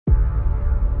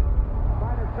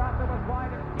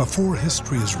Before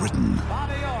history is written,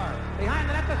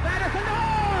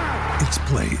 it's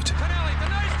played.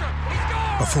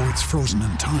 Before it's frozen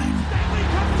in time,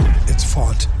 it's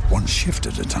fought one shift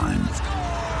at a time.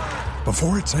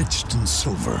 Before it's etched in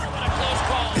silver,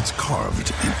 it's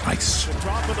carved in ice.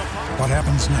 What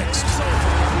happens next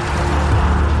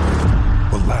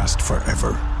will last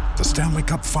forever. The Stanley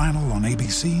Cup Final on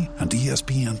ABC and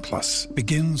ESPN Plus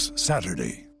begins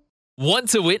Saturday. Want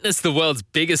to witness the world's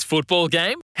biggest football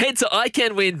game? Head to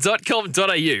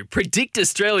iCanWin.com.au, predict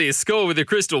Australia's score with a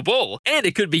crystal ball, and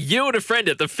it could be you and a friend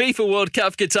at the FIFA World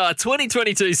Cup Qatar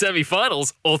 2022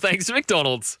 semi-finals, all thanks to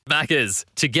McDonald's. Maccas,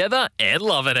 together and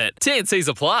loving it. TNCs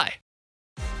apply.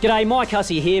 G'day, Mike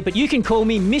Hussey here, but you can call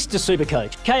me Mr.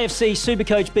 Supercoach. KFC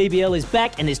Supercoach BBL is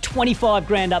back and there's 25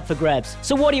 grand up for grabs.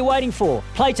 So what are you waiting for?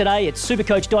 Play today at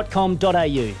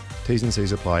supercoach.com.au. T's and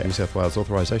C's apply. New South Wales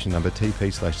authorisation number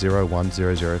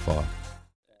TP/01005.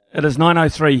 It is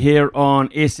 9:03 here on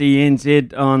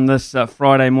SENZ on this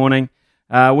Friday morning.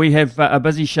 We have a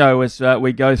busy show as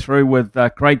we go through with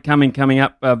Craig Cumming coming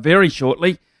up very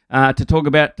shortly to talk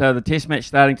about the Test match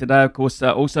starting today. Of course,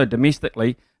 also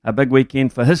domestically, a big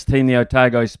weekend for his team, the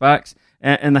Otago Sparks,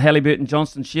 and the Halliburton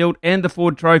Johnston Shield and the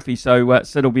Ford Trophy. So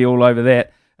Sid will be all over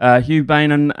that. Hugh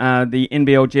Bainan, the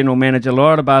NBL General Manager, a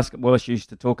lot of basketball issues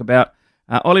to talk about.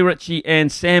 Ollie Ritchie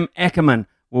and Sam Ackerman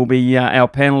will be our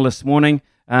panel this morning.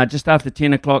 Just after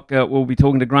 10 o'clock, we'll be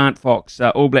talking to Grant Fox,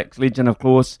 All Blacks legend, of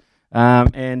course,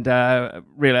 and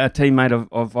really a teammate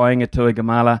of Vainga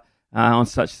Tuigamala on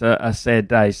such a sad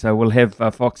day. So we'll have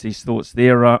Foxy's thoughts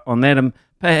there on that, and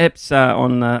perhaps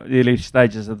on the early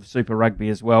stages of Super Rugby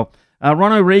as well.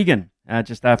 Ron O'Regan,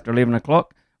 just after 11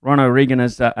 o'clock. Ron O'Regan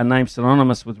is a name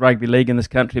synonymous with rugby league in this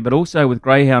country, but also with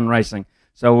greyhound racing.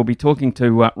 So we'll be talking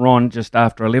to Ron just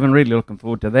after 11. Really looking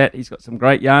forward to that. He's got some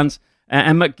great yarns.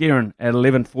 And Mick Guerin at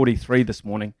 11:43 this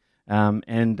morning.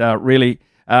 Really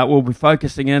we'll be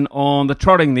focusing in on the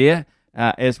trotting there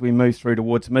as we move through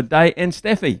towards midday. And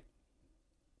Staffy.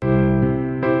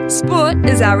 Sport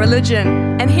is our religion.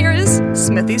 And here is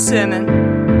Smithy's sermon.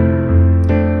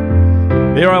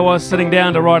 There I was sitting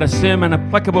down to write a sermon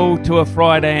applicable to a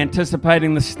Friday,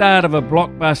 anticipating the start of a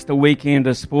blockbuster weekend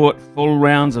of sport, full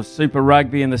rounds of Super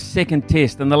Rugby and the second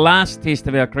test and the last test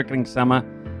of our cricketing summer,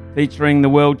 featuring the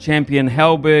world champion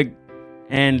Halberg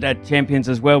and champions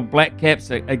as well, Black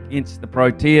Caps against the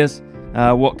Proteas.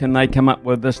 What can they come up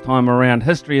with this time around?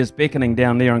 History is beckoning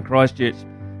down there in Christchurch.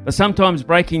 But sometimes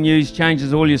breaking news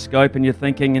changes all your scope and your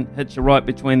thinking and hits you right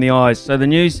between the eyes. So the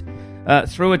news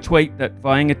through a tweet that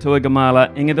Vainga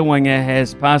Tuigamala, Inga the winger,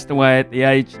 has passed away at the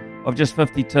age of just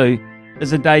 52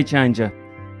 is a day changer.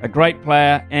 A great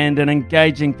player and an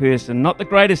engaging person. Not the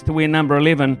greatest to wear number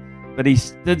 11, but he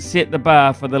did set the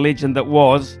bar for the legend that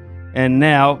was, and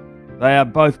now they are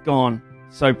both gone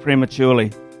so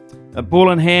prematurely. A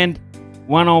ball in hand,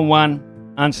 one-on-one,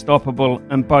 unstoppable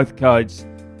in both codes.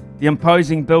 The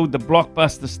imposing build, the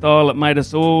blockbuster style that made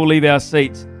us all leave our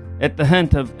seats at the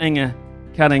hint of Inga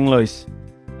cutting loose.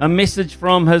 A message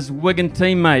from his Wigan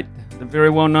teammate, the very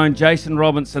well-known Jason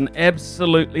Robinson,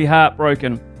 absolutely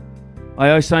heartbroken. I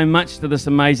owe so much to this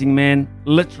amazing man,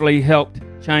 literally helped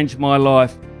change my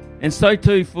life. And so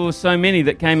too for so many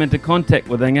that came into contact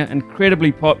with Inga,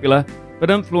 incredibly popular, but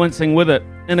influencing with it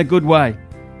in a good way.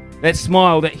 That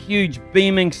smile, that huge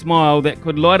beaming smile that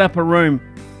could light up a room,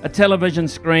 a television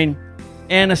screen,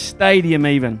 and a stadium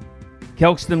even.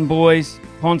 Kelston Boys,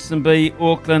 Ponsonby,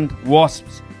 Auckland,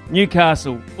 Wasps,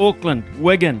 Newcastle, Auckland,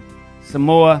 Wigan,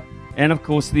 Samoa, and of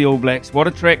course the All Blacks. What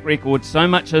a track record, so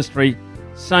much history,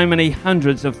 so many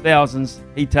hundreds of thousands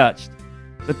he touched.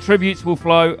 The tributes will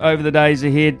flow over the days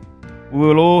ahead. We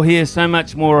will all hear so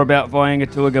much more about Vainga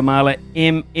Tuigamala,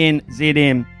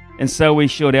 MNZM, and so we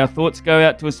should. Our thoughts go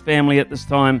out to his family at this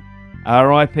time.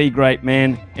 R.I.P. great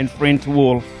man and friend to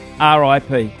all.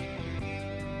 R.I.P.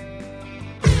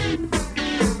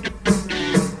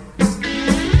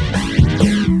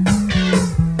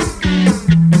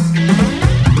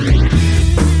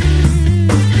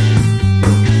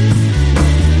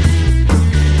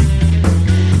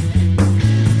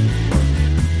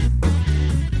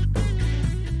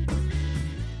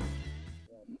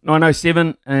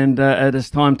 .907, and it is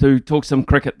time to talk some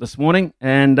cricket this morning.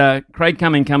 And Craig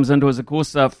Cumming comes into us, of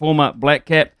course, former Black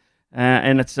Cap,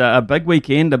 and it's a big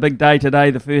weekend, a big day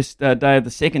today, the first day of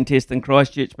the second test in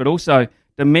Christchurch, but also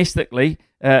domestically,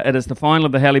 it is the final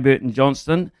of the Halliburton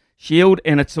Johnston Shield,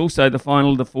 and it's also the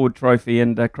final of the Ford Trophy.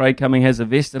 And Craig Cumming has a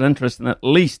vested interest in at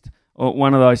least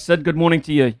one of those. Sid, good morning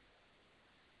to you.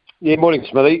 Yeah, morning,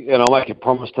 Smithy, and I'll make a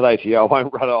promise today to you. I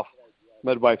won't run off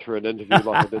midway through an interview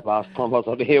like I did last time I was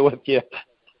on here with you.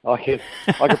 I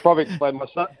could probably explain. My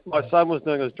son was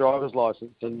doing his driver's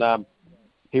license, and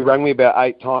he rang me about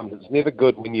 8 times. It's never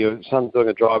good when your son's doing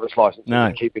a driver's license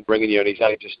and keeping ringing you, and he's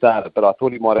only just started. But I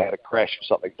thought he might have had a crash or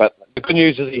something. But the good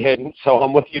news is he hadn't, so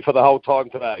I'm with you for the whole time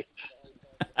today.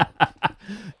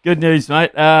 Good news,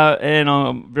 mate. And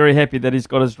I'm very happy that he's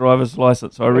got his driver's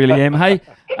license. I really am. Hey,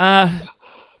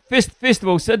 first of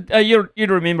all, Sid, you'd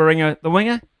remember Ringo, the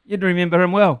winger? You'd remember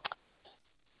him well.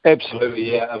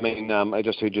 Absolutely, yeah. I mean, I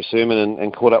just heard your sermon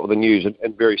and caught up with the news,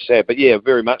 and very sad. But, yeah,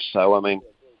 very much so. I mean,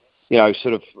 I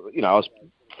was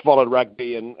followed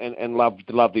rugby and loved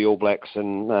the All Blacks,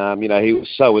 and, he was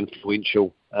so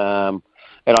influential.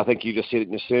 And I think you just said it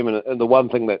in your sermon. And the one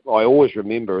thing that I always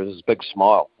remember is his big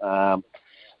smile.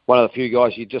 One of the few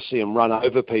guys, you just see him run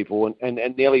over people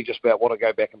and nearly just about want to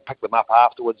go back and pick them up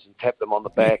afterwards and tap them on the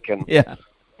back. And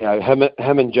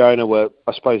him and Jonah were,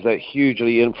 I suppose, that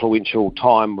hugely influential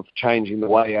time of changing the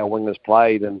way our wingers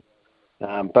played. And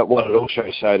but what it also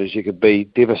showed is you could be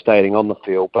devastating on the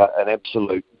field, but an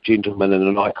absolute gentleman and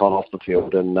an icon off the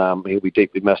field. And he'll be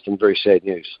deeply missed, and very sad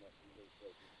news.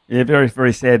 Yeah, very,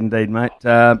 very sad indeed, mate.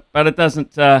 But it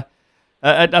doesn't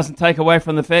take away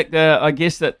from the fact, I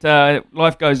guess, that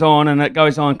life goes on, and it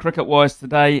goes on cricket-wise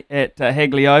today at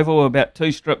Hagley Oval, about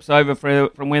 2 strips over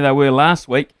from where they were last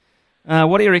week.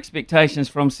 What are your expectations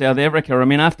from South Africa? I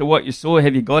mean, after what you saw,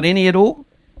 have you got any at all?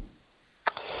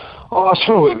 Oh, I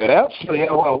sort of worked that out.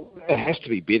 Well, it has to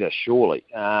be better, surely.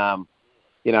 I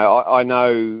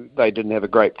know they didn't have a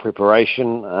great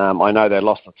preparation. I know they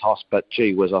lost the toss, but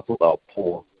gee whiz, I thought they were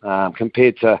poor.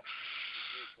 Compared to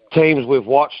teams we've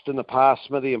watched in the past,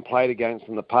 Smithy, and played against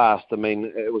in the past, I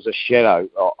mean, it was a shadow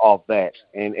of that.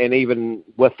 And even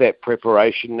with that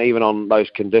preparation, even on those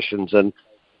conditions, and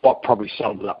what probably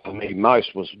summed it up for me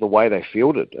most was the way they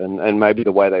fielded and maybe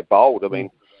the way they bowled. I mean,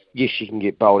 yes, you can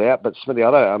get bowled out, but Smithy,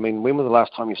 when was the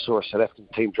last time you saw a South African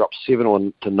team drop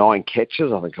 7 to 9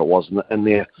 catches, I think it was, in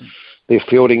their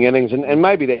fielding innings? And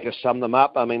maybe that just summed them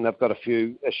up. I mean, they've got a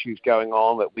few issues going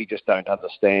on that we just don't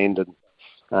understand,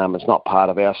 and it's not part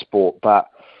of our sport. But,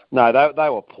 no, they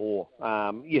were poor.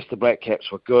 Yes, the Black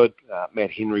Caps were good.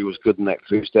 Matt Henry was good in that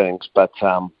first innings, but,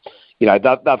 they've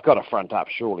got to front up,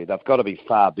 surely. They've got to be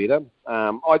far better.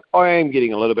 I am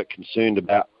getting a little bit concerned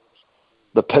about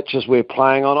the pitches we're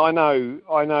playing on.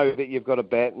 I know that you've got to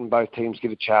bat and both teams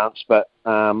get a chance, but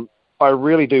I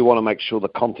really do want to make sure the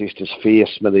contest is fair,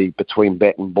 Smithy, between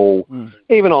bat and ball.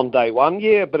 Even on day one,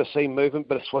 a bit of seam movement,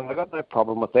 bit of swing. I've got no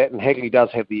problem with that, and Hagley does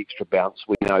have the extra bounce.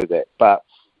 We know that, but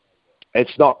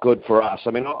it's not good for us.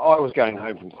 I mean, I was going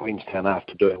home from Queenstown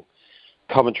after doing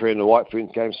commentary in the White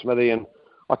Ferns game, Smithy, and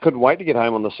I couldn't wait to get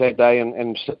home on the Saturday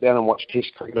and sit down and watch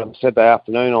Test cricket on Saturday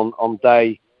afternoon on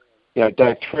day 3,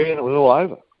 and it was all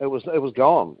over. It was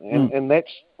gone, and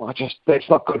that's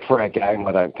not good for our game,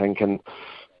 I don't think. And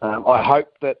I hope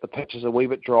that the pitch is a wee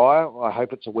bit drier. I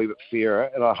hope it's a wee bit fairer,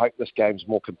 and I hope this game's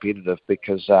more competitive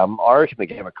because I reckon the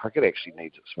game of cricket actually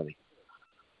needs it, Smithy.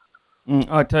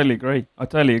 I totally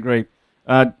agree.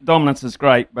 Dominance is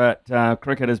great, but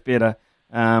cricket is better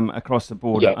across the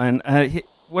board. Yeah. And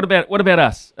what about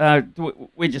us?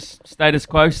 We just status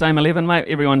quo, same 11, mate.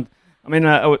 Everyone. I mean,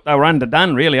 they were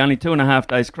underdone, really, only 2.5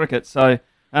 days cricket, so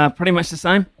pretty much the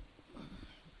same?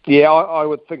 Yeah, I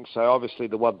would think so. Obviously,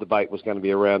 the one debate was going to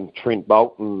be around Trent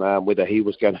Boult and whether he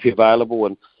was going to be available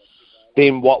and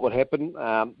then what would happen.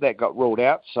 That got ruled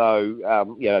out,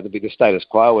 so, there'd be the status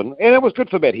quo. And it was good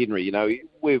for Matt Henry.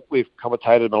 We've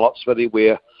commentated him a lot, Smithy,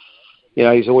 where,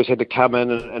 he's always had to come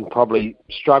in and probably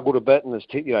struggled a bit. And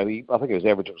I think his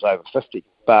average was over 50,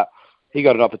 but he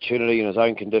got an opportunity in his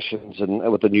own conditions and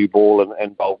with the new ball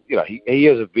and bowl. He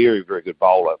is a very, very good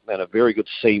bowler and a very good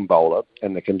seam bowler,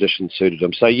 and the conditions suited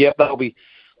him. So, they'll be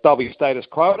status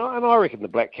quo. And I reckon the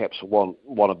Black Caps will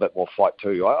want a bit more fight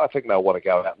too. I think they'll want to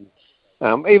go out and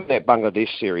even that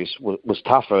Bangladesh series was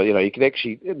tougher. You could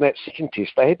actually, in that second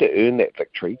test, they had to earn that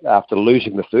victory after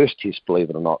losing the first test, believe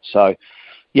it or not. So,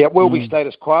 we'll be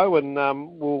status quo, and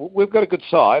we've got a good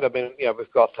side. I mean,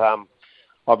 we've got...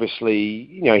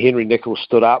 Obviously, Henry Nicholls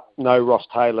stood up. No Ross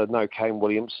Taylor, no Kane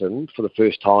Williamson for the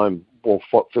first time,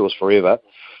 feels forever.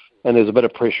 And there's a bit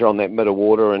of pressure on that middle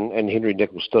order, and Henry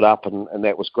Nicholls stood up, and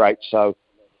that was great. So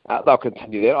they'll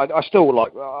continue that. I still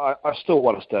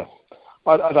want us to.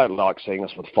 I don't like seeing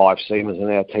us with 5 seamers in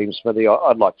our team, Smithy.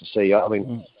 I'd like to see.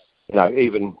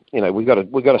 We've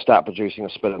got to start producing a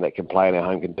spinner that can play in our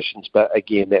home conditions. But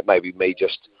again, that may be me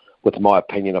just with my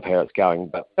opinion of how it's going.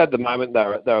 But at the moment,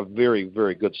 they're a very,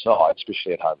 very good side,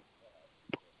 especially at home.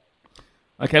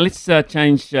 Okay, let's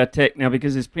change tack now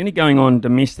because there's plenty going on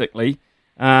domestically.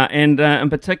 And in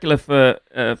particular for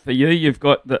you, you've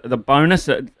got the bonus.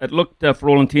 It looked, for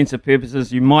all intents and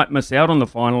purposes, you might miss out on the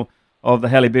final of the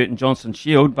Halliburton Johnson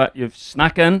Shield, but you've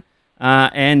snuck in,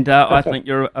 and I think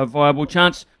you're a viable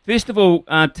chance. First of all,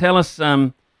 tell us,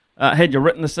 had you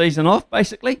written the season off,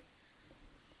 basically?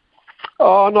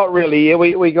 Oh, not really. Yeah,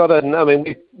 we got in. I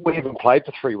mean, we haven't played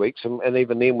for 3 weeks, and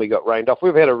even then we got rained off.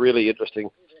 We've had a really interesting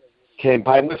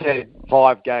campaign. We've had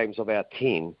 5 games of our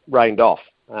 10 rained off.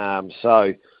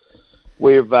 So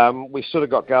we sort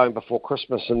of got going before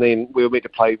Christmas, and then we were meant to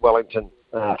play Wellington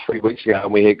 3 weeks ago,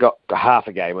 and we had got half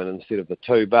a game in instead of the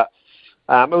 2. But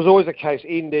it was always the case.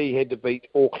 ND had to beat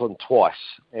Auckland twice,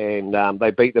 and they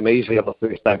beat them easily on the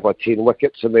first day by 10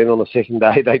 wickets, and then on the second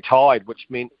day they tied, which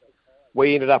meant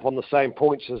we ended up on the same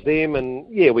points as them, and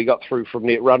yeah, we got through from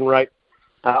net run rate.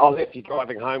 I was actually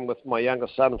driving home with my younger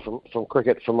son from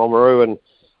cricket from Oamaru, and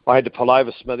I had to pull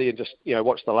over Smithy and just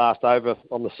watch the last over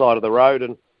on the side of the road.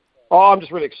 And I'm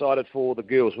just really excited for the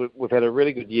girls. We've had a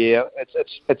really good year.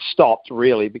 It's stopped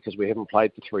really because we haven't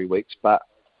played for 3 weeks, but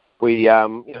we've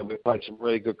played some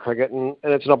really good cricket, and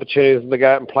it's an opportunity for them to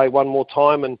go out and play one more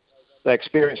time. And they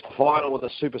experienced the final with a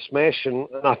super smash, and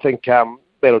I think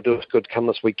that'll do us good come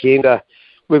this weekend.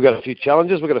 We've got a few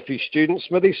challenges. We've got a few students,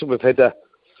 Smithy, so we've had to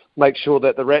make sure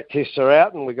that the rat tests are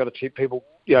out, and we've got to keep people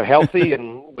healthy.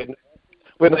 And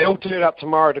when they all turn up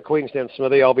tomorrow to Queenstown,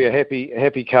 Smithy, I'll be a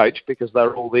happy coach because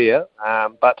they're all there.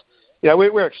 But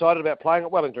we're excited about playing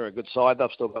at Wellington. Are a good side. They've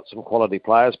still got some quality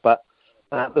players, but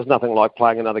there's nothing like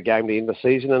playing another game to end the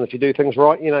season. And if you do things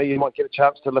right, you might get a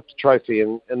chance to lift a trophy,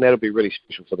 and that'll be really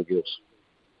special for the girls.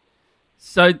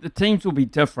 So the teams will be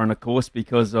different, of course,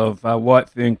 because of White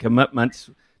Fern commitments.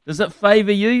 Does it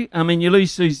favour you? I mean, you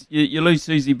lose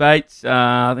Susie Bates.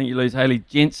 I think you lose Hayley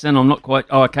Jensen. I'm not quite.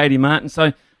 Katie Martin.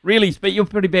 So really, but you're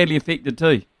pretty badly affected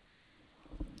too.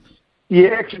 Yeah,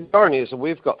 actually, the irony is that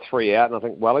we've got 3 out, and I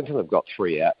think Wellington have got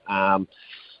 3 out.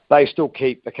 They still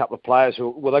keep a couple of players.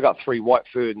 They've got 3 White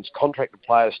Ferns contracted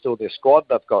players still in their squad.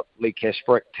 They've got Lee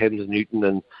Kasprick, Tamsin Newton,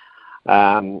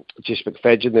 and Jess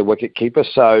McFadgen, their wicket keeper.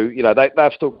 So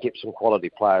they've still kept some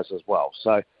quality players as well.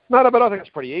 So no, but I think it's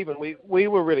pretty even. We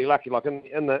were really lucky. Like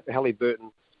in the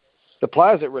Halliburton, the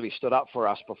players that really stood up for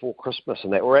us before Christmas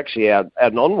and that were actually our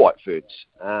non-White Ferns.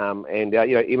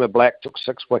 Emma Black took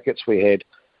 6 wickets. We had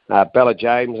Bella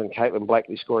James and Caitlin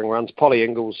Blakely scoring runs. Polly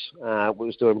Ingalls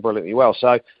was doing brilliantly well.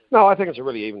 So no, I think it's a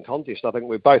really even contest. I think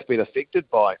we've both been affected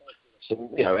by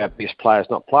some our best players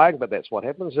not playing, but that's what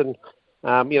happens. And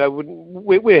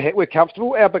we're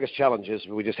comfortable. Our biggest challenge is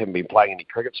we just haven't been playing any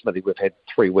cricket, Smithy. We've had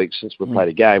 3 weeks since we played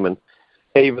a game, and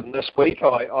even this week,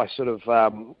 I sort of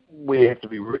we have to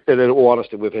be. In all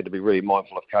honesty, we've had to be really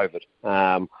mindful of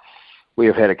COVID. We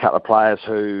have had a couple of players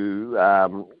who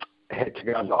had to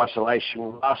go into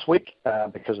isolation last week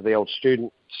because of the old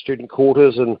student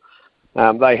quarters, and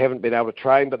they haven't been able to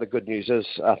train. But the good news is,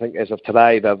 I think as of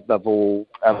today, they've all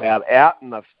allowed out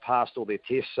and they've passed all their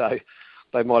tests. So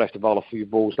they might have to bowl a few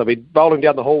balls. They'll be bowling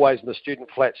down the hallways in the student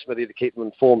flats, Smithy, to keep them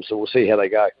informed, so we'll see how they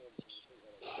go.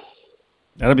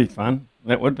 That'll be fun.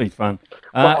 That would be fun.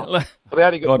 The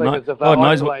only good thing is if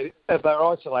they're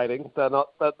isolating, they're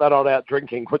not out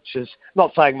drinking, which is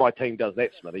not saying my team does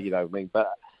that, Smithy, you know what I mean? But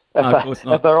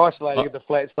if they're isolating in the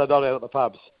flats, they're not out at the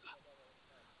pubs.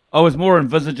 I was more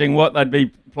envisaging what they'd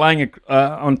be playing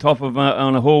on top of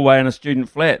on a hallway in a student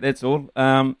flat. That's all.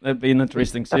 That'd be an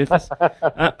interesting surface.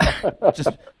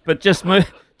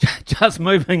 Just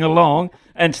moving along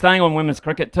and staying on women's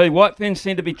cricket too. White Ferns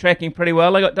seem to be tracking pretty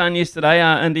well. They got done yesterday.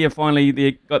 India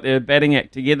finally got their batting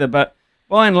act together. But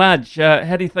by and large,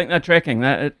 how do you think they're tracking?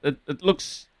 It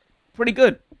looks pretty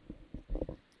good.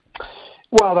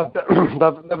 Well, they've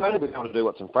only been able to do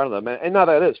what's in front of them, and no,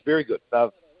 that is very good.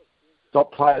 They've got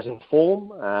players in form.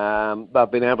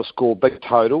 They've been able to score big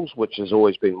totals, which has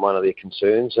always been one of their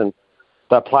concerns, and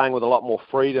they're playing with a lot more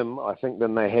freedom, I think,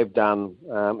 than they have done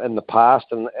in the past,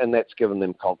 and that's given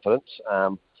them confidence.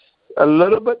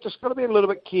 Just got to be a little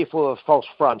bit careful of false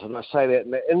front, and I say that.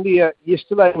 India,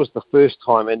 yesterday was the first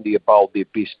time India bowled their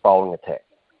best bowling attack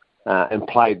and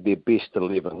played their best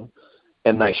 11,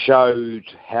 and they showed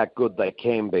how good they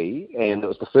can be, and it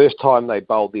was the first time they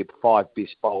bowled their 5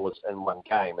 best bowlers in one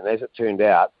game, and as it turned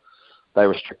out, they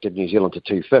restricted New Zealand to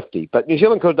 250. But New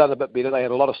Zealand could have done a bit better. They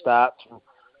had a lot of starts.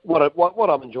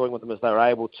 What I'm enjoying with them is they're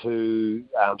able to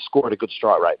score at a good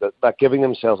strike rate. They're giving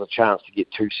themselves a chance to get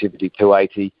 270,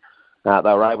 280. They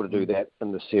were able to do that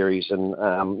in the series, and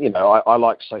I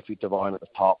like Sophie Devine at the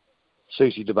top.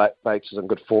 Susie Bates is in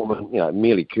good form, and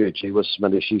Mealy Kurji was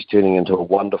Smithy. She's turning into a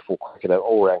wonderful cricketer,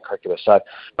 all-round cricketer. So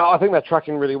I think they're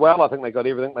trucking really well. I think they got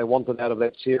everything they wanted out of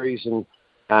that series, and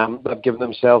They've given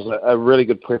themselves a really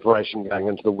good preparation going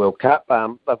into the World Cup.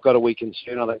 They've got a weekend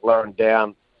soon. I think Lauren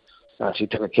Down, she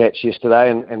took a catch yesterday,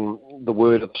 and the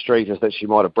word of the street is that she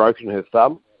might have broken her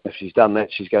thumb. If she's done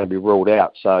that, she's going to be ruled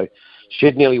out. So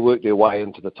she'd nearly worked her way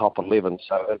into the top 11.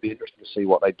 So it'll be interesting to see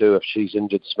what they do if she's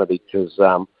injured, Smithy, because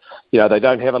they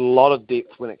don't have a lot of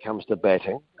depth when it comes to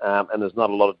batting, and there's not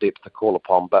a lot of depth to call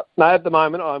upon. But no, at the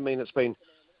moment, I mean, it's been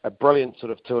a brilliant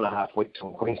sort of 2.5 weeks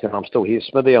in Queensland. I'm still here,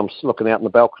 Smithy. I'm looking out in the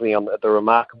balcony at the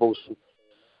Remarkables.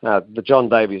 The John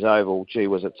Davies Oval, gee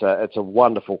whiz, it's a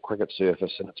wonderful cricket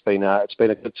surface, and it's been a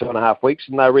good 2.5 weeks,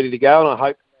 and they're ready to go.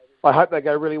 And I hope they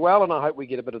go really well, and I hope we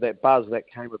get a bit of that buzz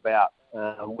that came about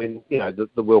when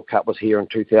the World Cup was here in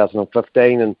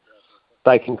 2015, and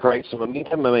they can create some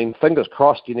momentum. I mean, fingers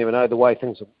crossed. You never know the way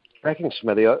things are tracking,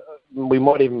 Smithy. We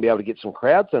might even be able to get some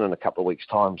crowds in a couple of weeks'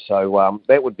 time. So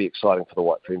that would be exciting for the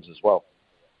White Ferns as well.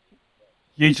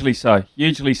 Hugely so.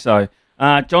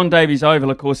 John Davies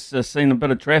Oval, of course, has seen a bit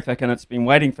of traffic, and it's been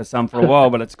waiting for some for a while,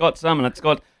 but it's got some, and it's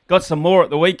got some more at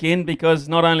the weekend, because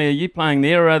not only are you playing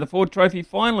there, the Ford Trophy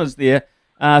final is there.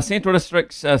 Central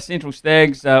Districts, Central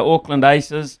Stags, Auckland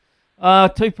Aces,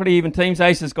 two pretty even teams.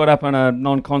 Aces got up in a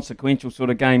non-consequential sort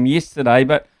of game yesterday,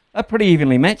 but they're pretty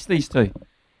evenly matched, these two.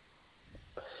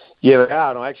 Yeah, they are,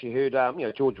 and I actually heard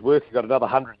George Worker got another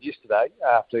 100 yesterday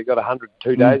after he got 100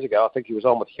 2 days ago. I think he was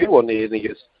on with you on there, and he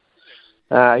is.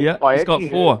 He's got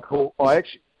 4. 4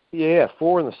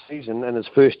 in the season in his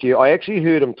first year. I actually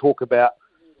heard him talk about,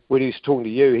 when he was talking to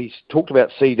you, he talked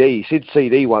about CD. He said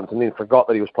CD once and then forgot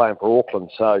that he was playing for Auckland.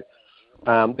 So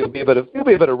there'll be a bit of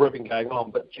ribbing going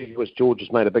on, but George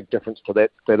has made a big difference to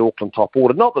that Auckland top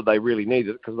order. Not that they really need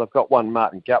it, because they've got one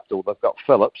Martin Guptill, they've got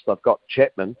Phillips, they've got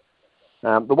Chapman.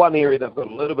 The one area they've got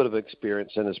a little bit of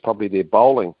experience in is probably their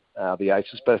bowling, the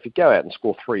Aces. But if you go out and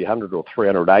score 300 or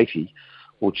 380,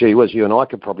 well, gee whiz, you and I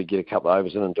could probably get a couple of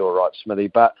overs in and do a right, Smithy.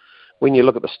 But when you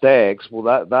look at the Stags,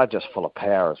 well, they're just full of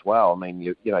power as well. I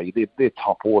mean, their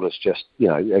top order's just,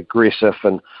 aggressive,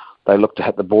 and they look to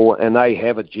hit the ball, and they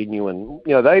have a genuine,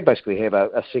 they basically have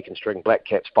a second-string Black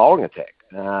Caps bowling attack.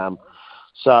 The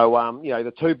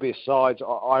two best sides,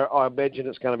 I imagine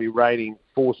it's going to be raining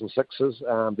 4s and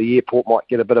 6s. The airport might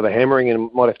get a bit of a hammering,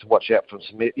 and might have to watch out for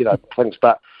some, things.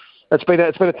 But it's been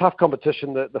a tough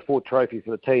competition, the Ford Trophy, for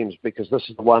the teams, because this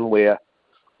is the one where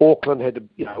Auckland had to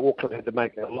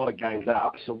make a lot of games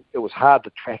up, so it was hard to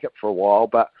track it for a while.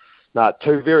 But no,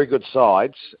 two very good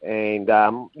sides, and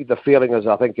the feeling is,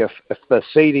 I think if the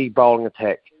CD bowling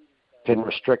attack can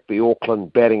restrict the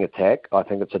Auckland batting attack, I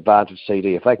think it's advantage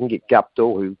CD. If they can get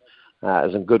Guptill, who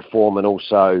is in good form, and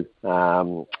also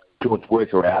George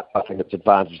Worker out, I think it's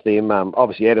advantage them.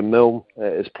 Obviously, Adam Milne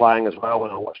is playing as well,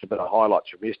 and I watched a bit of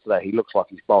highlights from yesterday. He looks like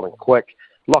he's bowling quick.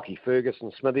 Lockie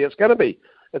Ferguson, Smithy.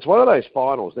 It's one of those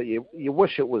finals that you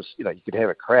wish it was, you could have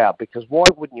a crowd, because why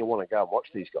wouldn't you want to go and watch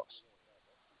these guys?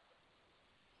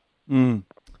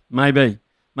 Maybe.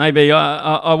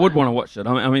 I would want to watch it.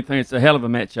 I think it's a hell of a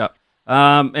matchup.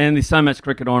 And there's so much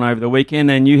cricket on over the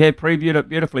weekend, and you have previewed it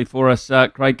beautifully for us,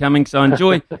 Craig Cummings. So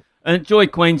enjoy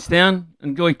Queenstown.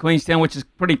 Enjoy Queenstown, which is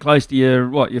pretty close to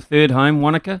your third home,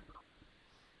 Wanaka.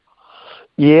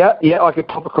 Yeah, I could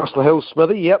pop across the hills,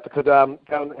 Smithy. Yep, I could go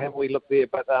and have a wee look there.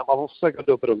 But I've also got to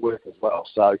do a bit of work as well.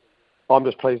 So I'm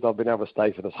just pleased I've been able to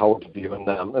stay for this whole interview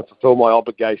and fulfil my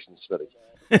obligations, Smithy.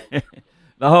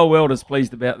 The whole world is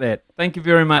pleased about that. Thank you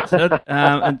very much, Sid.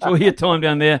 Enjoy your time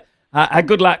down there.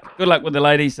 Good luck with the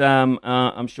ladies.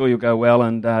 I'm sure you'll go well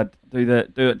and do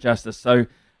it justice. So,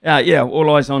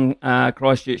 all eyes on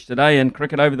Christchurch today and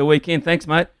cricket over the weekend. Thanks,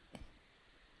 mate.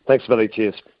 Thanks, Billy.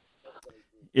 Cheers.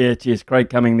 Yeah, cheers. Craig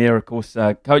Cumming there, of course,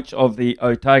 coach of the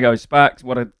Otago Sparks.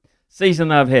 What a season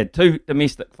they've had. 2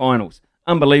 domestic finals.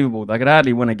 Unbelievable. They could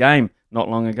hardly win a game not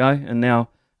long ago, and now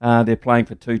they're playing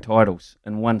for 2 titles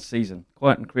in one season.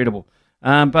 Quite incredible.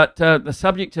 But the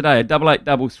subject today,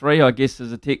 8833, I guess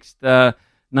is a text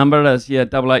number. It is,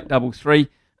 8833.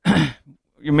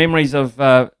 Your memories of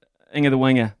Inga the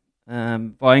Winger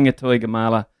by Inga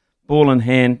Tuigamala. Ball in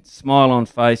hand, smile on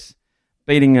face,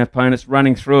 beating opponents,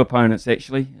 running through opponents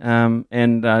actually,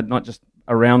 and not just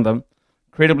around them.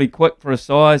 Incredibly quick for his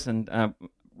size and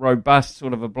robust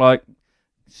sort of a bloke,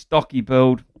 stocky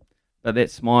build, but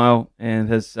that smile and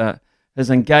his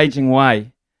engaging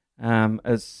way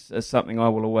is something I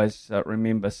will always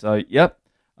remember. So,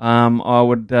 I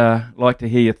would like to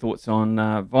hear your thoughts on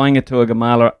Vainga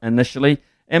Tuigamala initially,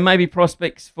 and maybe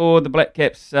prospects for the Black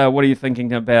Caps. What are you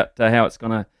thinking about how it's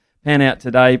going to pan out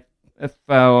today? If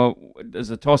is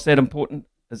a toss that important?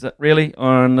 Is it really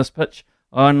on this pitch?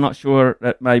 I'm not sure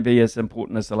it may be as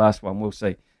important as the last one. We'll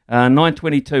see.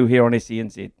 9:22 here on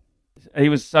SENZ. He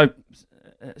was so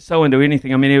so into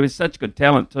anything. I mean, he was such good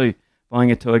talent too,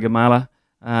 Vainga Tuigamala.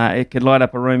 It could light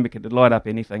up a room, it could light up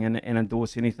anything and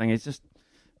endorse anything. It just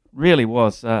really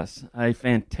was a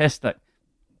fantastic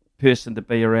person to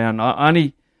be around. I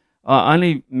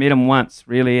only met him once,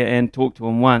 really, and talked to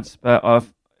him once. But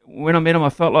when I met him, I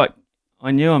felt like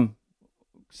I knew him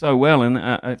so well, and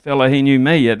I felt like he knew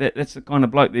me. That's the kind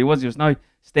of bloke that he was. There was no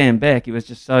stand back. He was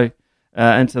just so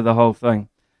into the whole thing.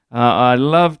 I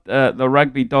loved the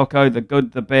rugby doco, the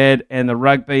good, the bad, and the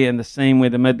rugby, and the scene where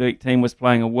the midweek team was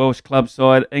playing a Welsh club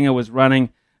side. Inga was running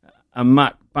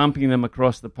amok, bumping them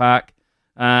across the park,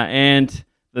 and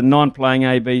the non-playing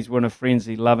ABs were in a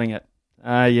frenzy, loving it.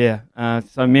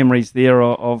 So memories there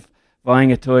of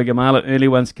Vainga Tuigamala, early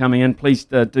ones coming in. Please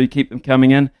do keep them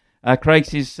coming in. Craig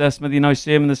says, Smithy, no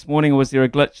sermon this morning, or was there a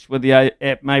glitch with the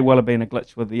app? May well have been a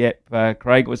glitch with the app,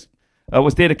 Craig. It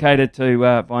was dedicated to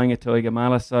Vainga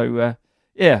Tuigamala, so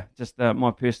just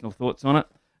my personal thoughts on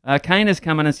it. Kane has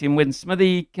come in and said, when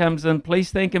Smithy comes in, please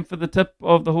thank him for the tip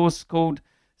of the horse called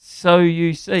So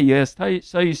You See. Yes,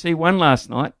 So You See won last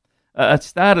night. It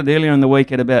started earlier in the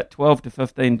week at about $12 to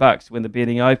 $15 when the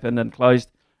betting opened and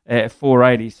closed at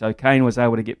 $4.80, so Kane was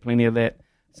able to get plenty of that.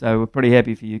 So we're pretty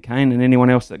happy for you, Kane, and anyone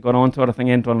else that got onto it. I think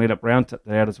Anton let it Brown tipped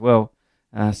it out as well.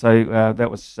 So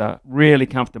that was really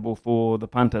comfortable for the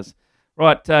punters.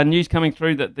 Right, news coming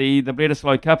through that the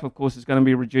Bledisloe Cup, of course, is going to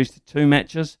be reduced to 2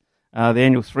 matches. The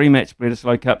annual 3-match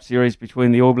Bledisloe Cup series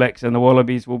between the All Blacks and the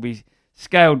Wallabies will be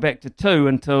scaled back to 2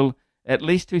 until at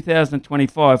least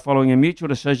 2025, following a mutual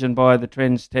decision by the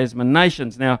Trans-Tasman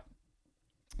nations. Now,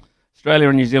 Australia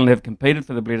and New Zealand have competed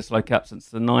for the Bledisloe Cup since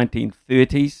the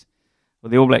 1930s,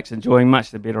 with the All Blacks enjoying much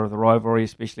the better of the rivalry,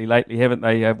 especially lately, haven't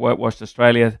they? Have whitewashed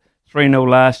Australia 3-0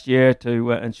 last year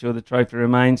to ensure the trophy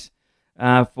remains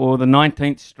for the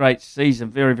 19th straight season.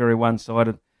 Very, very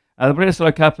one-sided. The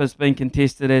Bledisloe Cup has been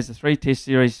contested as a 3-test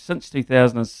series since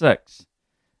 2006,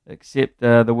 except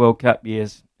the World Cup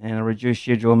years, and a reduced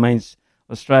schedule means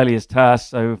Australia's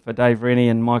task. So for Dave Rennie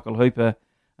and Michael Hooper,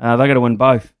 they've got to win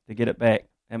both to get it back.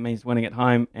 That means winning at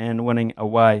home and winning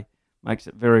away. Makes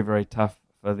it very, very tough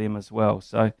for them as well.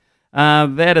 So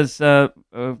that is the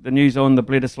news on the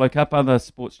Bledisloe Cup. Other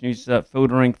sports news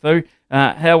filtering through.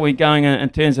 How are we going in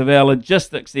terms of our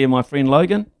logistics there, my friend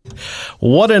Logan?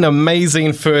 What an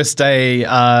amazing first day,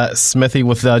 Smithy,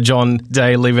 with John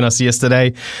Day leaving us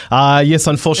yesterday. Yes,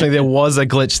 unfortunately, there was a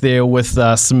glitch there with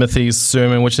Smithy's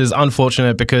sermon, which is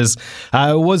unfortunate because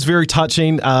it was very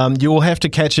touching. You will have to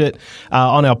catch it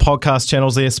on our podcast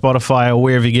channels there, Spotify, or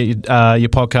wherever you get your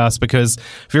podcast, because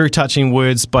very touching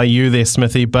words by you there,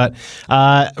 Smithy. But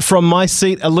from my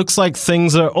seat, it looks like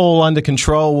things are all under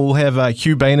control. We'll have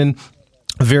Hugh Bainan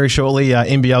very shortly,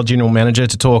 NBL General Manager,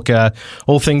 to talk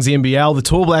all things NBL. The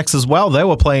Tall Blacks as well, they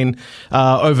were playing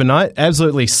overnight,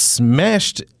 absolutely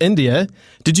smashed India.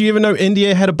 Did you even know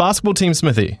India had a basketball team,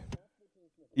 Smithy?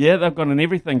 Yeah, they've got an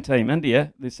everything team,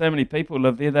 India. There's so many people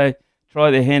live there, they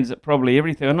try their hands at probably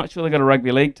everything. I'm not sure they've got a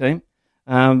rugby league team,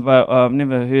 but I've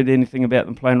never heard anything about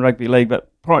them playing rugby league,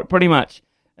 but pretty much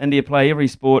India play every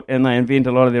sport and they invent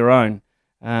a lot of their own.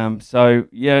 So,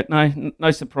 yeah,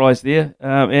 no surprise there.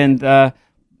 And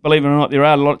believe it or not, there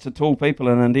are lots of tall people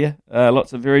in India,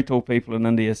 lots of very tall people in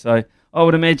India. So I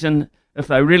would imagine if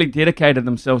they really dedicated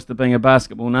themselves to being a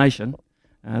basketball nation,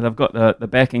 they've got the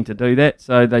backing to do that.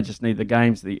 So they just need the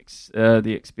games, the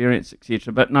experience,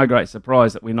 etc. But no great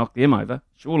surprise that we knocked them over,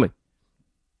 surely.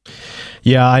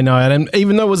 Yeah, I know, and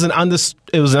even though it was an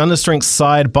understrength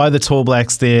side by the Tall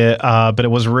Blacks there, but it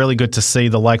was really good to see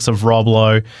the likes of Rob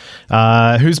Lowe,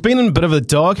 who's been in a bit of a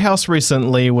doghouse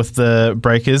recently with the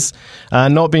Breakers,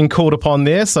 not being called upon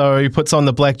there, so he puts on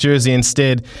the black jersey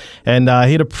instead, and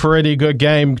he had a pretty good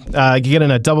game, getting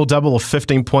a double-double of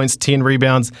 15 points, 10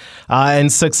 rebounds,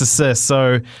 and 6 assists.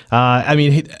 So, I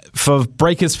mean, for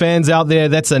Breakers fans out there,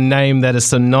 that's a name that is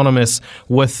synonymous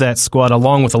with that squad,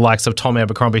 along with the likes of Tom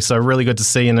Abercrombie, so really good to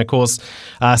see. And of course,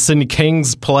 Sydney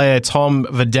Kings player Tom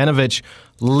Vodanovic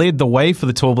led the way for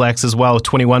the Tall Blacks as well with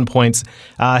 21 points.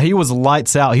 He was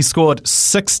lights out. He scored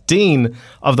 16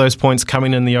 of those points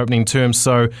coming in the opening term.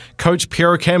 So Coach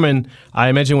Pero Cameron, I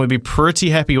imagine, would be pretty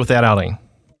happy with that outing.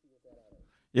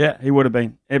 Yeah, he would have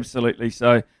been, absolutely.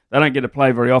 So they don't get to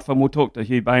play very often. We'll talk to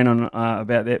Hugh Bainan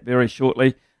about that very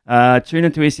shortly. Tune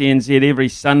into SENZ every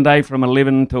Sunday from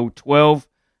 11 until 12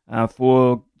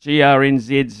 for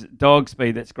GRNZ's Dog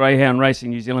Speed. That's Greyhound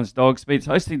Racing New Zealand's Dog Speed. It's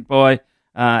hosted by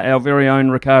our very own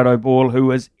Ricardo Ball,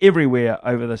 who is everywhere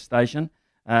over the station.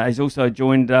 He's also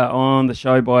joined on the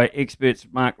show by experts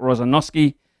Mark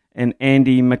Rosanowski and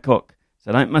Andy McCook.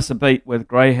 So don't miss a beat with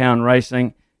Greyhound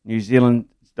Racing New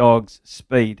Zealand's Dog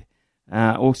Speed.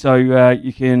 Also,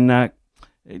 you can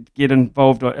get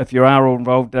involved. If you are all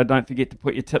involved, don't forget to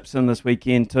put your tips in this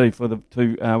weekend too for the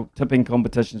two tipping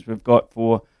competitions we've got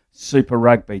for Super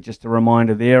Rugby. Just a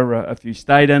reminder there, if you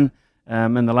stayed in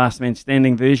the last man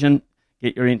standing version,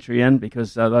 get your entry in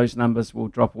because those numbers will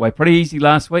drop away. Pretty easy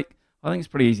last week. I think it's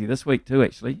pretty easy this week too,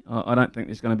 actually. I don't think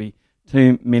there's going to be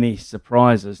too many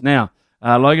surprises. Now,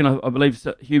 Logan, I believe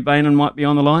Hugh Bainan might be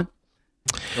on the line.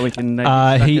 So we can,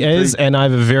 he is, and I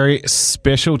have a very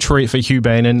special treat for Hugh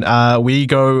Bainan. We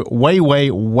go way,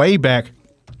 way, way back.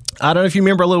 I don't know if you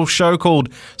remember a little show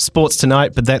called Sports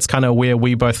Tonight, but that's kind of where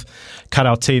we both cut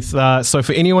our teeth. So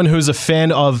for anyone who's a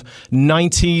fan of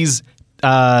 90s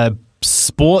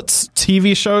sports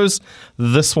TV shows,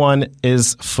 this one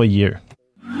is for you.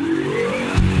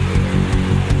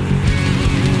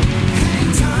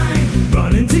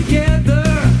 Running together,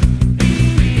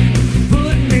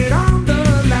 putting it on the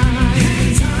line.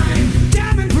 Hang time,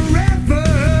 diving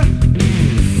forever,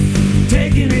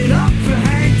 taking it up for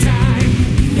hang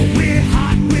time. We're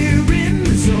hot, we're in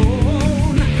the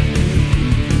zone.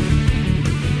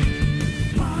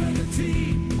 Part of the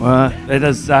team. Well, that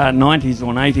is 90s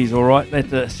or 80s, all right.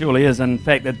 That surely is. In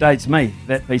fact, it dates me,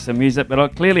 that piece of music,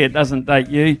 but clearly it doesn't date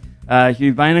you.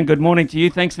 Hugh Bainan, good morning to you.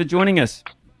 Thanks for joining us.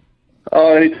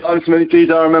 Oh, anytime,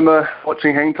 Smithy. I remember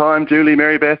watching Hang Time, Julie,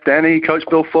 Mary Beth, Danny, Coach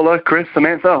Bill Fuller, Chris,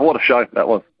 Samantha. What a show that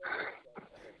was.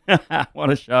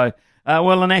 What a show.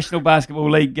 Well, the National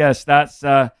Basketball League starts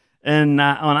on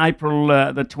April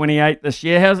the 28th this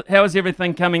year. How is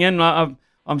everything coming in?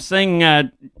 I'm seeing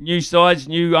new sides,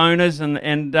 new owners,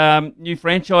 and new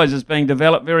franchises being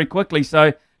developed very quickly,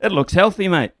 so it looks healthy,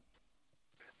 mate.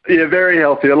 Yeah, very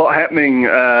healthy. A lot happening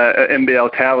at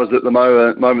NBL Towers at the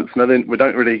moment. We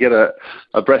don't really get a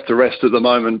breath to rest at the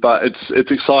moment, but it's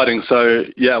exciting. So,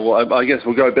 yeah, well, I guess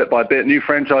we'll go bit by bit. New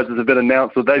franchises have been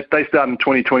announced. So they start in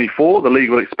 2024. The league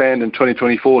will expand in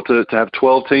 2024 to have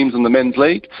 12 teams in the men's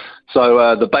league.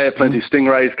 So the Bay of Plenty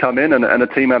Stingrays come in and a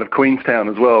team out of Queenstown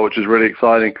as well, which is really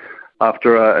exciting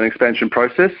after an expansion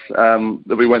process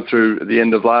that we went through at the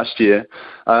end of last year.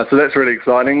 So that's really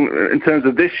exciting. In terms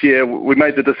of this year, we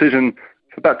made the decision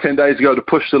about 10 days ago to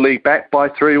push the league back by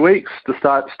 3 weeks to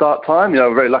start time.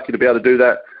 We're very lucky to be able to do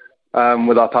that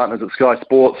with our partners at Sky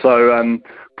Sports. So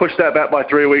pushed that back by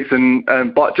 3 weeks and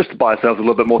just to buy ourselves a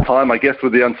little bit more time, I guess,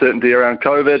 with the uncertainty around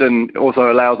COVID, and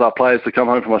also allows our players to come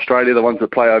home from Australia, the ones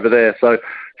that play over there. So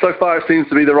far it seems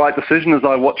to be the right decision as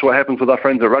I watch what happens with our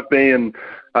friends at rugby, and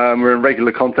we're in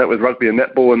regular contact with rugby and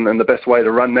netball and the best way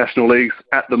to run national leagues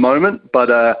at the moment. But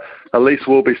at least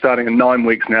we'll be starting in 9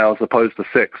 weeks now as opposed to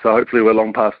 6. So hopefully we're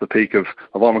long past the peak of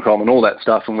Omicron and all that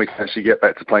stuff, and we can actually get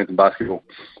back to playing some basketball.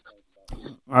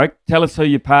 All right, tell us who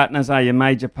your partners are, your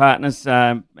major partners,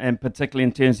 and particularly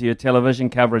in terms of your television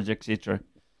coverage, etc.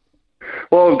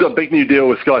 Well, we've got a big new deal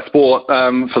with Sky Sport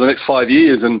for the next 5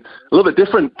 years, and a little bit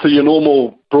different to your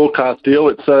normal broadcast deal.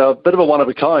 It's a bit of a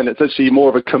one-of-a-kind. It's actually more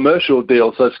of a commercial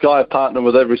deal. So Sky partner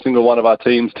with every single one of our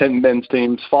teams, 10 men's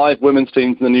teams, 5 women's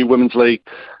teams in the new Women's League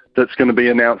that's going to be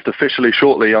announced officially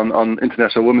shortly on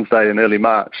International Women's Day in early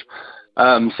March.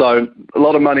 So a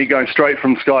lot of money going straight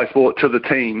from Sky Sport to the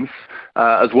teams,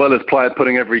 as well as players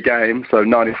putting every game, so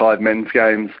 95 men's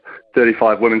games,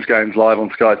 35 women's games live on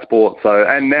Sky Sport. So,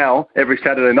 and now every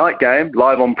Saturday night game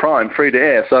live on Prime, free to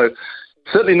air. So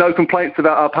certainly no complaints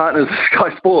about our partners at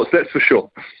Sky Sports, that's for sure.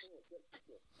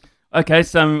 Okay,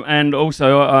 so and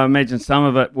also I imagine some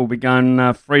of it will be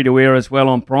going free to air as well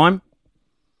on Prime.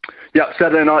 Yeah,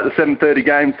 Saturday night, the 7:30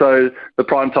 game, so the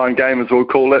primetime game as we'll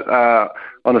call it,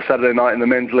 on a Saturday night in the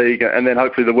men's league, and then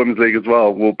hopefully the women's league as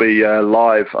well will be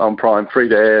live on Prime, free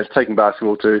to air, taking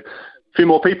basketball to a few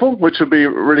more people, which would be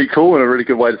really cool and a really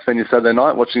good way to spend your Saturday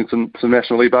night watching some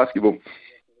National League basketball.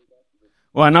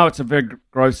 Well, I know it's a very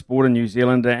growth sport in New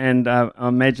Zealand, and I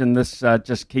imagine this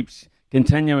just keeps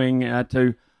continuing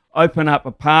to open up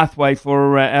a pathway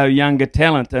for our younger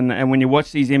talent. And when you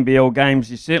watch these NBL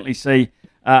games, you certainly see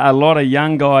a lot of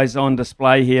young guys on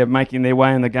display here making their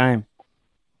way in the game.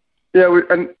 Yeah,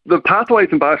 and the pathways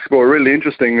in basketball are really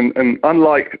interesting, and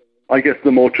unlike, I guess,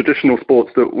 the more traditional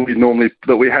sports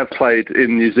that we have played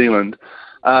in New Zealand,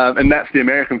 and that's the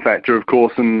American factor, of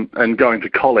course, and going to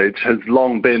college has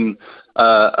long been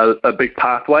a big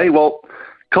pathway. Well,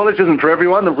 college isn't for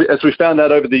everyone, as we found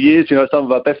out over the years. Some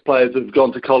of our best players have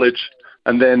gone to college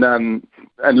and then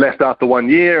and left after 1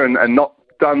 year and not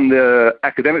done the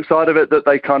academic side of it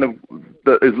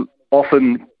that is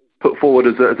often put forward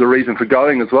as a reason for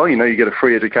going as well. You get a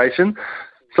free education.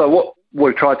 So what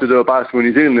we've tried to do at Basketball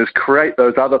New Zealand is create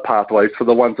those other pathways for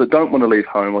the ones that don't want to leave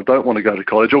home or don't want to go to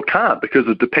college or can't because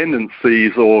of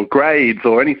dependencies or grades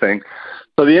or anything.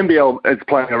 So the NBL is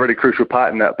playing a really crucial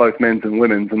part in that, both men's and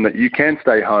women's, and that you can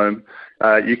stay home.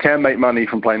 You can make money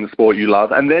from playing the sport you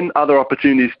love, and then other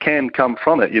opportunities can come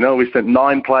from it. You know, we sent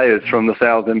 9 players from the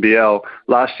South NBL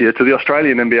last year to the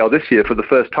Australian NBL this year for the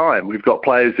first time. We've got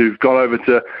players who've gone over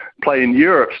to play in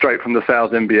Europe straight from the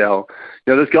South NBL.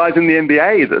 You know, there's guys in the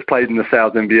NBA that's played in the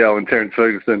South NBL, and Terence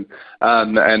Ferguson,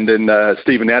 and then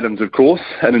Stephen Adams, of course,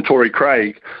 and then Torrey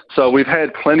Craig. So we've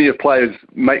had plenty of players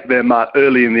make their mark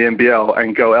early in the NBL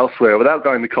and go elsewhere without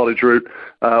going the college route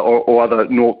or other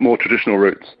more traditional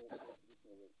routes.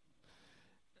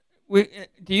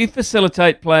 Do you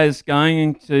facilitate players going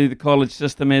into the college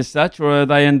system as such, or are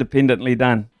they independently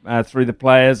done through the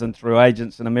players and through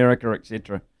agents in America,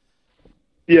 etc.?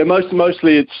 Yeah,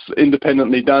 mostly it's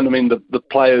independently done. I mean, the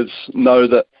players know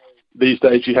that these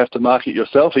days you have to market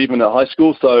yourself, even at high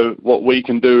school. So what we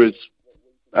can do is,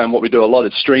 and what we do a lot,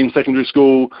 is stream secondary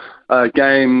school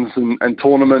games and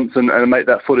tournaments and make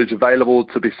that footage available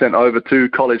to be sent over to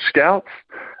college scouts.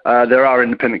 There are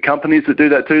independent companies that do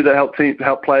that too, that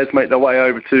help players make their way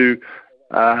over to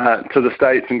the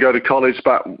States and go to college.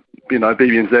 But, you know,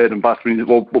 BB&Z and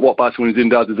what Basketball New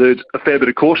Zealand does is a fair bit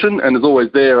of caution, and there's always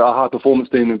there our high-performance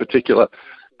team in particular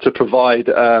to provide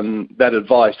that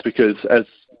advice, because, as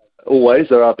always,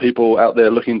 there are people out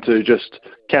there looking to just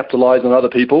capitalise on other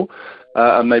people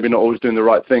and maybe not always doing the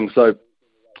right thing. So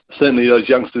certainly those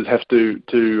youngsters have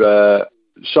to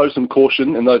show some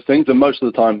caution in those things, and most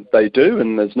of the time they do,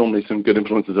 and there's normally some good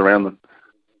influences around them.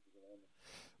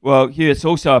 Well, Hugh, it's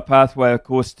also a pathway, of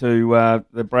course, to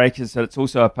the Breakers, so it's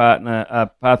also a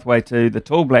pathway to the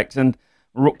Tall Blacks, and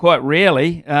quite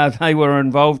rarely they were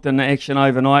involved in action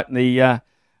overnight in the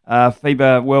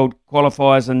FIBA World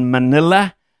Qualifiers in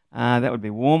Manila. That would be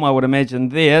warm, I would imagine,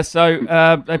 there. So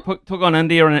they took on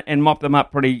India and mopped them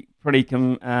up pretty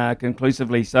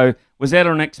conclusively. So was that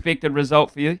an expected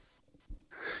result for you?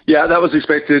 Yeah, that was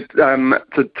expected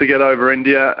to get over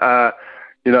India.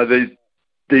 You know,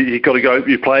 you got to go.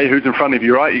 You play who's in front of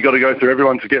you, right? You got to go through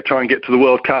everyone to try and get to the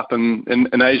World Cup. And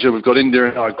in Asia, we've got India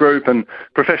in our group, and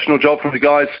professional job from the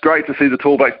guys. Great to see the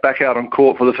Tall Blacks back out on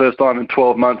court for the first time in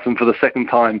 12 months and for the second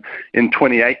time in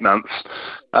 28 months.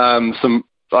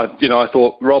 I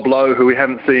thought Rob Lowe, who we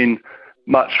haven't seen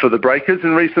much for the Breakers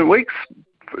in recent weeks,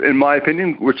 in my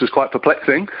opinion, which is quite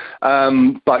perplexing.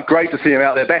 But great to see him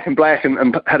out there back in black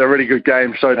and had a really good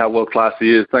game, showed how world-class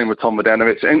he is, same with Tom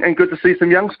Vodanovic, and good to see some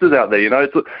youngsters out there. You know,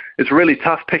 it's really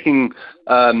tough picking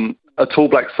a Tall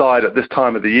Black side at this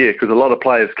time of the year, because a lot of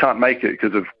players can't make it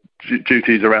because of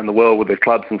duties around the world with their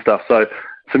clubs and stuff. So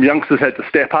some youngsters had to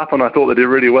step up, and I thought they did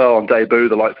really well on debut,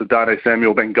 the likes of Dane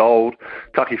Samuel, Ben Gold,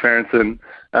 Tucky Farrington.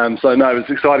 So, no, it was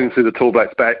exciting to see the Tall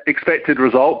Blacks back. Expected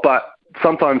result, but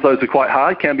sometimes those are quite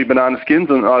hard, can be banana skins,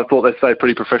 and I thought they stayed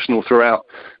pretty professional throughout.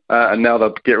 And now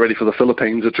they'll get ready for the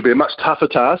Philippines, which will be a much tougher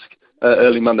task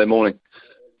early Monday morning.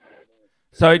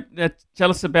 So tell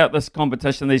us about this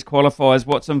competition, these qualifiers,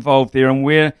 what's involved there, and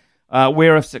where,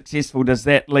 if successful, does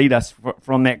that lead us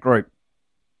from that group?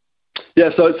 Yeah,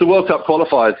 so it's the World Cup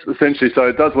qualifiers, essentially, so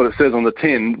it does what it says on the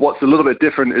tin. What's a little bit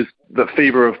different is that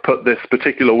FIBA have put this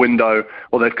particular window,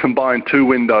 or they've combined 2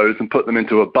 windows and put them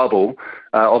into a bubble,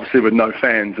 obviously with no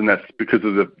fans, and that's because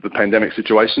of the pandemic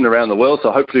situation around the world.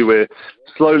 So hopefully we're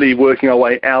slowly working our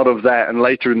way out of that, and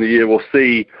later in the year we'll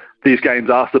see these games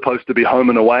are supposed to be home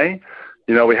and away.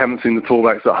 You know, we haven't seen the Tall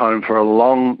Blacks at home for a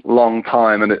long, long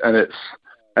time, and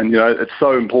it's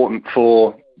so important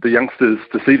for the youngsters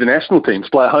to see the national teams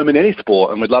play at home in any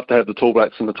sport, and we'd love to have the Tall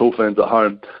Blacks and the Tall Ferns at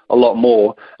home a lot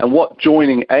more. And what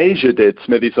joining Asia did,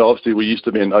 Smithy, so obviously we used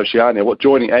to be in Oceania, what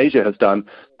joining Asia has done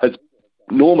has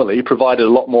normally provided a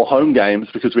lot more home games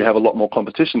because we have a lot more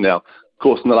competition now. Of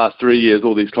course, in the last 3 years,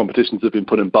 all these competitions have been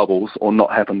put in bubbles or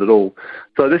not happened at all.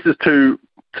 So this is two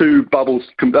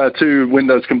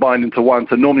windows combined into one.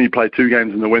 So normally you play 2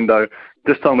 games in the window.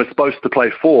 This time we're supposed to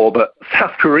play 4, but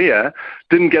South Korea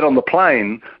didn't get on the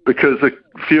plane because a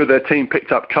few of their team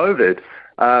picked up COVID.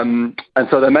 And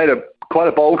so they made quite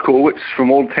a bold call, which from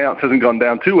all accounts hasn't gone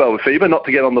down too well with FIBA, not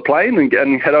to get on the plane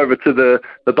and head over to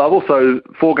the bubble. So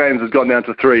 4 games has gone down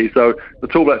to 3. So the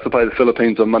Tall Blacks will play the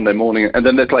Philippines on Monday morning, and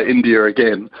then they play India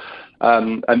again.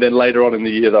 And then later on in the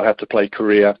year, they'll have to play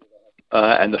Korea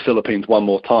and the Philippines one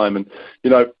more time. And, you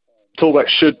know, Tall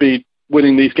Blacks should be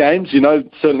winning these games. You know,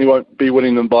 certainly won't be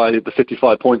winning them by the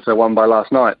 55 points they won by last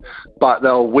night, but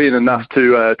they'll win enough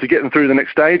to get them through the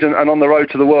next stage and on the road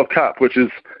to the World Cup, which is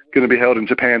going to be held in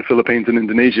Japan, Philippines, and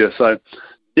Indonesia. So,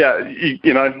 yeah,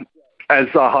 you know, as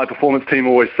our high performance team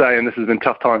always say, and this has been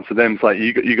tough times for them, it's like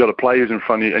you got to play who's in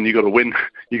front of you, and you got to win.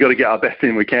 You got to get our best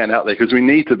team we can out there, because we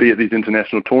need to be at these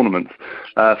international tournaments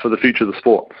for the future of the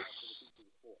sport.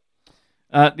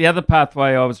 The other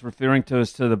pathway I was referring to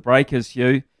is to the Breakers,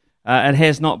 Hugh. It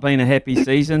has not been a happy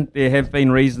season. There have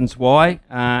been reasons why,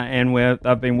 and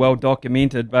they've been well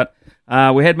documented. But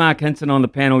we had Mark Hinton on the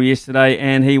panel yesterday,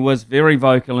 and he was very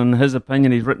vocal in his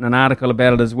opinion. He's written an article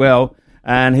about it as well,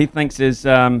 and he thinks there's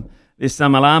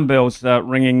some alarm bells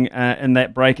ringing in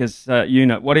that Breakers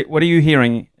unit. What are you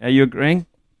hearing? Are you agreeing?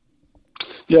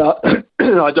 Yeah,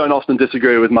 I don't often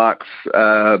disagree with Mark's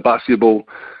basketball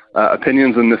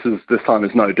opinions, and this time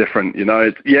is no different.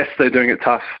 Yes, they're doing it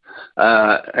tough,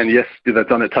 and yes, they've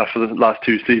done it tough for the last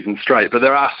 2 seasons straight. But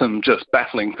there are some just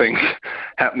baffling things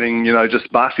happening.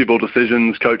 Just basketball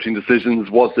decisions, coaching decisions.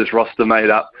 Was this roster made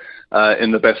up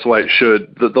in the best way it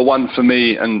should? The one for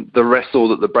me, and the wrestle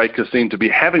that the Breakers seem to be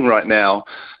having right now,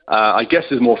 I guess,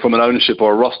 is more from an ownership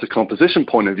or a roster composition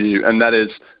point of view, and that is,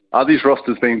 are these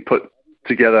rosters being put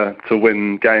together to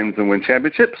win games and win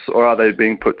championships, or are they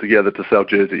being put together to sell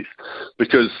jerseys?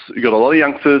 Because you've got a lot of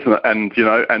youngsters and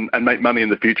make money in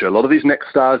the future. A lot of these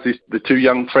next stars, the 2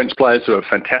 young French players who are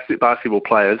fantastic basketball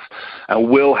players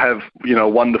and will have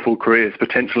wonderful careers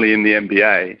potentially in the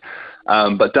NBA.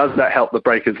 But does that help the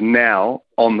Breakers now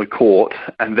on the court,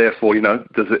 and therefore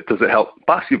does it help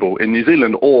basketball in New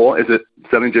Zealand, or is it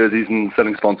selling jerseys and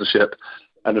selling sponsorship?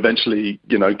 And eventually,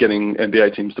 getting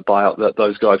NBA teams to buy out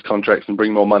those guys' contracts and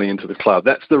bring more money into the club.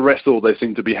 That's the wrestle they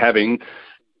seem to be having.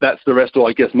 That's the wrestle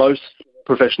I guess most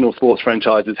professional sports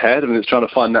franchises had, and it's trying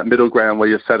to find that middle ground where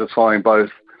you're satisfying both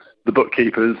the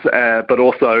bookkeepers, but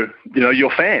also,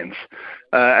 your fans.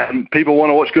 And people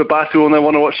want to watch good basketball, and they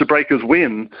want to watch the Breakers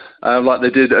win like they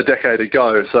did a decade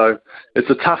ago. So it's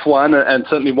a tough one, and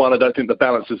certainly one I don't think the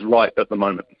balance is right at the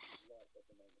moment.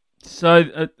 So,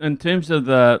 in terms of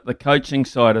the coaching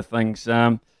side of things,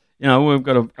 we've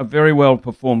got a very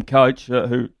well-performed coach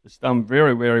who has done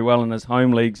very, very well in his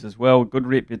home leagues as well. Good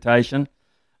reputation.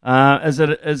 Does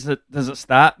it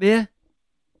start there?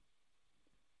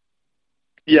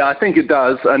 Yeah, I think it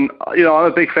does. And, I'm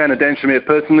a big fan of Dan Shamir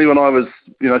personally. When I was,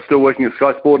 still working at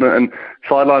Sky Sport and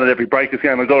sidelined at every Breakers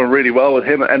game, I got on really well with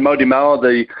him and Modi Mauer,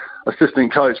 the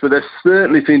assistant coach. But there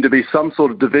certainly seemed to be some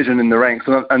sort of division in the ranks.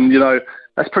 And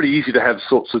that's pretty easy to have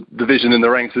sorts of division in the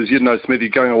ranks, as Smithy,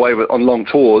 going away on long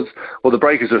tours. Well, the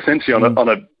Breakers are essentially on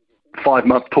a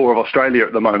 5-month tour of Australia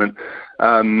at the moment,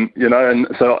 and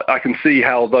so I can see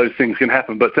how those things can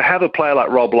happen. But to have a player like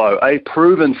Rob Lowe, a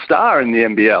proven star in the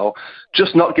NBL,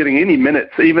 just not getting any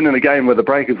minutes, even in a game where the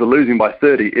Breakers are losing by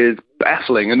 30, is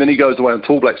baffling. And then he goes away on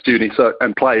Tall Blacks duty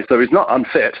and plays, so he's not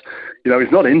unfit.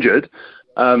 He's not injured.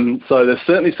 So there's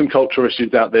certainly some cultural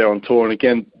issues out there on tour, and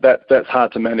again, that's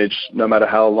hard to manage no matter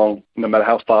how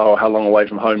far or how long away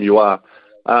from home you are.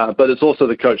 But it's also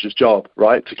the coach's job,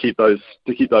 right, to keep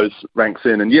those ranks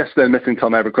in. And yes, they're missing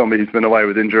Tom Abercrombie, who's been away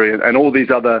with injury, and all these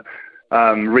other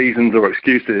reasons or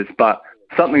excuses, but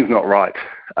something's not right.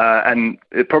 And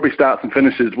it probably starts and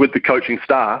finishes with the coaching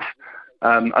staff.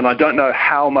 And I don't know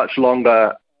how much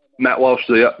longer Matt Walsh,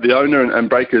 the owner, and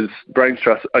Breakers Brains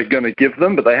Trust are going to give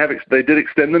them, but they did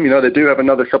extend them. They do have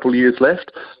another couple of years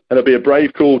left, and it'll be a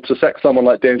brave call to sack someone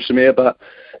like Dan Shamir. But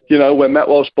when Matt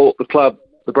Walsh bought the club,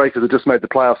 the Breakers had just made the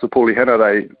playoffs with Paulie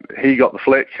Henner. He got the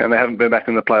flick, and they haven't been back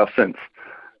in the playoffs since.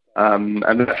 And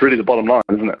that's really the bottom line,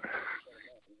 isn't it?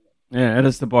 Yeah, it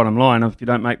is the bottom line. If you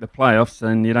don't make the playoffs,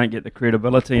 then you don't get the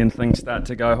credibility, and things start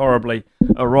to go horribly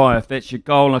awry. If that's your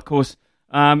goal, and of course,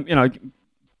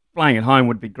 playing at home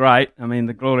would be great. I mean,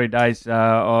 the glory days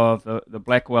of the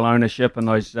Blackwell ownership and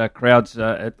those crowds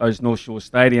at those North Shore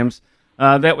stadiums,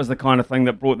 that was the kind of thing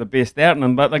that brought the best out in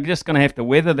them. But they're just going to have to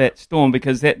weather that storm,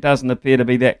 because that doesn't appear to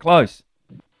be that close.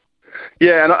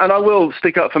 Yeah, and I will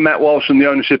stick up for Matt Walsh and the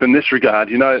ownership in this regard,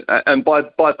 and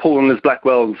by Paul and Liz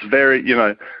Blackwell's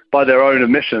by their own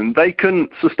admission, they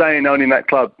couldn't sustain owning that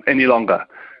club any longer.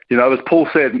 As Paul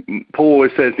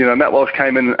always says, Matt Walsh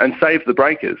came in and saved the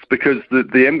Breakers, because the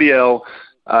NBL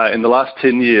in the last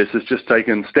 10 years has just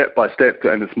taken step by step,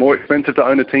 and it's more expensive to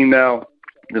own a team now.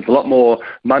 There's a lot more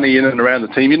money in and around the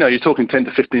team. You're talking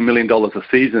 $10 to $15 million a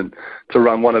season to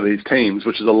run one of these teams,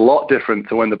 which is a lot different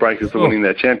to when the Breakers were winning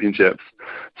their championships.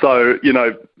 So,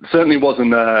 certainly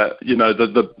wasn't,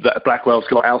 the Blackwells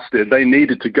got ousted. They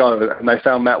needed to go, and they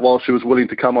found Matt Walsh, who was willing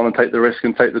to come on and take the risk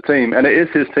and take the team. And it is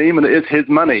his team, and it is his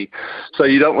money. So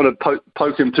you don't want to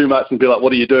poke him too much and be like,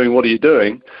 what are you doing? What are you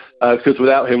doing? Because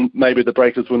without him, maybe the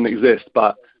Breakers wouldn't exist.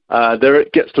 But there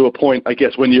it gets to a point, I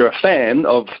guess, when you're a fan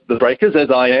of the Breakers, as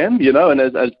I am, and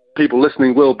as people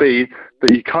listening will be,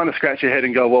 that you kind of scratch your head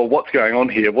and go, well, what's going on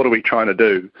here? What are we trying to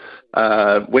do?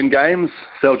 Win games,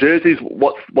 sell jerseys?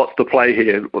 What's the play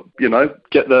here?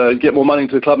 Get more money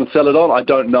into the club and sell it on? I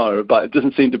don't know, but it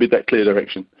doesn't seem to be that clear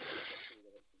direction.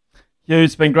 Hugh,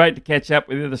 it's been great to catch up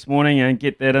with you this morning and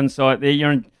get that insight there.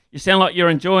 You sound like you're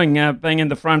enjoying being in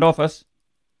the front office.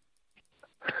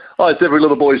 Oh, it's every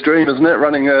little boy's dream, isn't it?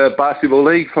 Running a basketball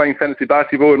league, playing fantasy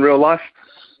basketball in real life.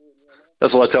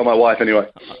 That's what I tell my wife anyway.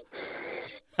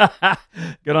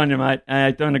 Good on you, mate.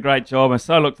 Doing a great job. I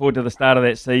so look forward to the start of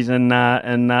that season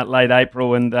in late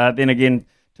April, and then again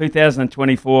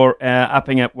 2024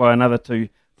 upping up by another 2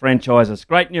 franchises.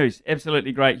 Great news.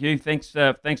 Absolutely great, Hugh. Thanks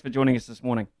for joining us this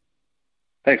morning.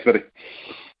 Thanks, buddy.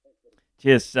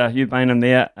 Cheers, Hugh Bainham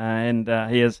there, and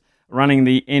he is running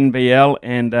the NBL,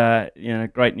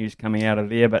 and great news coming out of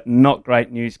there, but not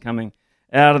great news coming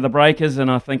out of the Breakers, and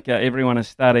I think everyone is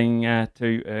starting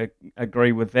to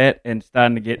agree with that and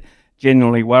starting to get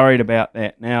genuinely worried about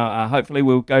that. Now, hopefully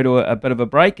we'll go to a bit of a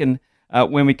break, and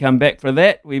when we come back for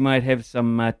that, we might have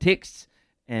some texts,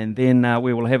 and then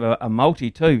we will have a multi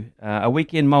too, a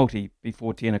weekend multi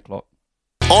before 10 o'clock.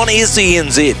 On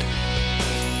SENZ.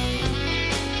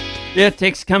 Yeah,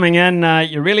 text coming in.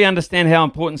 You really understand how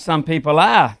important some people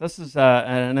are. This is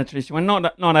an interesting one.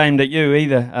 Not aimed at you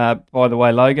either, by the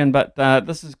way, Logan, but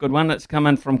this is a good one. It's come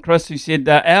in from Chris, who said,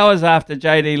 hours after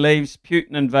JD leaves,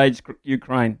 Putin invades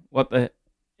Ukraine. What the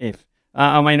F?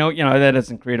 I mean, that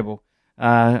is incredible.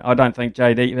 I don't think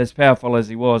JD, as powerful as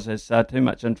he was, has too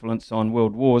much influence on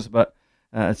world wars, but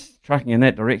it's trucking in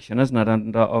that direction, isn't it,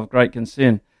 and of great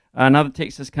concern. Another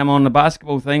text has come on the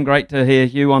basketball thing. Great to hear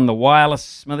Hugh on the wireless,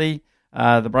 Smithy.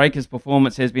 The Breakers'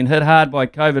 performance has been hit hard by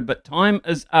COVID, but time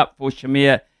is up for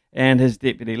Shamir and his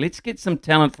deputy. Let's get some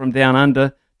talent from down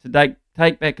under to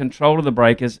take back control of the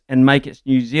Breakers and make it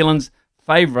New Zealand's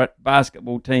favourite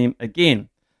basketball team again.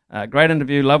 Great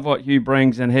interview. Love what Hugh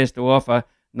brings and has to offer.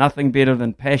 Nothing better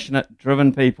than passionate,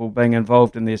 driven people being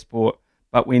involved in their sport.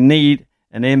 But we need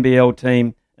an NBL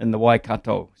team in the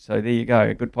Waikato. So there you go,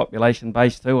 a good population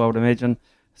base too, I would imagine.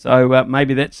 So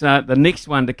maybe that's the next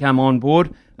one to come on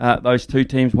board. Those 2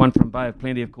 teams, one from Bay of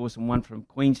Plenty, of course, and one from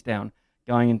Queenstown,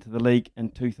 going into the league in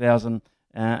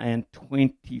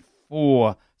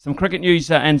 2024. Some cricket news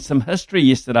and some history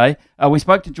yesterday. We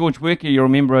spoke to George Worker, you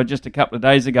remember, just a couple of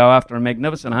days ago after a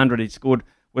magnificent 100 he scored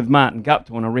with Martin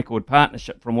Guptill in a record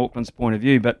partnership from Auckland's point of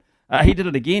view. But he did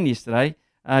it again yesterday.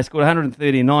 Scored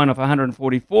 139 off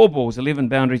 144 balls, 11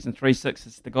 boundaries and 3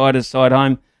 sixes to guide his side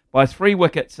home by 3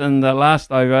 wickets in the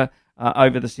last over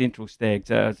the Central Stags.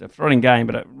 It's a thrilling game,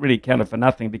 but it really counted for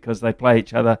nothing because they play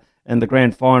each other in the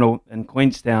grand final in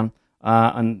Queenstown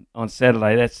on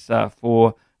Saturday. That's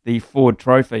for the Ford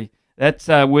Trophy. That's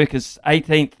Worker's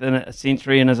 18th in a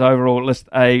century in his overall list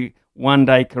A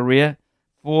one-day career.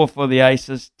 4 for the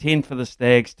Aces, 10 for the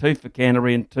Stags, 2 for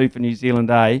Canterbury and 2 for New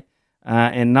Zealand A.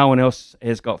 And no one else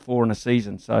has got 4 in a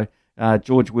season. So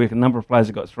George Worker, a number of players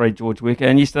have got 3, George Worker.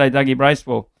 And yesterday, Dougie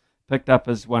Bracewell picked up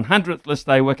his 100th list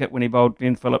day wicket when he bowled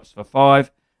Glenn Phillips for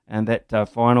 5. And that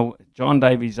final John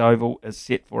Davies Oval is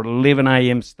set for 11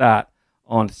 a.m. start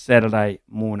on Saturday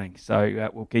morning. So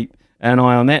we'll keep an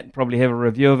eye on that and probably have a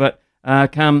review of it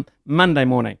come Monday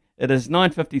morning. It is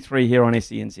 9:53 here on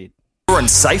SENZ. You're in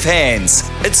safe hands.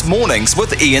 It's Mornings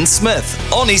with Ian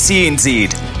Smith on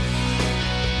SENZ.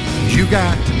 You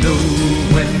got to know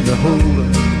when to hold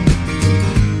up,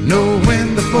 know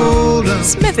when to fold up,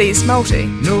 Smithy's Multi.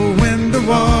 know when to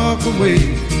walk away,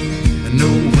 and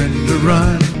know when to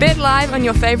run. Bet live on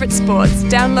your favourite sports.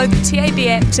 Download the TAB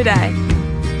app today.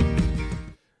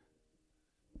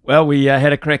 Well, we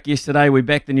had a crack yesterday. We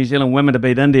backed the New Zealand women to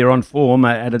beat India on form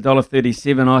at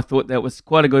 $1.37. I thought that was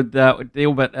quite a good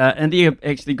deal, but India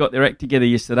actually got their act together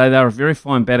yesterday. They were a very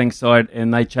fine batting side,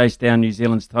 and they chased down New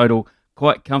Zealand's total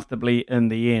quite comfortably in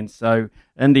the end. So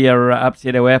India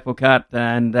upset our apple cart,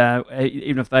 and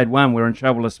even if they'd won, we're in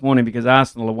trouble this morning because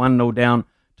Arsenal are 1-0 down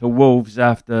to Wolves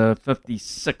after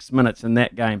 56 minutes in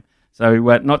that game. So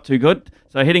not too good.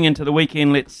 So heading into the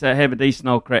weekend, let's have a decent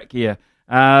old crack here.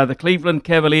 The Cleveland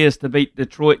Cavaliers to beat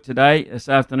Detroit today, this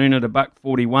afternoon at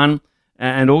 $1.41,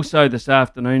 and also this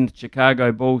afternoon, the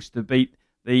Chicago Bulls to beat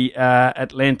the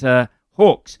Atlanta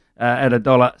Hawks at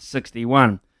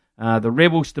 $1.61. The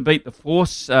Rebels to beat the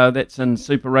Force, that's in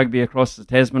Super Rugby across the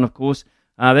Tasman, of course.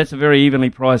 That's a very evenly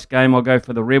priced game. I'll go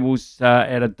for the Rebels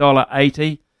at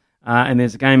 $1.80. And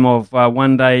there's a game of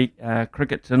one-day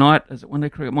cricket tonight. Is it one-day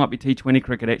cricket? It might be T20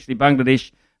 cricket, actually.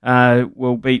 Bangladesh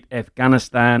will beat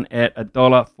Afghanistan at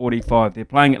 $1.45. They're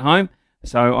playing at home,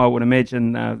 so I would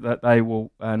imagine that they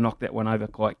will knock that one over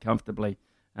quite comfortably.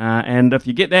 And if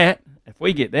we get that,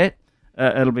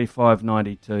 it'll be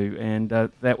 $5.92, and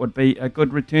that would be a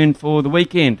good return for the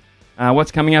weekend.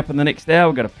 What's coming up in the next hour?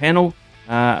 We've got a panel.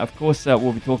 Of course,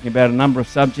 we'll be talking about a number of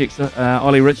subjects.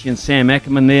 Ollie Ritchie and Sam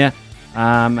Ackerman there.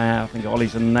 I think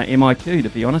Ollie's in MIQ, to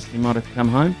be honest. He might have come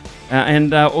home.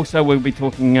 And also we'll be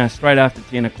talking straight after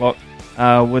 10 o'clock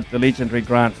with the legendary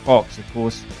Grant Fox, of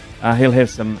course. He'll have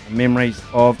some memories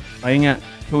of Ainga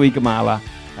Tuigamala.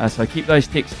 So keep those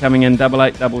texts coming in,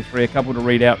 8833, a couple to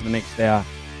read out in the next hour.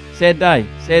 Sad day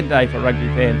for rugby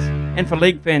fans and for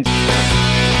league fans.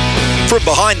 From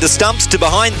behind the stumps to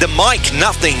behind the mic,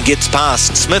 nothing gets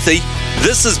past Smithy.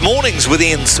 This is Mornings with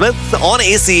Ian Smith on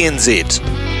SENZ.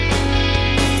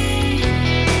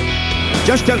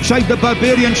 Just outside the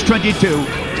Barbarians 22.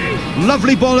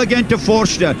 Lovely ball again to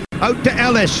Forster. Out to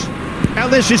Ellis.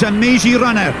 Ellis is a mazy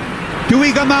runner.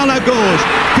 Tuigamala goes.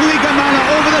 Tuigamala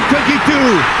over the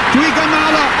 22.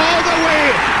 Tuigamala all the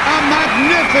way. A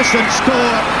magnificent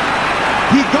score.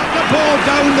 He got the ball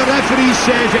down, the referee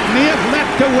says it may have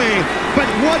leapt away, but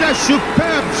what a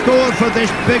superb score for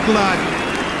this big lad.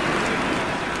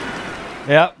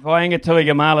 Yeah, Vainga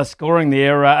Tuigamala scoring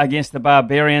there against the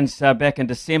Barbarians back in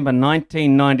December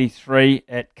 1993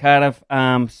 at Cardiff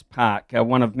Arms Park.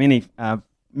 One of many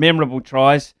memorable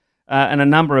tries in a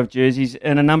number of jerseys,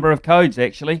 in a number of codes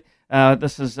actually.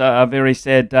 This is a very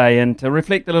sad day, and to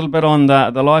reflect a little bit on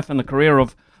the life and the career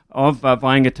of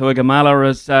Vainga Tuigamala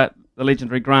is the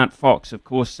legendary Grant Fox, of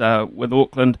course, with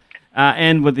Auckland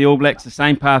and with the All Blacks, the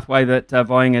same pathway that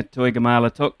Vainga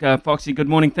Tuigamala took. Foxy, good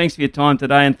morning. Thanks for your time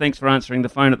today, and thanks for answering the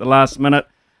phone at the last minute.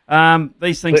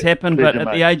 These things happen, but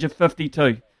at the age of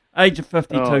 52,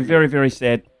 very, very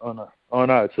sad. I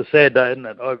know. It's a sad day, isn't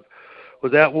it? I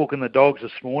was out walking the dogs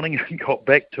this morning and got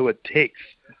back to a text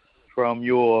from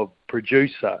your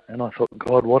producer, and I thought,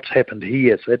 God, what's happened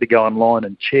here? So I had to go online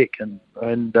and check,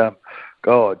 and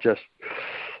God, just...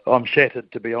 I'm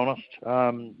shattered, to be honest.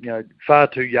 Far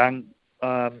too young.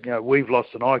 We've lost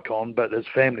an icon, but his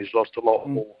family's lost a lot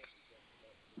more.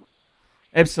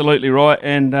 Absolutely right,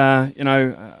 and our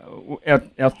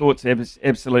thoughts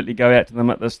absolutely go out to them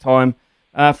at this time.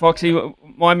 Foxy,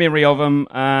 my memory of him.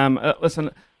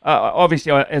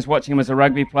 Obviously, I was watching him as a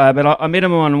rugby player, but I met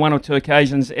him on one or two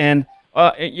occasions, and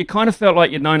you kind of felt like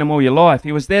you'd known him all your life.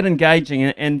 He was that engaging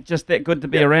and just that good to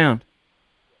be around.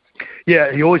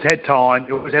 Yeah, he always had time.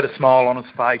 He always had a smile on his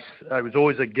face. He was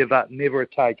always a giver, never a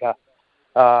taker.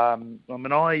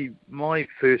 My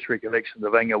first recollection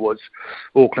of Inga was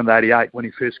Auckland '88 when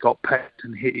he first got picked,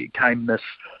 and he became this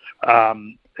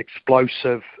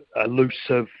explosive,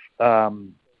 elusive,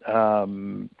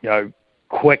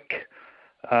 quick,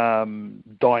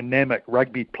 dynamic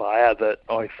rugby player that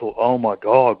I thought, oh my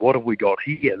God, what have we got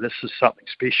here? This is something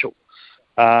special.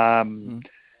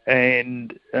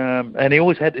 And he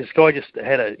always had, this guy just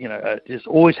had just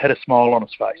always had a smile on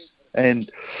his face.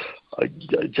 And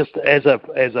just as a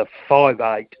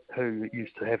 5'8" who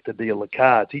used to have to deal the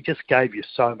cards, he just gave you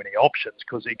so many options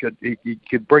because he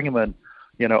could bring him in,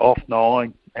 off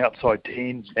 9, outside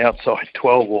 10, outside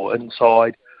 12 or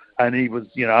inside. And he was,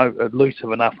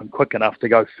 elusive enough and quick enough to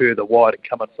go further wide and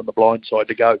come in from the blind side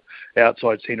to go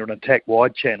outside centre and attack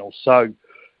wide channels. So,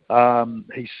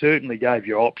 he certainly gave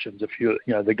you options if you're,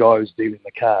 the guy who's dealing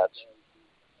the cards.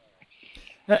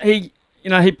 He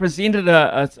presented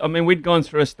we'd gone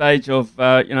through a stage of,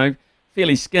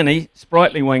 fairly skinny,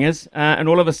 sprightly wingers, and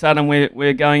all of a sudden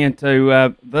we're going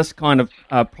into this kind of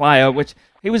player, which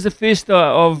he was the first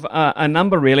of a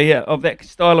number, really, of that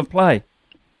style of play.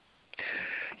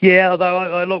 Yeah, although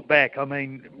I look back, I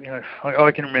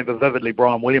can remember vividly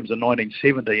Brian Williams in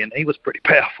 1970, and he was pretty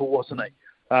powerful, wasn't he?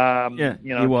 He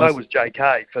was. So was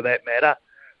JK for that matter.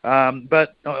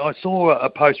 But I saw a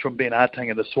post from Ben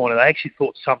Artinger this morning. I actually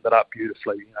thought summed it up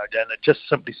beautifully. And it just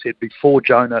simply said, before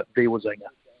Jonah, there was Inga.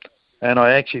 And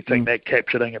I actually think that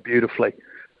captured Inga beautifully.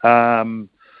 And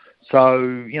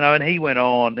he went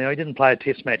on. He didn't play a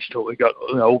test match till we got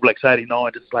All Blacks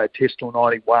 89, didn't play a test till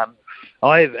 91.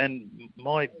 And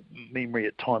my memory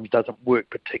at times doesn't work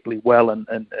particularly well and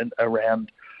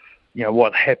around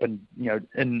what happened,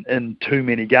 in too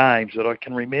many games, that I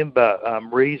can remember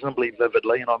reasonably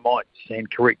vividly, and I might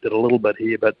stand corrected a little bit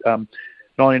here, but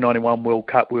 1991 World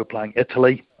Cup, we were playing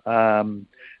Italy. I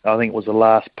think it was the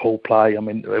last pool play.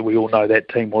 We all know that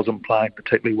team wasn't playing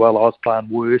particularly well. I was playing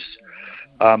worse.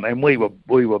 And we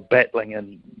were battling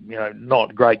in,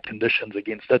 not great conditions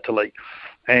against Italy.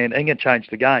 And Inga changed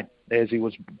the game, as he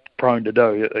was prone to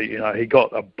do. He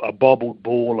got a bobbled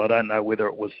ball. I don't know whether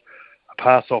it was a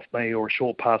pass off me or a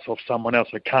short pass off someone else.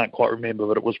 I can't quite remember,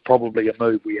 but it was probably a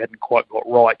move we hadn't quite got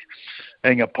right.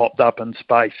 Inga popped up in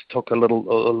space, took a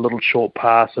little short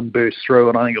pass and burst through,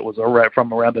 and I think it was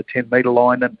from around the 10-metre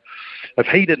line. And if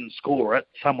he didn't score it,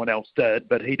 someone else did,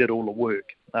 but he did all the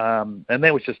work. And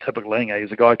that was just typical Inga.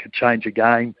 He's a guy who could change a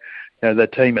game, the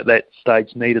team at that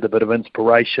stage needed a bit of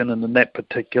inspiration, and in that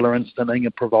particular instance,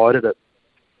 Inga provided it.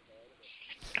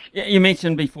 Yeah, you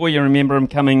mentioned before you remember him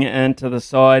coming into the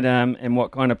side and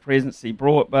what kind of presence he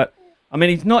brought, but I mean,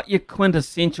 he's not your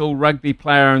quintessential rugby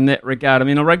player in that regard. I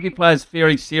mean, a rugby player is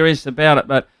very serious about it,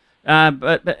 but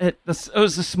it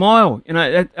was the smile.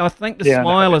 I think the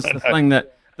smile is the thing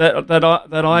that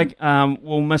I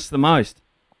will miss the most.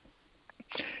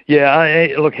 Yeah,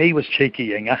 look, he was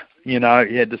cheeky, Inga. He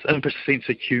had this sense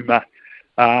of humour.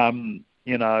 At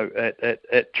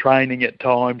training at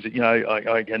times,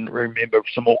 I can remember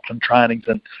some Auckland trainings,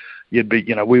 and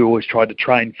we always tried to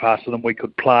train faster than we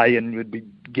could play, and we'd be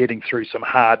getting through some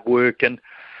hard work, and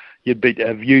you'd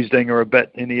have used Inga a bit,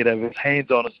 and he'd have his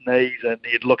hands on his knees, and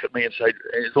he'd look at me and say,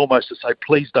 it's almost to say,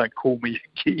 please don't call me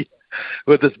again,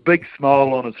 with this big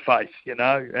smile on his face,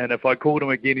 and if I called him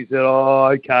again, he said, oh,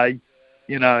 okay.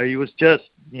 He was just,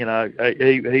 he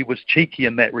was cheeky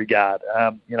in that regard,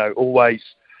 always.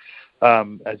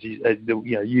 As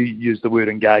you use the word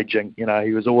engaging, he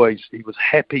was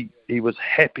happy. He was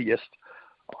happiest,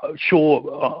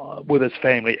 sure, with his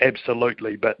family,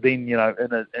 absolutely. But then,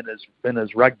 in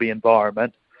his rugby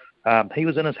environment, he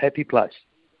was in his happy place.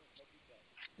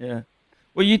 Yeah.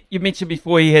 Well, you mentioned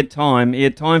before he had time. He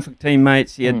had time for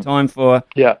teammates. He had time for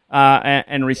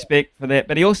and respect for that.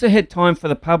 But he also had time for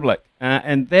the public,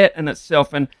 and that in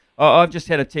itself. And I've just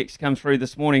had a text come through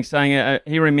this morning saying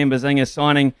he remembers Inga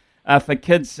signing. For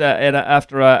kids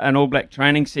after an All Black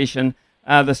training session,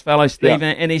 this fellow Steve,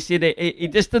 and he said he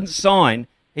just didn't sign.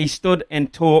 He stood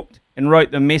and talked and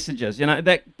wrote the messages.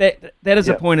 That is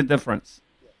a point of difference.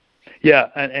 Yeah,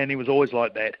 and he was always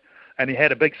like that. And he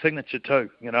had a big signature too.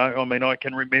 I mean, I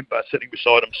can remember sitting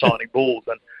beside him signing balls,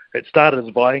 and it started as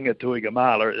by Inga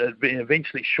Tuigamala. It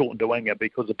eventually shortened to Inga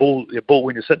because the ball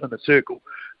when you're sitting in a circle,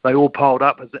 they all piled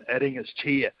up at Inga's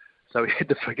chair. So he had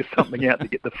to figure something out to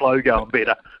get the flow going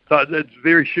better. So it's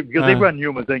very because everyone knew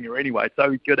him as Inga anyway, so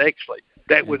he could actually.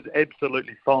 That was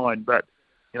absolutely fine. But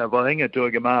by Inga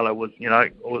Tuigamala was,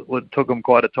 it took him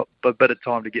quite a bit of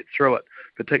time to get through it,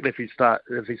 particularly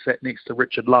if he sat next to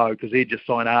Richard Lowe, because he'd just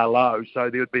sign R. Lowe, so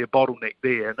there would be a bottleneck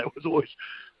there, and there was always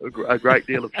a great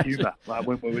deal of humour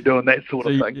when we were doing that sort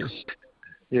of thing.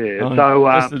 Yeah.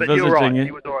 But you're right.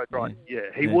 He was always right.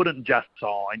 Yeah. He wouldn't just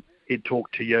sign. He'd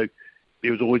talk to you.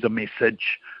 There was always a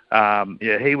message.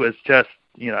 He was just,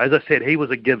 as I said, he was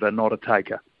a giver, not a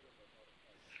taker.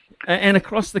 And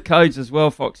across the codes as well,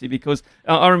 Foxy, because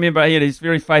I remember he's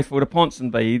very faithful to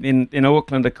Ponsonby in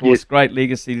Auckland, of course, great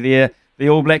legacy there, the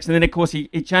All Blacks. And then, of course, he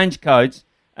changed codes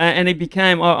and he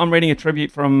became, I'm reading a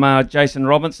tribute from Jason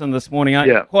Robinson this morning.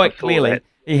 Quite clearly,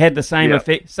 he had the same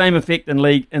effect in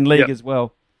league as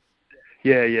well.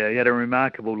 Yeah, he had a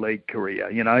remarkable league career.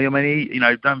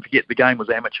 Don't forget the game was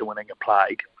amateur when Inga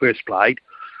first played.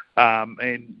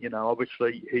 And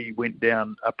obviously he went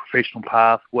down a professional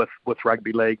path with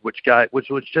rugby league, which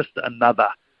was just another.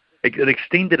 It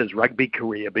extended his rugby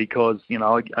career because in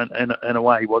a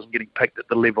way he wasn't getting picked at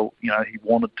the level he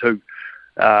wanted to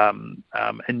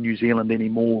in New Zealand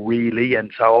anymore, really,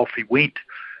 and so off he went.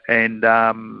 And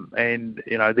there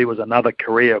was another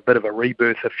career, a bit of a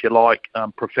rebirth, if you like,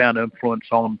 profound influence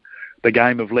on the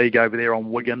game of league over there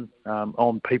on Wigan,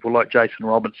 on people like Jason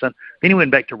Robinson. Then he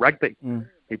went back to rugby.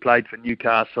 He played for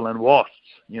Newcastle and Wasps,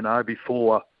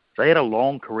 before. So he had a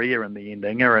long career in the end,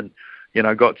 Inga, and,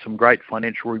 got some great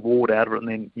financial reward out of it,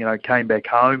 and then, came back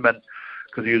home, and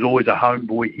because he was always a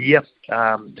homeboy here,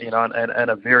 and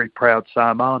a very proud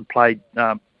Samoan, played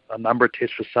a number of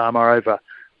tests for Samoa over,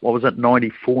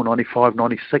 94, 95,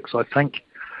 96, I think,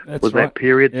 was right. That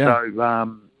period. Yeah.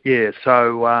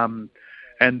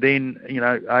 And then,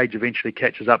 age eventually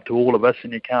catches up to all of us,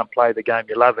 and you can't play the game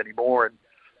you love anymore, and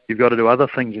you've got to do other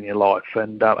things in your life.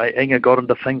 And Inga got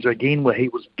into things again where he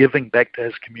was giving back to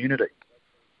his community.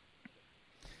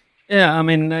 Yeah, I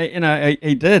mean,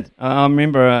 he did. I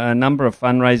remember a number of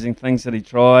fundraising things that he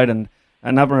tried and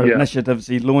a number of initiatives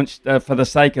he launched for the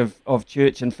sake of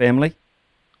church and family.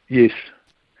 Yes.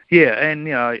 Yeah, and,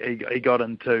 he got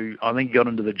into, I think he got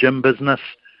into the gym business,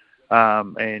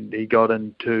 and he got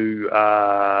into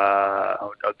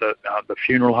the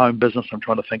funeral home business. I'm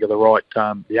trying to think of the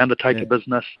undertaker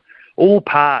business. All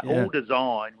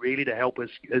designed really to help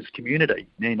his community,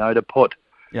 to put,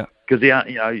 because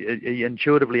he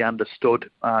intuitively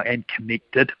understood and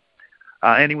connected,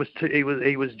 and he was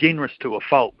generous to a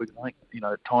fault. Because I think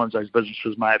at times those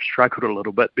businesses may have struggled a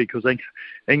little bit because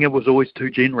Inga was always too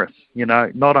generous.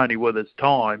 Not only with his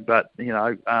time, but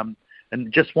and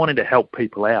just wanting to help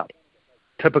people out.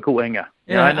 Typical Inga.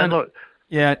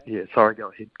 Sorry,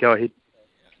 go ahead.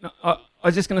 No, I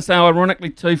was just going to say,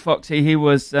 ironically too, Foxy, he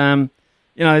was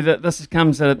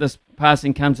this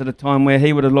passing comes at a time where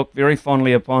he would have looked very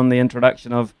fondly upon the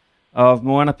introduction of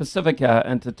Moana Pacifica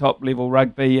into top-level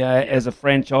rugby as a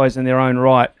franchise in their own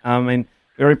right. I mean,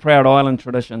 very proud island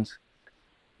traditions.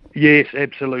 Yes,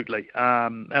 absolutely.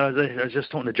 And I was just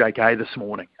talking to JK this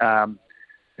morning,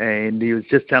 and he was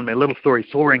just telling me a little story.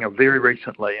 He saw Inga very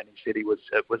recently, and he said it was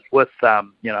with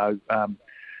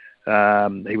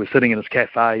he was sitting in his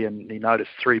cafe and he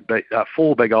noticed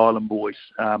four big island boys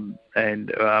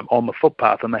and on the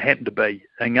footpath, and they happened to be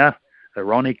Inga,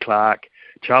 Ronnie Clark,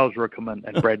 Charles Rickerman,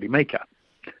 and Bradley Meeker.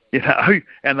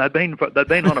 And they'd been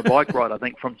on a bike ride, I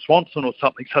think, from Swanson or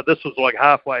something. So this was like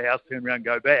halfway house, turn around,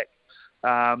 go back.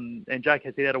 And Jake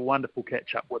has had a wonderful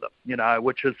catch up with him,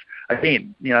 which is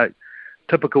again,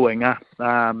 typical Inga,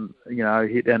 and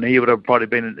he would have probably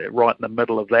been right in the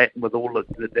middle of that with all of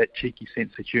that cheeky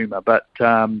sense of humour. But,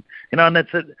 and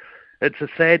that's it. It's a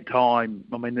sad time.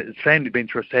 I mean, his family been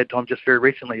through a sad time just very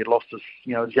recently. He lost his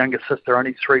younger sister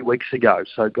only 3 weeks ago.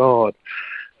 So, God,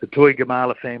 the Tui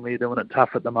Gamala family are doing it tough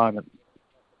at the moment.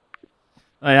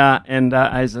 They are, and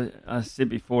as I said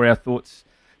before, our thoughts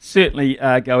certainly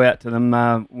go out to them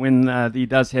when he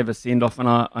does have a send-off,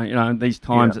 and these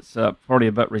times it's probably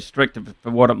a bit restrictive for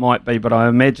what it might be, but I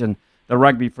imagine the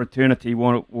rugby fraternity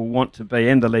will want to be,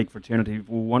 and the league fraternity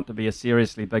will want to be a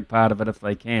seriously big part of it if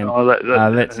they can. They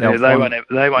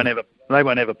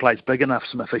won't have a place big enough,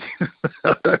 Smithy.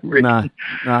 I don't reckon.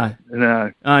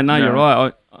 No. You're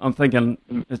right. I'm thinking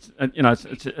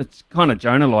it's kind of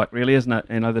Jonah-like, really, isn't it?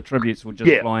 The tributes will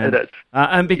just fly in. It is.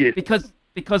 And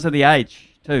because of the age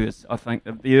too, I think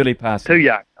the early passing. Too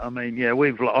young. I mean,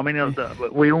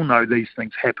 we all know these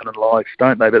things happen in life,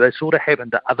 don't they? But they sort of happen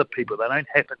to other people. They don't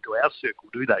happen to our circle,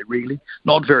 do they? Really,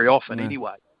 not very often,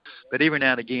 anyway. But every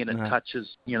now and again, it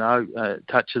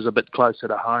touches a bit closer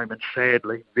to home. And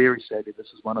sadly, very sadly, this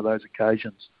is one of those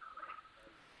occasions.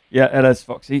 Yeah, it is,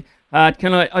 Foxy.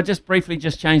 Can I just briefly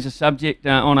change the subject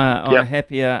on a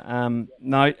happier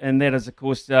note, and that is, of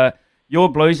course, your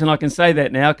Blues, and I can say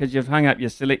that now because you've hung up your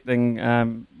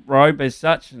selecting robe as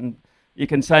such, and we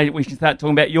can start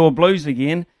talking about your Blues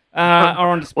again. Are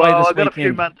on display this weekend. I've got a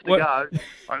few months to go.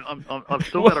 I've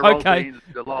still got to roll the end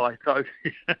of July. So.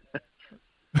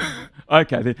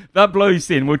 Okay, then. The Blues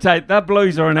then. We'll take the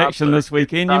Blues are in action this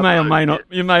weekend. You may or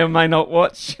may not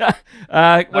watch. What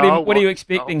are you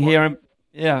expecting here?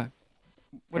 Yeah.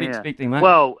 What are you expecting, mate?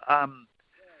 Well,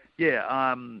 they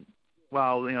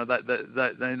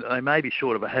may be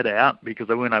short of a hit out because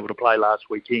they weren't able to play last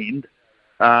weekend.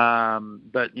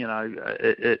 But this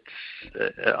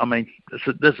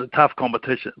is a tough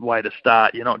competition way to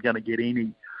start. You're not going to get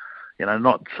any.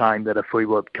 Not saying that if we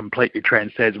were completely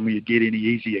Trans-Tasman we'd get any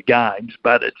easier games,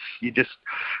 but this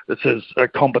is a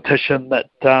competition that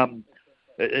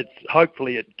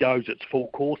hopefully it goes its full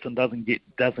course and doesn't get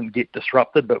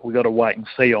disrupted. But we've got to wait and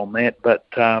see on that. But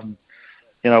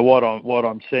what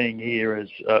I'm seeing here is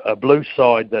a Blue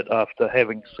side that after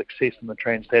having success in the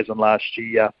Trans-Tasman last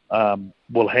year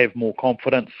will have more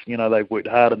confidence. They've worked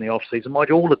hard in the off season. Mind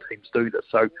you, all the teams do this,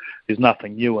 so there's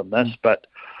nothing new in this, but.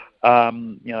 They've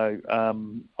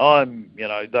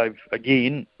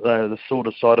again the sort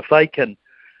of side if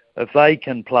they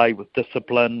can play with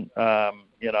discipline,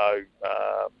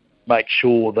 make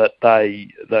sure that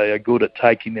they are good at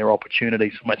taking their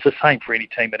opportunities. It's the same for any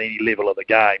team at any level of the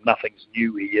game. Nothing's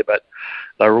new here, but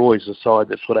they're always a side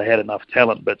that sort of had enough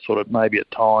talent, but sort of maybe at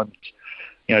times,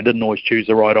 didn't always choose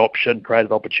the right option,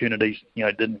 created opportunities,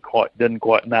 didn't quite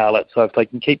nail it. So if they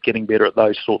can keep getting better at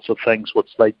those sorts of things,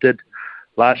 which they did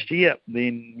last year,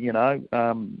 then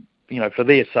for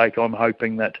their sake, I'm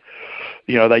hoping that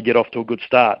they get off to a good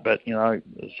start. But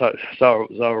so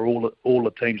are all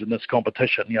the teams in this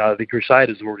competition. The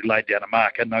Crusaders have already laid down a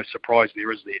marker. No surprise there,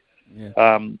 is there?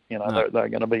 Yeah. They're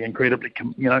going to be incredibly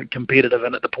competitive,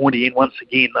 and at the pointy end, once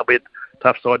again, they'll be a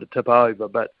tough side to tip over.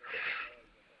 But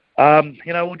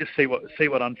we'll just see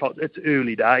what unfolds. It's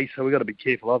early days, so we've got to be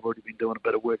careful. I've already been doing a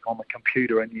bit of work on the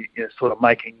computer, and you're sort of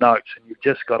making notes, and you've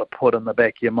just got to put in the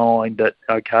back of your mind that,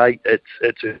 okay,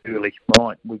 it's early.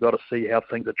 Right, we've got to see how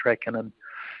things are tracking in,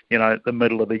 the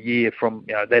middle of the year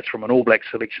that's from an All Black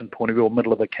selection point of view, or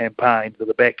middle of the campaign to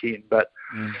the back end. But,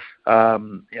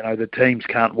 the teams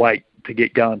can't wait to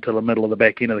get going till the middle of the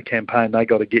back end of the campaign. They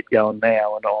got to get going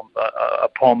now, and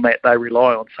upon that they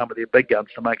rely on some of their big guns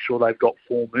to make sure they've got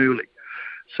form early.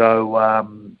 So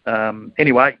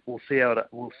anyway, we'll see how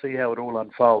it all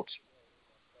unfolds.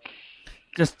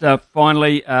 Just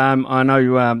finally, I know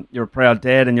you're a proud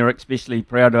dad, and you're especially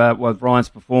proud with Ryan's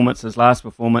performance, his last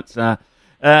performance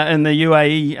in the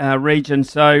UAE region.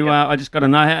 So I just got to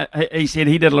know. He said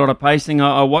he did a lot of pacing.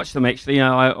 I watched them actually.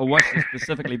 I watched them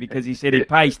specifically because he said he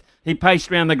paced. He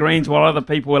paced around the greens while other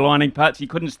people were lining putts. He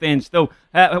couldn't stand still.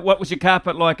 What was your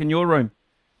carpet like in your room?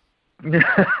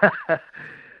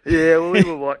 Yeah, well, we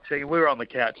were watching. We were on the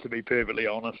couch, to be perfectly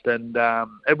honest, and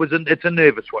it's a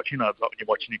nervous watch. You know, it's like when you're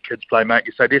watching your kids play, mate.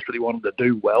 You so desperately want them to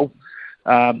do well,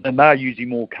 and they're usually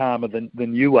more calmer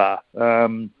than you are.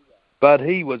 But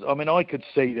he was. I mean, I could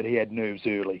see that he had nerves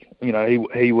early. You know,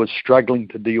 he was struggling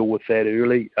to deal with that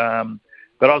early.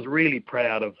 But I was really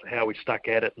proud of how he stuck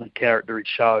at it and the character he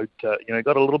showed. You know,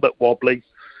 got a little bit wobbly,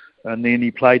 and then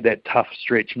he played that tough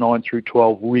stretch 9 through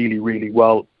 12 really, really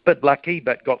well. Bit lucky,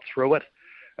 but got through it.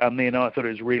 And then I thought it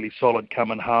was really solid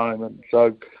coming home, and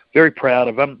so very proud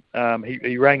of him.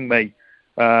 He rang me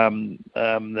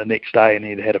the next day, and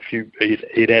he'd had a few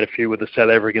with the South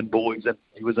African boys, and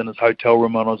he was in his hotel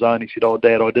room on his own. He said, "Oh,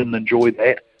 Dad, I didn't enjoy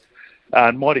that."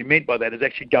 And what he meant by that is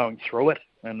actually going through it.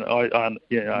 And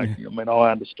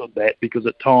I understood that, because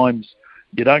at times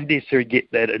you don't necessarily get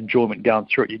that enjoyment going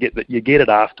through it. You get it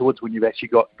afterwards when you've actually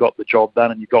got the job done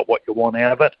and you got what you want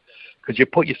out of it, because you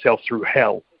put yourself through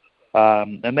hell.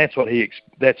 And that's what he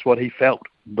felt.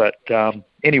 But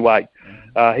anyway,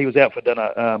 he was out for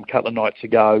dinner a couple of nights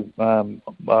ago, and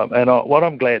what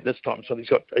I'm glad this time, so he's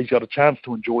got a chance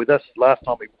to enjoy this. Last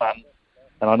time he won,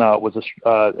 and I know it was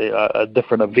a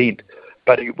different event,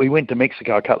 but we went to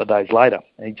Mexico a couple of days later,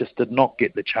 and he just did not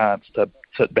get the chance to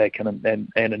sit back and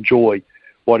enjoy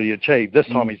what he achieved. This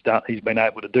time he's been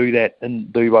able to do that in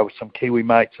Dubai with some Kiwi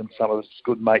mates and some of his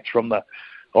good mates on the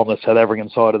South African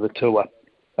side of the tour.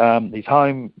 He's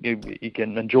home. He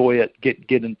can enjoy it.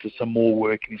 Get into some more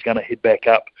work, and he's going to head back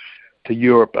up to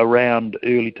Europe around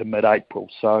early to mid-April.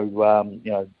 So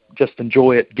just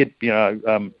enjoy it.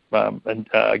 And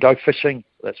go fishing.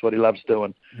 That's what he loves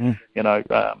doing.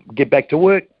 Get back to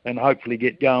work and hopefully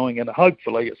get going. And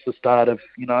hopefully it's the start of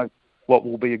what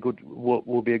will be a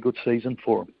good season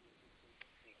for him.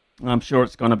 I'm sure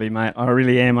it's going to be, mate. I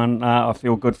really am, and I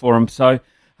feel good for him. So.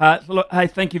 Look, hey,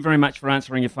 thank you very much for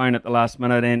answering your phone at the last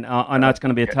minute, and I know it's going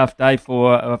to be a tough day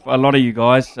for a lot of you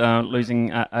guys,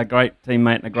 losing a great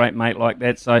teammate and a great mate like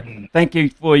that. So thank you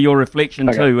for your reflection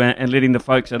too, and letting the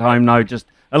folks at home know just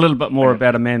a little bit more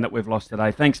about a man that we've lost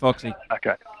today. Thanks, Foxy.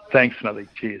 Okay. Thanks, Smithy.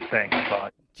 Cheers. Thanks. Bye.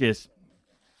 Cheers.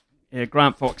 Yeah,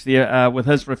 Grant Fox there with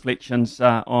his reflections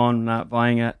on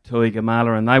Vainga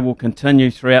Tuigamala, and they will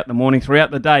continue throughout the morning, throughout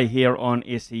the day here on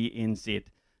SENZ.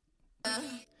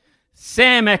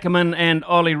 Sam Ackerman and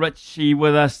Ollie Ritchie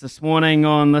with us this morning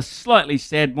on this slightly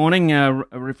sad morning. A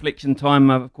reflection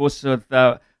time, of course, with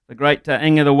the great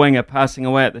Inga the Winger passing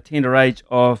away at the tender age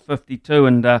of 52.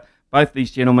 And both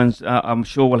these gentlemen, I'm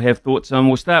sure, will have thoughts on.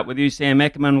 We'll start with you, Sam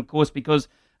Ackerman, of course, because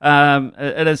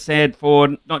it is sad for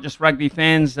not just rugby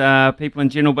fans, people in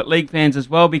general, but league fans as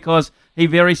well, because he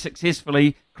very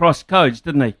successfully crossed codes,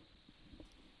 didn't he?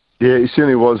 Yeah, he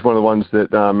certainly was one of the ones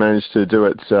that managed to do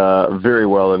it very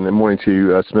well. And morning to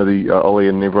you, Smithy, Ollie,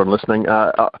 and everyone listening.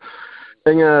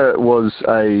 Inga was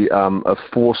a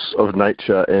force of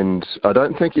nature, and I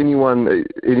don't think anyone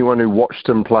who watched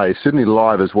him play, certainly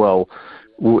live as well,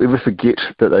 will ever forget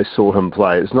that they saw him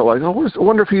play. It's not like, I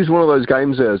wonder if he was one of those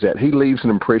games I was at. He leaves an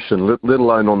impression, let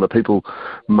alone on the people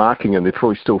marking him. They're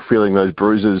probably still feeling those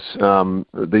bruises all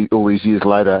these years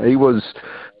later. He was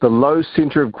the low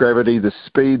centre of gravity, the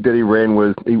speed that he ran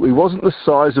with. He wasn't the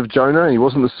size of Jonah. He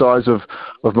wasn't the size of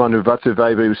Manu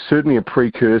Vatuvei, but he was certainly a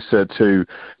precursor to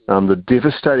the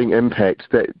devastating impact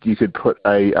that you could put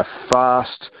a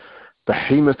fast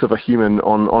behemoth of a human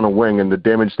on a wing, and the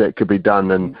damage that could be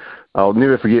done. And I'll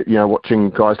never forget,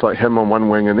 watching guys like him on one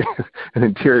wing and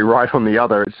then Terry Wright on the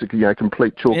other. It's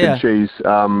complete chalk and cheese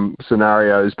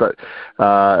scenarios. But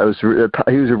that's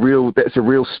a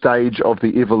real stage of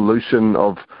the evolution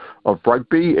of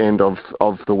rugby and of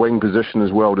the wing position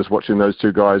as well. Just watching those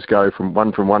two guys go from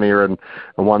one era and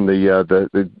one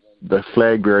the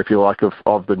flag bearer, if you like,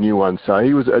 of the new one. So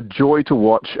he was a joy to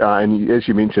watch, and as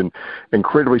you mentioned,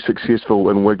 incredibly successful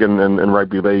in Wigan and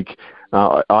Rugby League.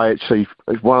 I actually,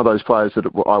 one of those players that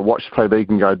I watched play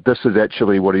league and go, this is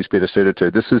actually what he's better suited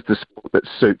to. This is the sport that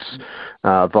suits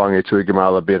Vainga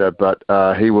Tuigamala better. But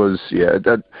he was,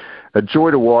 a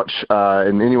joy to watch,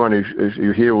 and anyone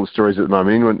who hear all the stories at the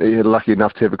moment, anyone who's lucky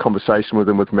enough to have a conversation with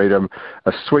him, meet him,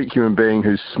 a sweet human being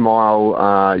whose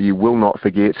smile you will not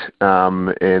forget,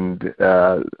 and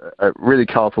a really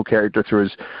colourful character through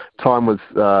his time with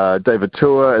David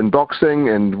Tua in boxing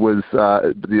and with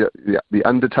the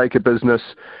Undertaker business.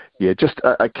 just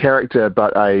a character,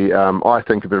 but I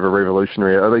think a bit of a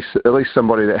revolutionary. At least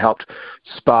somebody that helped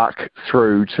spark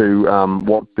through to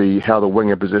how the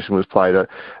winger position was played.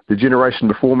 The generation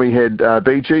before me had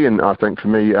BG, and I think for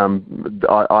me,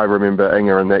 I remember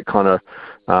Inga in that kind of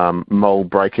mould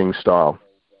breaking style.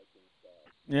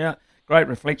 Yeah, great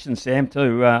reflection, Sam.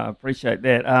 Too. Appreciate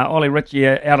that. Ollie Ritchie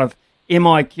out of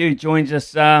MIQ joins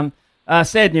us.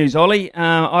 Sad news, Ollie.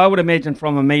 I would imagine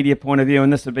from a media point of view,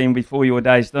 and this had been before your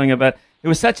days doing it, but he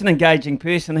was such an engaging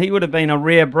person. He would have been a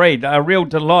rare breed, a real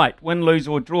delight, win, lose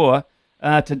or draw,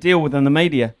 to deal with in the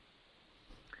media.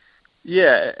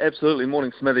 Yeah, absolutely.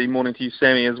 Morning, Smithy. Morning to you,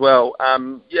 Sammy, as well.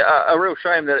 A real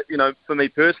shame that, for me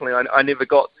personally, I never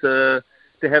got to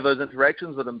have those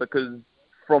interactions with him, because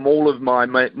from all of my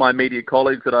media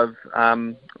colleagues that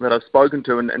I've spoken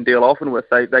to and deal often with,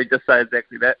 they just say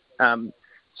exactly that.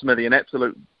 Smithy, an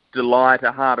absolute delight,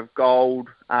 a heart of gold,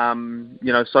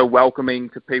 so welcoming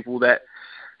to people that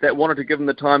wanted to give him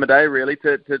the time of day, really,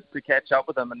 to catch up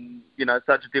with him, and,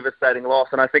 such a devastating loss.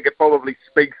 And I think it probably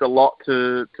speaks a lot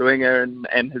to Inga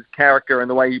and his character and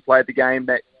the way he played the game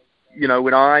that,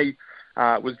 when I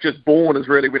was just born is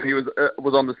really when he was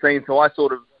on the scene, so I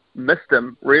sort of missed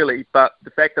him, really. But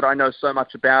the fact that I know so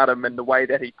much about him and the way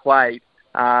that he played,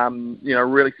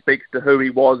 really speaks to who he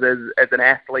was as an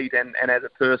athlete and as a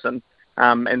person,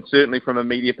 and certainly from a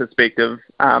media perspective,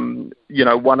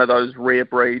 one of those rare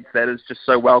breeds that is just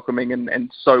so welcoming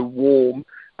and so warm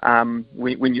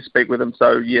when you speak with him.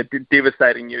 So, yeah,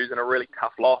 devastating news and a really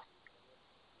tough loss.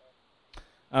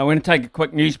 We're going to take a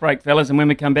quick news break, fellas, and when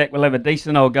we come back, we'll have a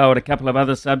decent old go at a couple of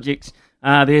other subjects.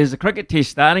 There's a cricket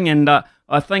test starting, and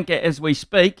I think as we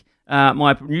speak,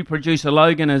 my new producer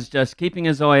Logan is just keeping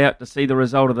his eye out to see the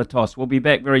result of the toss. We'll be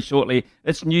back very shortly.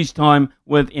 It's news time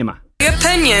with Emma. The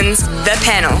opinions, the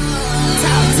panel.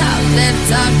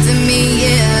 Talk to me,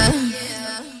 yeah.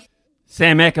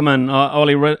 Sam Ackerman,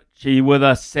 Ollie Ritchie with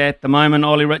us at the moment.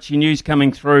 Ollie Ritchie, news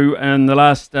coming through in the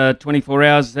last 24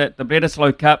 hours that the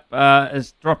Bledisloe Cup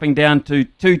is dropping down to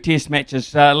 2 test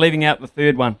matches, leaving out the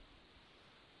third one.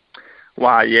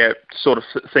 Wow, yeah, it sort of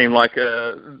seemed like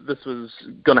this was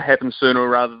going to happen sooner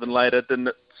rather than later, didn't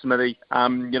it, Smithy?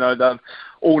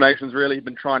 All nations really have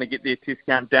been trying to get their test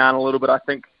count down a little bit. I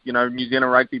think, New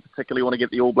Zealand Rugby particularly want to get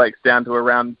the All Blacks down to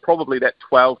around probably that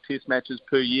 12 test matches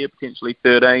per year, potentially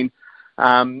 13.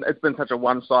 It's been such a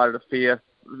one-sided affair,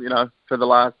 for the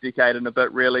last decade and a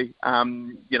bit, really,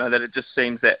 that it just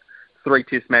seems that 3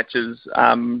 test matches,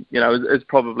 is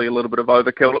probably a little bit of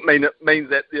overkill. It means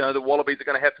that, the Wallabies are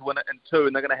going to have to win it in 2,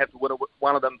 and they're going to have to win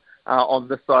one of them on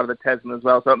this side of the Tasman as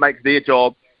well. So it makes their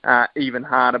job even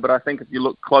harder. But I think if you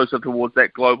look closer towards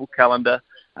that global calendar,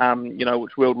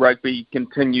 which World Rugby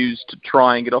continues to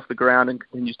try and get off the ground and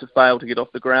continues to fail to get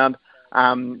off the ground,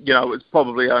 it's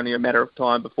probably only a matter of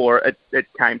time before it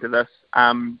came to this.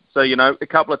 A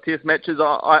couple of test matches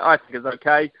I think is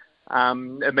okay.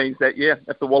 It means that,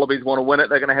 if the Wallabies want to win it,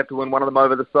 they're going to have to win one of them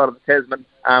over the side of the Tasman,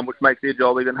 which makes their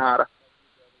job even harder.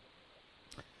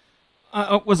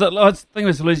 I think it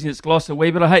was losing its gloss a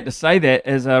wee bit. I hate to say that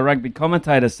as a rugby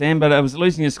commentator, Sam, but it was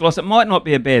losing its gloss. It might not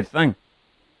be a bad thing.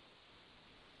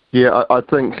 Yeah, I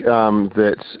think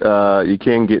that you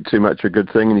can get too much of a good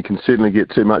thing, and you can certainly get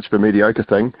too much of a mediocre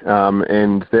thing,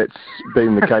 and that's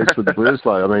been the case with the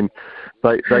Bledisloe. I mean,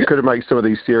 they could have made some of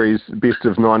these series best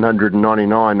of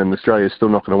 999, and Australia's still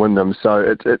not going to win them. So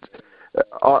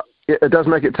it does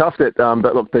make it tough.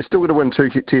 But look, they're still going to win 2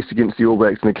 tests against the All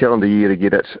Blacks in a calendar year to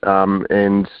get it,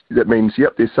 and that means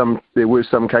there were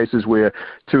some cases where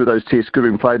 2 of those tests could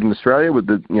have been played in Australia with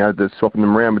the swapping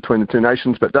them around between the 2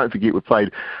 nations. But don't forget, we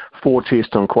played 4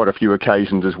 tests on quite a few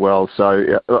occasions as well.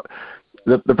 So.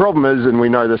 The problem is, and we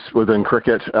know this within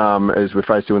cricket, as we're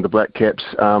facing with the Black Caps,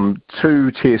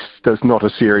 2 tests does not a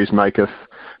series maketh.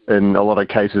 In a lot of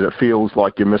cases, it feels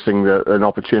like you're missing an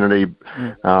opportunity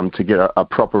to get a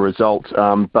proper result.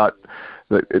 But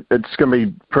it's going to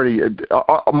be pretty...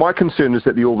 my concern is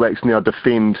that the All Blacks now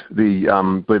defend the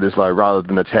Bledisloe rather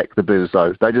than attack the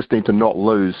Bledisloe. They just need to not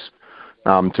lose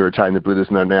to retain the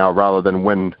Bledisloe now rather than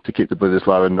win to keep the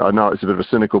Bledisloe. And I know it's a bit of a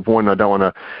cynical point. I don't want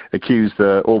to accuse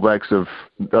the All Blacks of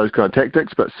those kind of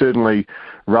tactics, but certainly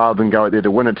rather than go out there to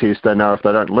win a test, they know if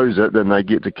they don't lose it, then they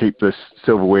get to keep this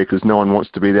silverware because no one wants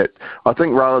to be that. I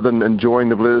think rather than enjoying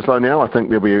the Bledisloe now, I think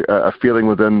there'll be a feeling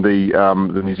within the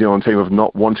New Zealand team of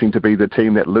not wanting to be the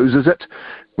team that loses it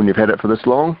when you've had it for this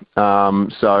long.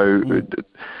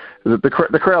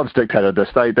 The crowds dictated this.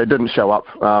 They didn't show up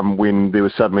when there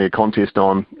was suddenly a contest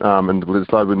on in the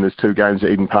Bledisloe when there's 2 games at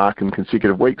Eden Park in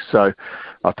consecutive weeks. So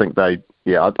I think I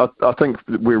think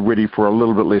we're ready for a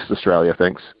little bit less Australia,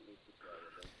 thanks.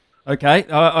 Okay,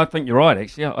 I think you're right,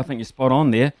 actually. I think you're spot on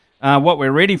there. What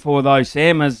we're ready for, though,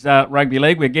 Sam, is rugby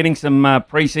league. We're getting some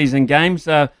pre-season games.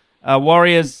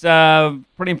 Warriors,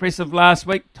 pretty impressive last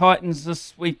week. Titans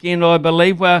this weekend, I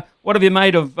believe. What have you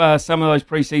made of some of those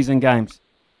pre-season games?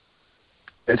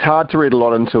 It's hard to read a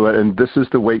lot into it, and this is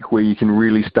the week where you can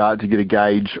really start to get a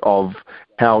gauge of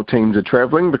how teams are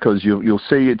travelling, because you'll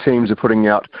see teams are putting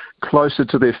out closer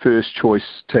to their first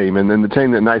choice team, and then the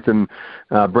team that Nathan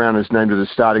Brown has named as a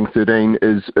starting 13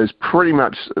 is pretty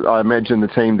much, I imagine, the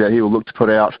team that he will look to put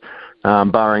out,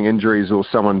 barring injuries or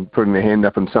someone putting their hand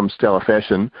up in some stellar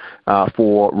fashion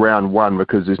for round one,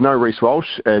 because there's no Reece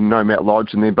Walsh and no Matt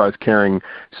Lodge, and they're both carrying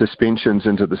suspensions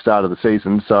into the start of the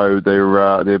season. So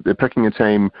they're picking a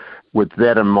team with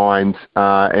that in mind,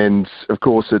 and of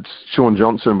course it's Sean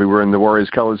Johnson. We were in the Warriors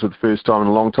colours for the first time in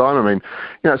a long time. I mean,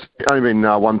 it's only been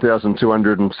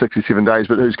 1,267 days,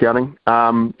 but who's counting?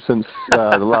 Since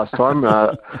the last time,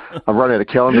 I've run out of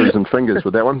calendars and fingers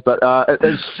with that one. But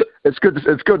it's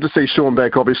good to see Sean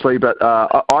back, obviously. But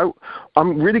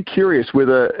I'm really curious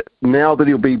whether now that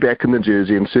he'll be back in the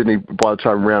jersey, and certainly by the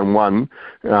time round one,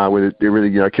 whether they're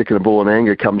really kicking the ball in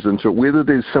anger comes into it, whether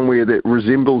there's somewhere that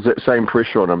resembles that same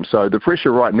pressure on him. So the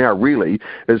pressure right now really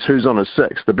is who's on his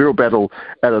six. The real battle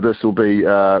out of this will be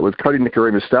with Cody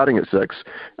Nikorima starting at six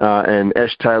and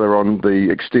Ash Taylor on the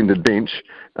extended bench.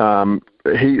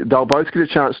 They'll both get a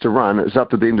chance to run. It's up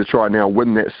to them to try now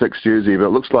win that sixth jersey. But it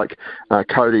looks like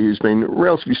Cody, who's been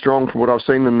relatively strong from what I've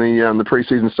seen in the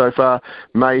pre-season so far,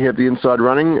 may have the inside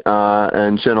running.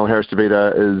 And Chanel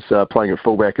Harris-Tavita is playing at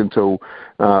fullback until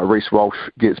Reece Walsh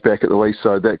gets back at the least.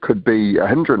 So that could be a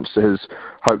hindrance to his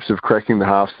hopes of cracking the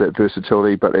halves, that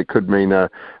versatility. But it could mean a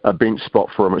bench spot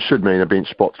for him. It should mean a bench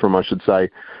spot for him, I should say.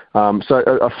 So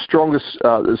a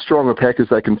stronger pack as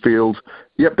they can field.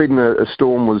 Yep, beating a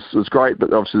Storm was great,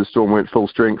 but obviously the Storm weren't full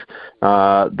strength.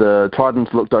 The Titans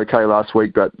looked okay last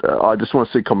week, but I just want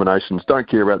to see combinations. Don't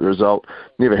care about the result,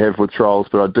 never have with trials,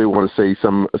 but I do want to see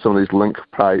some of these link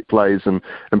plays and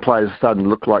players starting to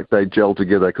look like they gel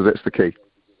together, because that's the key.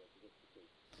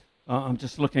 I'm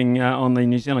just looking on the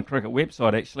New Zealand Cricket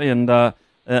website, actually, and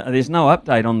there's no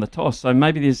update on the toss, so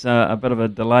maybe there's a bit of a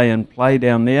delay in play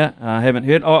down there. I haven't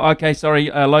heard. Oh, okay, sorry,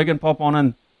 Logan, pop on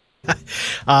in.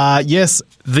 Yes,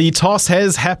 the toss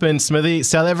has happened, Smithy.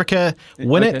 South Africa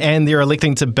win it, and they're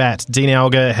electing to bat. Dean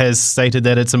Elgar has stated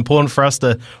that it's important for us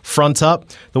to front up.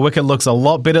 The wicket looks a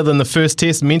lot better than the first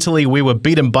test. Mentally, we were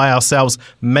beaten by ourselves.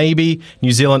 Maybe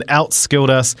New Zealand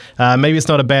outskilled us. Maybe it's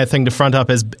not a bad thing to front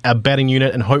up as a batting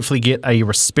unit and hopefully get a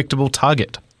respectable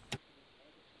target.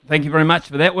 Thank you very much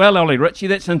for that. Well, Ollie Ritchie,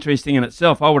 that's interesting in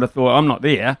itself. I would have thought, I'm not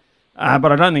there,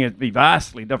 but I don't think it'd be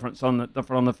vastly different on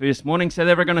the first morning. So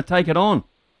they were going to take it on.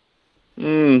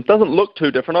 Doesn't look too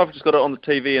different. I've just got it on the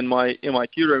TV in my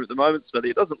MIQ room at the moment, Smithy.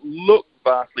 It doesn't look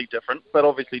vastly different, but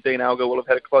obviously Dean Elgar will have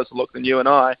had a closer look than you and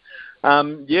I.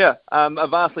 A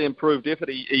vastly improved effort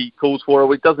he calls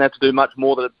for. He doesn't have to do much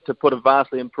more to put a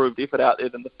vastly improved effort out there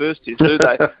than the first test, do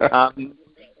they?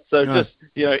 So just,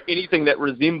 anything that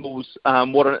resembles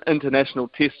what an international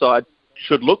test side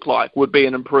should look like would be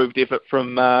an improved effort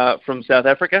from South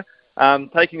Africa.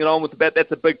 Taking it on with the bat,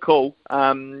 that's a big call.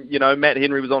 Matt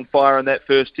Henry was on fire in that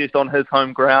first test on his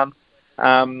home ground.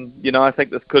 I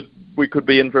think we could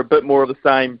be in for a bit more of the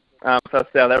same for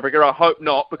South Africa. I hope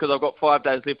not, because I've got 5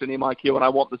 days left in MIQ and I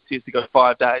want this test to go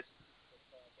 5 days.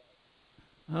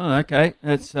 Oh, okay.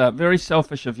 That's very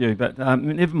selfish of you, but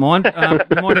never mind.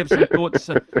 You might have some thoughts,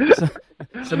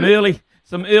 some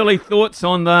early thoughts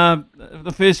on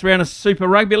the first round of Super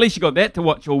Rugby. At least you got that to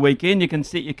watch all weekend. You can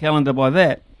set your calendar by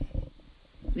that.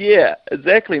 Yeah,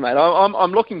 exactly, mate.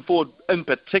 I'm looking forward, in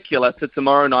particular, to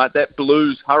tomorrow night. That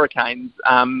Blues Hurricanes.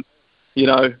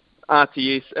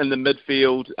 RTS in the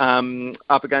midfield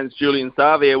up against Julian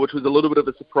Savea, which was a little bit of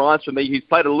a surprise for me. He's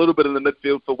played a little bit in the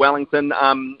midfield for Wellington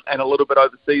and a little bit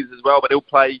overseas as well, but he'll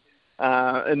play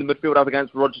in the midfield up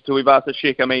against Roger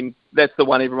Tuivasa-Sheck. I mean, that's the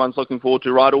one everyone's looking forward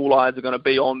to, right? All eyes are going to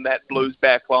be on that Blues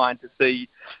back line to see,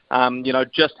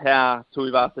 just how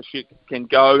Tuivasa-Sheck can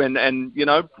go and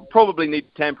probably need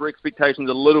to tamper expectations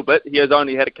a little bit. He has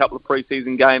only had a couple of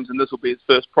pre-season games, and this will be his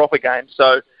first proper game,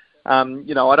 so I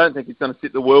don't think he's going to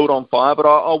set the world on fire, but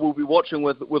I will be watching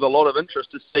with a lot of interest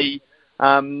to see,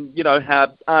 how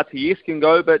RTS can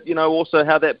go, but, also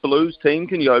how that Blues team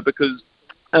can go, because,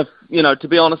 to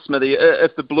be honest, Smithy,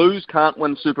 if the Blues can't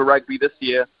win Super Rugby this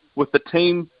year with the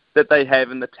team that they have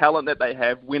and the talent that they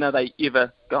have, when are they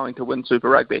ever going to win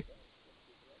Super Rugby?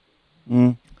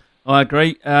 I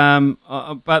agree,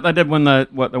 but they did win they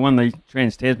won the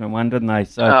Trans-Tasman one, didn't they?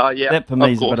 So that for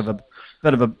me is a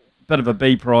bit of a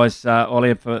B prize,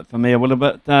 Ollie, for me a little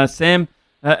bit. Sam,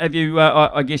 Have you?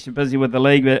 I guess you're busy with the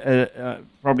league,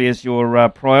 probably as your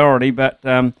priority. But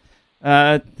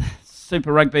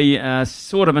Super Rugby,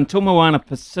 sort of until Moana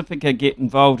Pacifica get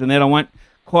involved in that, I won't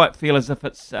quite feel as if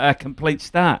it's a complete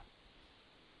start.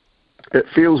 It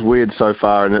feels weird so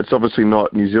far, and it's obviously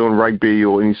not New Zealand Rugby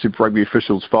or any Super Rugby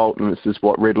officials' fault, and it's just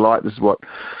what red light, this is what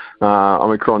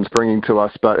Omicron's bringing to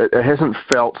us, but it hasn't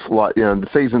felt like, the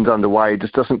season's underway. It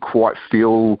just doesn't quite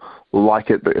feel like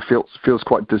it, but it feels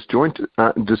quite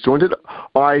disjointed.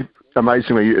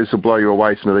 Amazingly, this will blow you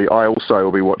away, Smithy. I also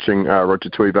will be watching Roger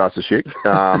Tuivasa-Sheck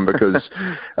because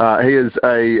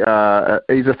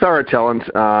he's a thorough talent,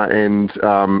 and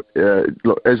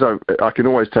look, as I can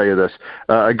always tell you this,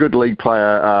 a good league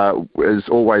player is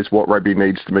always what rugby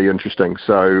needs to be interesting.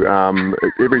 So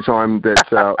every time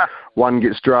that one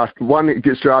gets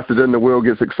drafted in, the world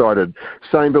gets excited.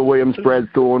 Same but Williams, Brad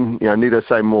Thorne, need to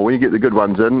say more. When you get the good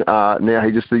ones in, now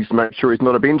he just needs to make sure he's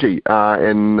not a Benji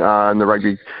in the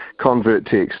rugby convert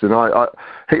text. And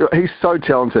he's so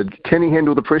talented. Can he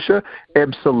handle the pressure?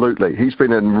 Absolutely. He's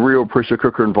been in real pressure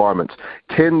cooker environments.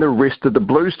 Can the rest of the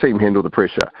Blues team handle the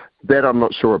pressure? That I'm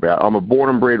not sure about. I'm a born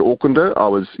and bred Aucklander.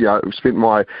 I spent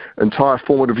my entire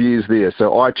formative years there,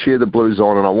 so I cheer the Blues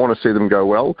on, and I want to see them go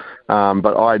well.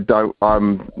 But I don't.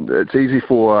 It's easy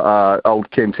for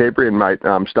old Cantabrian mate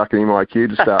stuck in MIQ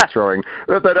to start throwing.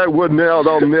 If they don't win now,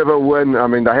 they'll never win. I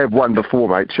mean, they have won before,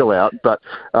 mate. Chill out. But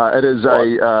it is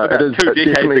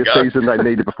definitely a season they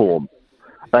need to perform.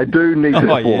 They do need to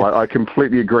perform. Yeah. I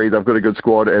completely agree. They've got a good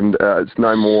squad, and it's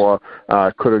no more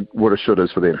coulda, woulda,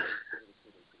 shouldas for them.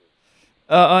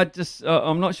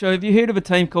 I'm not sure. Have you heard of a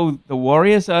team called the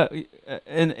Warriors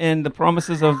and the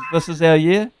promises of this is our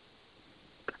year?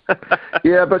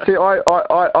 Yeah, but see,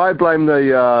 I blame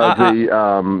the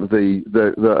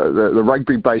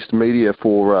rugby-based media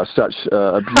for such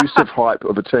abusive hype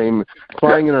of a team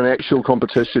playing in an actual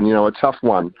competition. A tough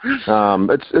one.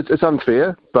 It's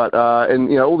unfair, but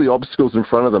and all the obstacles in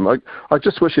front of them. I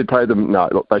just wish you'd played them. No,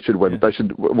 look, they should win. They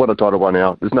should win a title by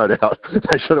now. There's no doubt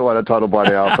they should have won a title by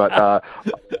now. But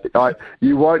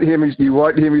you won't hear me. You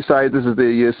won't hear me say this is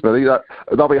their year, Smithy.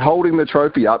 They'll be holding the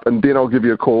trophy up, and then I'll give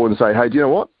you a call and say, hey, do you know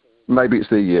what? Maybe it's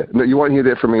their year. No, you won't hear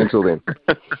that from me until then.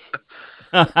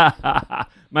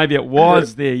 Maybe it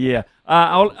was their year.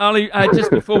 Ollie, just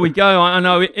before we go, I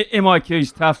know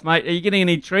MIQ's tough, mate. Are you getting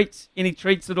any treats? Any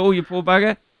treats at all, you poor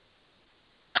bugger?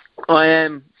 I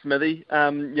am, Smithy.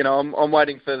 I'm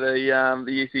waiting for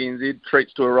the SENZ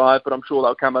treats to arrive, but I'm sure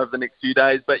they'll come over the next few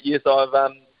days. But yes,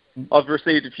 I've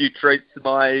received a few treats.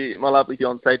 My lovely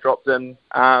fiancée dropped in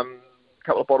a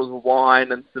couple of bottles of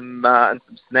wine and some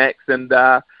snacks, and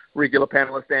regular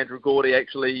panellist Andrew Gordy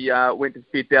actually went to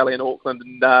Fed Deli in Auckland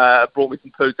and brought me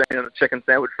some poutine and a chicken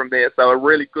sandwich from there. So a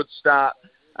really good start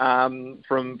from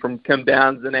Kim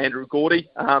Downs and Andrew Gordy.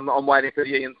 I'm waiting for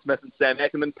the Ian Smith and Sam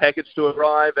Ackerman package to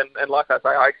arrive, and like I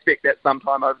say, I expect that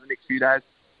sometime over the next few days.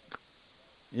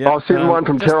 Yeah, I'll send one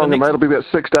from Taronga, mate. It'll be about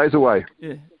 6 days away.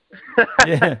 Yeah,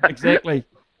 yeah, exactly.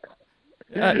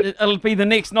 It'll be the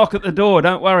next knock at the door.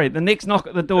 Don't worry. The next knock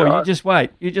at the door.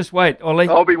 Right. You just wait, Ollie.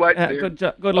 I'll be waiting there. Good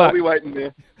luck. I'll be waiting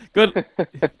there.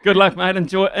 Good luck, mate.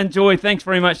 Enjoy. Thanks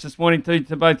very much this morning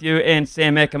to both you and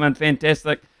Sam Ackerman.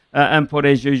 Fantastic input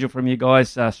as usual from you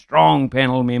guys. Strong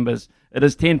panel members. It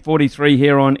is 10:43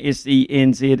 here on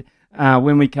SENZ.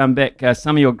 When we come back,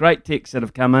 some of your great texts that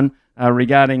have come in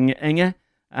regarding Inga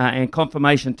and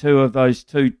confirmation too of those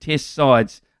two test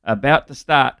sides about to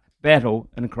start battle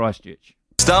in Christchurch.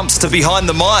 Stumps to behind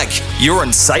the mic. You're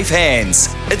in safe hands.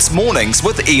 It's Mornings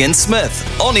with Ian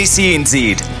Smith on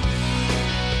SENZ.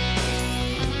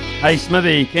 Hey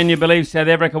Smithy, can you believe South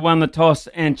Africa won the toss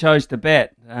and chose to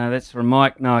bat? That's from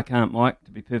Mike. No, I can't, Mike,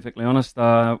 to be perfectly honest.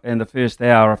 In the first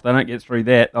hour, if they don't get through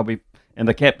that, and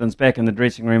the captain's back in the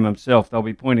dressing room himself, they'll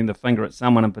be pointing the finger at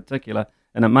someone in particular,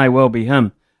 and it may well be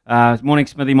him. Morning,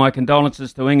 Smithy. My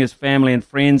condolences to Inga's family and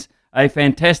friends. A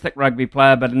fantastic rugby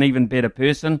player, but an even better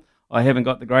person. I haven't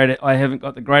got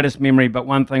the greatest memory, but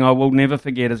one thing I will never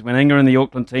forget is when Inga and the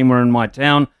Auckland team were in my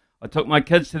town. I took my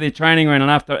kids to their training ground, and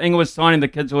after Inga was signing the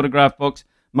kids' autograph books,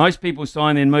 most people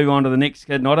sign then move on to the next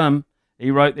kid, not him.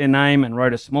 He wrote their name and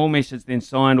wrote a small message, then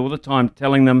signed all the time,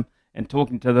 telling them and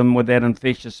talking to them with that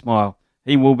infectious smile.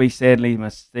 He will be sadly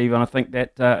missed, Steve, and I think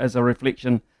that is a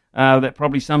reflection that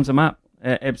probably sums him up.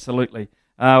 Absolutely.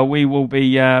 We will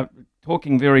be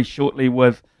talking very shortly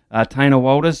with Taina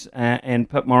Walters and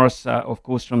Pip Morris, of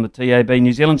course, from the TAB.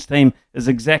 New Zealand's team is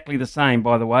exactly the same,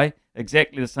 by the way,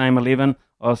 exactly the same 11.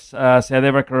 South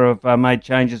Africa have made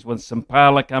changes with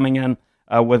Sampala coming in,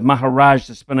 with Maharaj,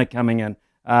 the spinner, coming in.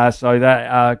 So there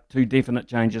are two definite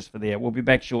changes for there. We'll be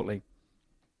back shortly.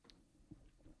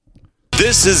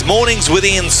 This is Mornings with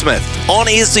Ian Smith on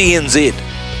SENZ.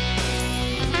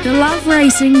 The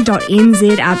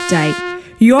loveracing.nz update.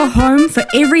 Your home for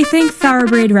everything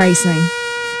thoroughbred racing.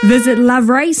 Visit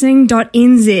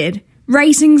loveracing.nz.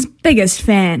 Racing's biggest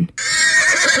fan.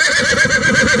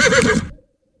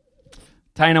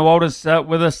 Taina Walters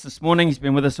with us this morning. He's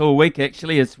been with us all week,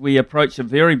 actually, as we approach a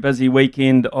very busy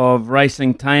weekend of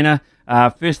racing. Taina,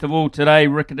 first of all, today,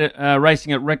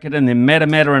 racing at Riccarton, then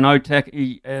Matamata and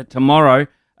Otaki tomorrow.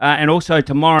 And also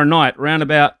tomorrow night, around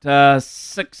about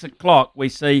 6 o'clock, we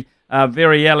see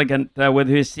Very Elegant with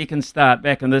her second start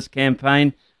back in this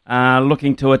campaign,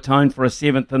 looking to atone for a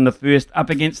 7th in the first, up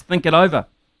against Think It Over.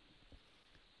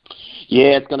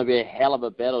 Yeah, it's going to be a hell of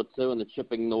a battle too in the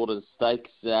Chipping Northern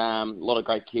Stakes. A lot of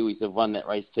great Kiwis have won that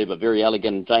race too, but Very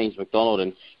Elegant, James McDonald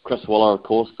and Chris Waller, of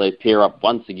course, they pair up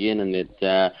once again, and it's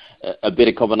a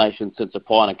better combination since a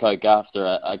pie and a Coke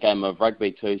after a game of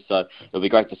rugby too, so it'll be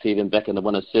great to see them back in the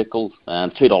winner's circle.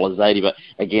 $2.80, but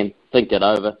again, Think It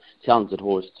Over, talented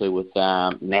horse too with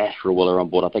Nash Rawiller on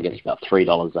board. I think it's about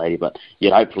 $3.80, but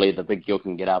yeah, hopefully the big girl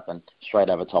can get up and straight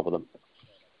over top of them.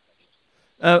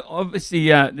 Obviously,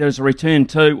 there's a return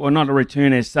too, well, not a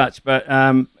return as such, but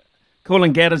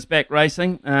Coolangatta's back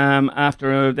racing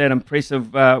after that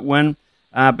impressive win.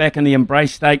 Back in the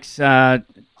Embrace Stakes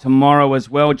tomorrow as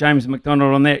well. James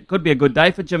McDonald on that. Could be a good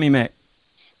day for Jimmy Mack.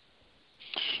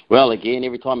 Well, again,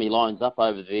 every time he lines up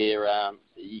over there,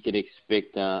 you can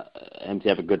expect him to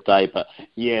have a good day. But,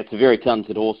 yeah, it's a very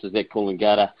talented horse, is that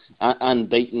Coolangatta.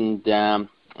 Unbeaten,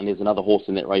 and there's another horse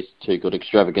in that race too, good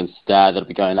Extravagant Star, that'll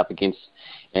be going up against.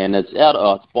 And it's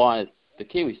it's by the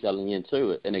Kiwi selling in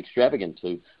too, an Extravagant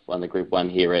who won the Group 1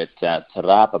 here at Te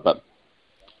Rapa. But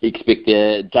you expect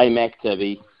J-Mac to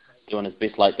be doing his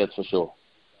best late, that's for sure.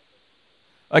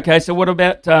 Okay, so what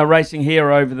about racing here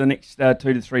over the next 2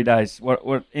 to 3 days?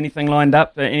 What anything lined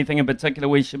up? Anything in particular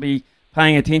we should be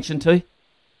paying attention to?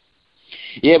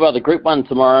 Yeah, well, the Group 1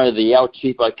 tomorrow, the El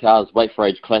Cheapo Cars Wait for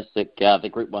Age Classic, the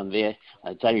Group 1 there.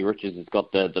 Jamie Richards has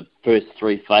got the first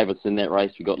 3 favourites in that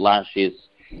race. We got last year's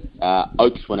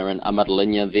Oaks winner in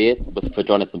Amadalinia there for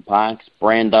Jonathan Parks,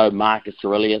 Brando, Marcus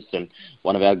Aurelius, and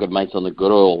one of our good mates on the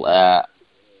good oil,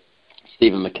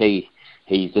 Stephen McKee.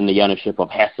 He's in the ownership of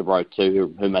Hasbro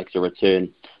too, who makes a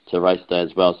return to race day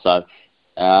as well. So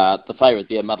the favourite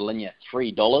there, Amadalinia,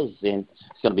 $3, and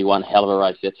it's going to be one hell of a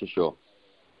race, that's for sure.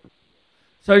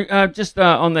 So just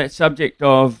on that subject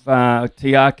of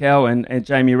Tiakau and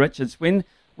Jamie Richards, when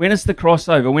is the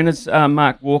crossover? When is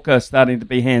Mark Walker starting to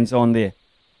be hands-on there?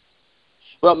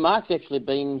 Well, Mark's actually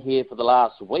been here for the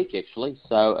last week, actually.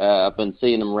 So I've been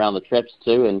seeing him around the traps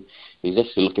too, and he's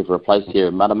actually looking for a place here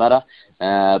in Matamata.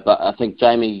 But I think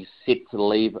Jamie's set to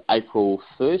leave April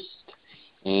 1st.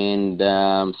 And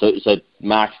so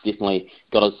Mark's definitely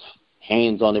got his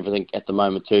hands on everything at the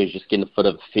moment too. He's just getting a foot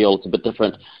of the field. It's a bit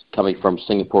different coming from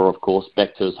Singapore, of course,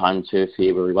 back to his home turf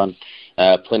here where he won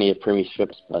plenty of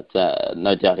premierships, but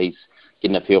no doubt he's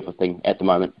getting a feel for things at the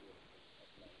moment.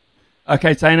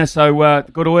 Okay, Taina, so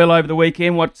good oil over the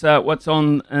weekend. What's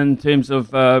on in terms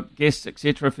of guests,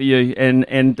 etc. for you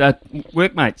and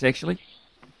workmates, actually?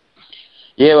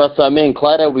 Yeah, well, so me and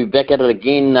Clayton will be back at it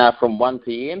again from 1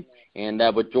 p.m. And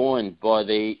we're joined by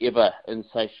the ever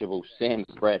insatiable Sam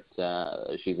Spratt.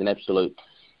 She's an absolute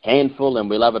handful, and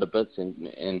we love it a bit,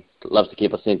 and loves to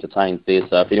keep us entertained there.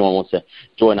 So if anyone wants to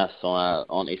join us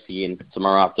on SEN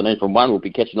tomorrow afternoon from 1, we'll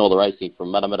be catching all the racing from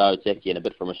Matamata, Otaki, and a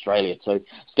bit from Australia too.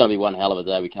 It's going to be one hell of a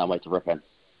day. We can't wait to rip in.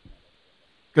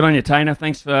 Good on you, Taina.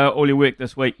 Thanks for all your work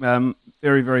this week.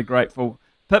 Very, very grateful.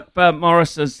 Pip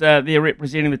Morris is there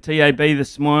representing the TAB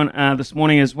this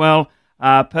morning as well.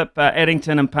 Pip,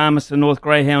 Addington and Palmerston North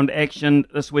Greyhound action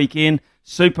this weekend.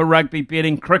 Super rugby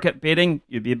betting, cricket betting.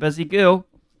 You'll be a busy girl.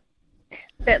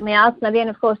 Certainly are, Smithy, and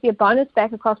of course your bonus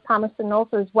back across Palmerston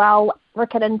North as well.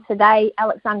 Riccarton today,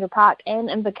 Alexandra Park and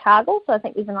Invercargill. So I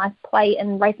think there's a nice play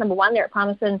in race number 1 there at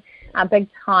Palmerston. Big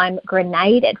time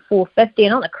Grenade at $4.50.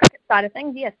 And on the cricket side of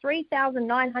things, yeah,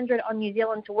 3,900 on New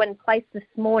Zealand to win place this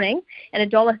morning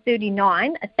and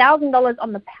 $1.39. $1,000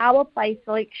 on the power play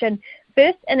selection.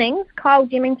 First innings, Kyle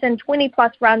Jemington,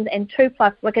 20-plus runs and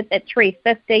 2-plus wickets at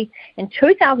 $3.50, and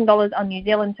 $2,000 on New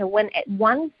Zealand to win at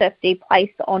 $1.50,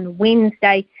 placed on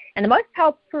Wednesday. And the most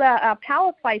popular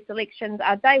power play selections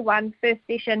are day 1, first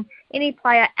session, any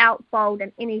player outsold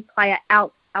and any player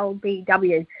out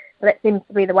LBW. So that seems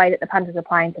to be the way that the punters are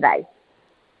playing today.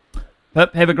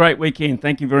 Pip, have a great weekend.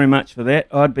 Thank you very much for that.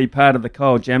 I'd be part of the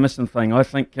Kyle Jamieson thing. I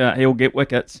think he'll get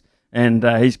wickets, and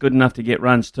he's good enough to get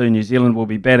runs too. New Zealand will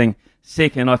be batting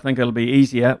second. I think it'll be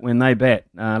easier when they bat,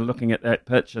 looking at that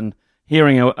pitch and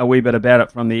hearing a wee bit about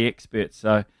it from the experts.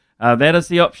 So That is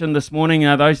the option this morning.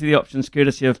 Those are the options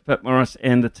courtesy of Pip Morris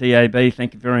and the TAB.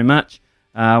 Thank you very much.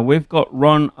 We've got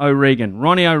Ronnie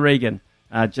O'Regan,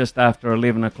 just after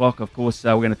 11 o'clock. Of course,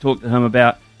 we're going to talk to him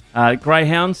about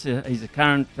greyhounds. He's a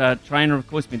current trainer, of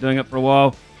course, been doing it for a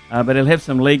while, but he'll have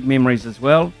some league memories as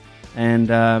well. And,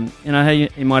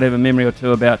 he might have a memory or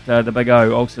two about the big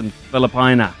O, Olsen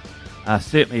Filipina.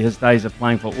 Certainly his days of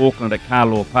playing for Auckland at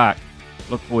Carlaw Park.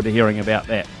 Look forward to hearing about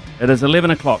that. It is 11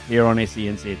 o'clock here on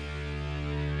SENZ.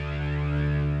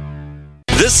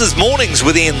 This is Mornings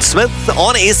with Ian Smith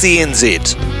on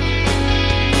SENZ.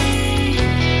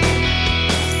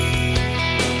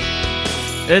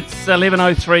 It's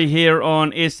 11:03 here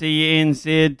on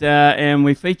SENZ, and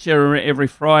we feature every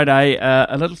Friday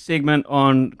a little segment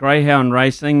on greyhound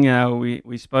racing.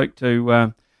 We spoke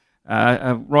to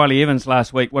Riley Evans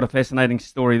last week. What a fascinating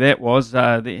story that was.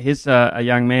 He's a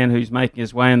young man who's making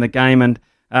his way in the game, and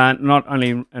not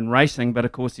only in racing, but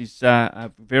of course he's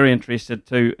very interested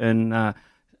too in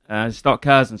stock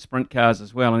cars and sprint cars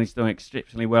as well, and he's doing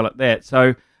exceptionally well at that.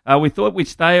 So we thought we'd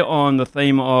stay on the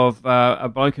theme of a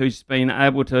bloke who's been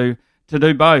able to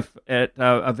do both at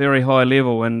a very high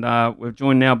level, and we're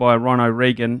joined now by Ron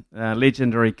O'Regan,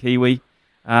 legendary Kiwi.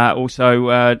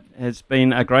 Also has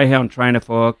been a greyhound trainer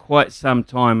for quite some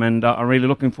time, and I'm really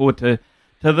looking forward to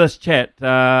this chat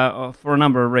for a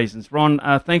number of reasons. Ron,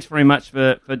 thanks very much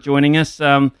for joining us.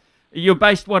 You're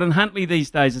based, in Huntly these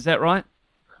days, is that right?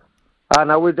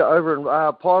 No, we're over in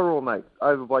Pyro, mate,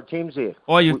 over by Thames there.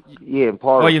 In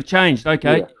Pyro. Oh, you've changed,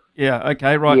 okay. Yeah,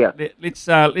 okay, right. Yeah. Let's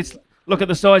look at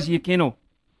the size of your kennel.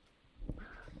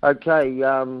 Okay,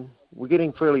 we're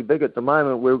getting fairly big at the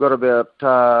moment. We've got about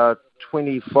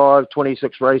 25,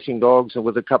 26 racing dogs and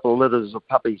with a couple of litters of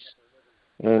puppies.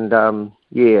 And, the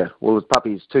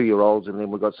puppies, 2-year-olds, and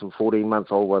then we've got some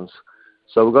 14-month-old ones.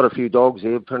 So we've got a few dogs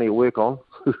here, plenty of work on.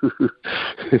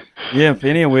 Yeah,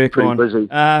 plenty of work pretty on. Busy.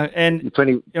 And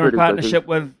you're in partnership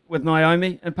with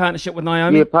Naomi? In partnership with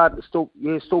Naomi?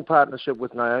 Yeah, still partnership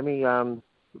with Naomi.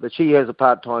 But she has a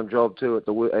part-time job too at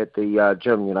the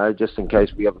gym, just in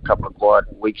case we have a couple of quiet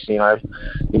weeks,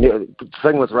 The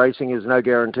thing with racing is no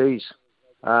guarantees.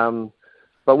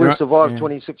 But we've survived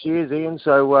 26 years, Ian,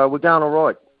 so we're going all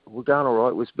right.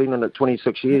 We've been in it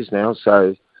 26 years now,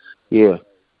 so, yeah,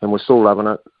 and we're still loving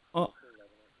it.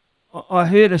 I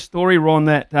heard a story, Ron,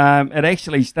 that it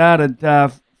actually started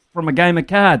from a game of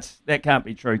cards. That can't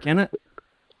be true, can it?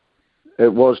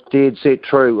 It was dead set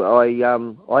true.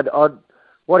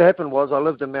 What happened was I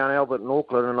lived in Mount Albert in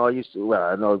Auckland, and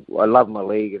I love my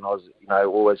league, and I was,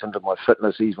 always into my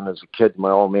fitness even as a kid. My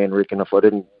old man reckoned if I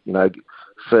didn't,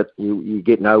 fit, you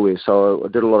get nowhere. So I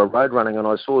did a lot of road running, and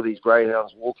I saw these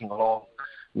greyhounds walking along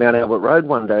Mount Albert Road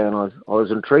one day, and I was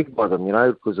intrigued by them,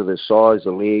 because of their size,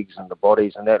 the legs and the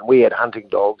bodies and that. And we had hunting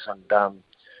dogs, and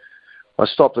I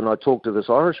stopped and I talked to this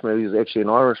Irishman. He was actually an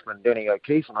Irishman, Danny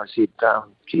O'Keefe, and I said,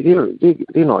 gee,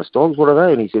 they're nice dogs. What are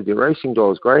they? And he said, they're racing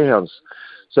dogs, greyhounds.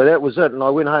 So that was it. And I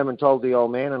went home and told the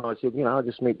old man, and I said, I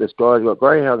just met this guy who's got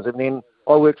greyhounds. And then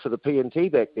I worked for the P&T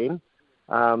back then,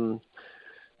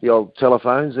 the old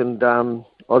telephones, and I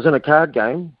was in a card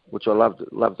game, which I loved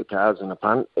the cards and the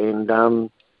punt, and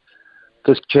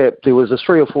this chap, there was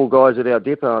 3 or 4 guys at our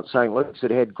depot at St. Luke's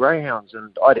that had greyhounds,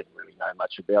 and I didn't really know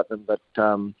much about them, but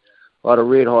I had a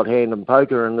red-hot hand in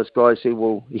poker, and this guy said,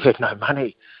 well, he had no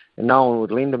money, and no one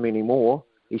would lend him anymore.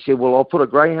 He said, well, I'll put a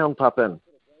greyhound pup in.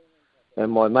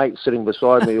 And my mate sitting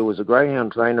beside me, who was a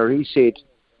greyhound trainer, he said,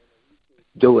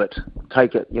 do it,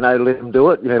 take it, let him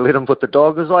do it, let him put the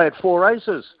dog, because I had 4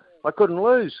 races. I couldn't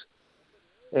lose.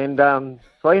 And so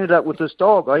I ended up with this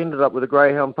dog. I ended up with a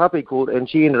greyhound puppy and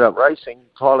she ended up racing,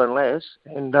 Thailand Lass,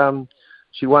 and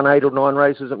she won 8 or 9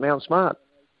 races at Mount Smart.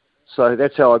 So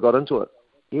that's how I got into it.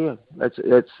 Yeah, that's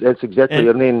exactly.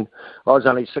 And then I was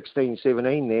only 16,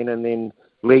 17 then, and then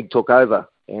league took over,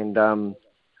 and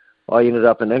I ended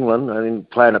up in England and then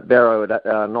playing at Barrow at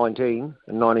 19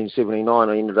 in 1979.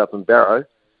 I ended up in Barrow,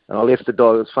 and I left the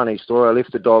dog. It's a funny story. I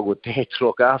left the dog with Dad to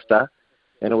look after.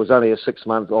 And it was only a 6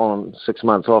 month on, 6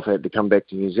 months off. I had to come back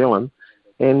to New Zealand,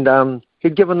 and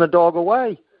he'd given the dog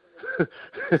away.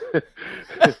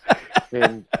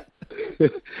 And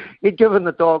he'd given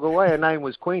the dog away. Her name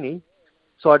was Queenie,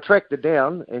 so I tracked her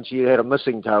down, and she had a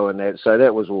missing toe in that. So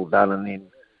that was all done, and then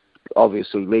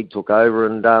obviously league took over,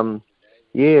 and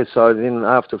So then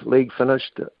after league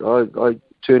finished, I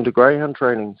turned to greyhound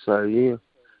training. So yeah,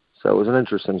 so it was an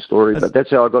interesting story, but that's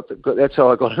how I got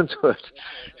into it.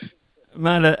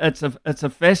 Mate, it's a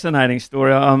fascinating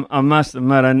story, I must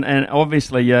admit, and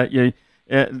obviously it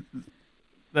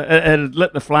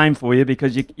lit the flame for you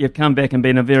because you've come back and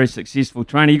been a very successful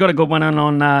trainer. You got a good one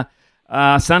on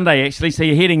Sunday, actually. So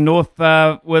you're heading north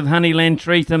with Honeyland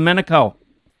Tree to Manukau.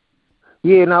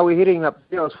 Yeah, no, we're heading up.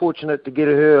 I was fortunate to get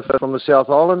her from the South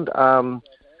Island.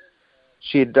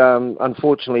 She'd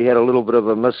unfortunately had a little bit of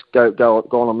a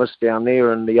gone amiss down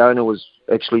there, and the owner was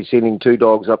actually sending 2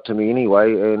 dogs up to me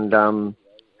anyway, and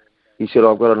he said,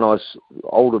 I've got a nice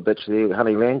older bitch there,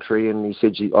 Honey Lantry, and he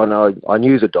said, I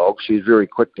knew the dog. She was very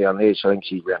quick down there. So I think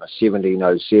she's around a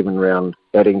 17.07 round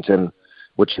Addington,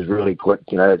 which is really quick.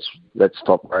 That's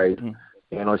top grade.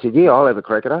 And I said, yeah, I'll have a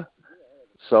crack at her.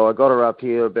 So I got her up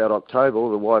here about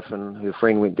October. The wife and her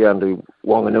friend went down to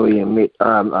Wanganui and met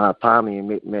Palmy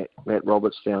and met Matt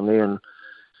Roberts down there and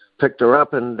picked her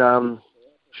up. And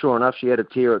sure enough, she had a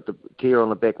tear on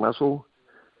the back muscle.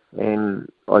 And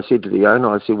I said to the owner,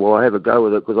 I said, well, I have a go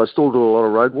with it because I still do a lot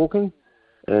of road walking,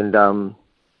 and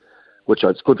which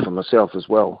it's good for myself as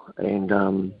well.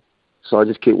 And so I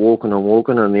just kept walking,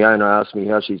 and the owner asked me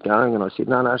how she's going, and I said,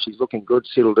 no, she's looking good,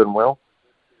 settled in well.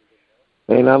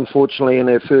 And unfortunately, in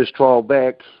her first trial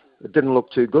back, it didn't look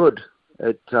too good,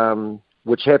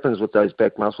 which happens with those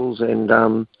back muscles.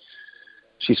 And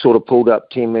she sort of pulled up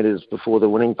 10 metres before the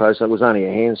winning post. It was only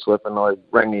a hand slip, and I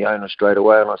rang the owner straight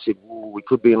away, and I said, we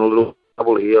could be in a little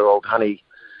trouble here. Old Honey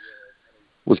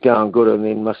was going good and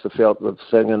then must have felt the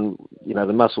thing and,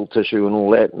 the muscle tissue and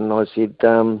all that. And I said,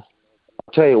 I'll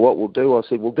tell you what we'll do. I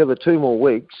said, we'll give her 2 more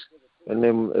weeks, and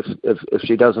then if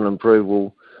she doesn't improve,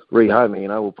 we'll rehome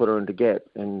her, we'll put her into GAT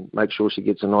and make sure she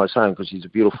gets a nice home because she's a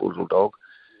beautiful little dog.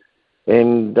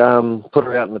 And put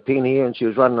her out in the pen here, and she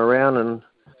was running around, and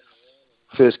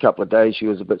first couple of days she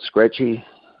was a bit scratchy,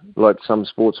 like some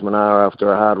sportsmen are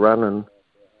after a hard run. And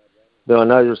then I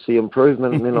noticed the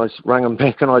improvement, and then I rang him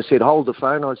back and I said, hold the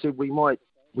phone. I said, we might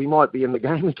be in the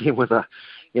game again with her,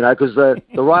 because the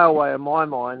railway in my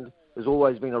mind has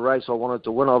always been a race I wanted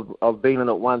to win. I've been in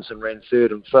it once and ran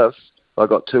 3rd and 5th. I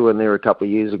got 2 in there a couple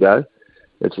of years ago.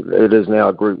 It is now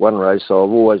a Group 1 race, so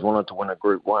I've always wanted to win a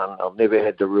Group 1. I've never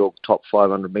had the real top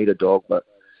 500 metre dog, but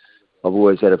I've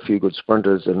always had a few good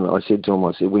sprinters. And I said to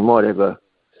him, we might have a...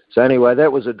 So anyway,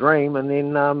 that was a dream. And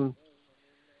then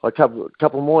a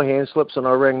couple more hand slips, and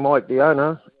I rang Mike, the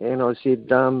owner, and I said,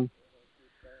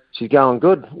 she's going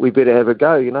good. We better have a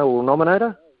go, we'll nominate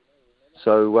her.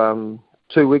 So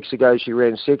 2 weeks ago she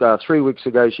ran second. 3 weeks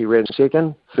ago she ran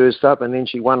second, first up, and then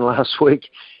she won last week.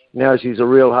 Now she's a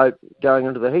real hope going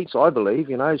into the heats, I believe.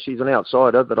 She's an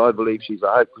outsider, but I believe she's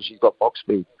a hope because she's got box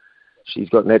speed. She's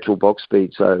got natural box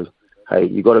speed, so, hey,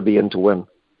 you got to be in to win.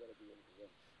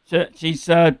 So she's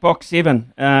box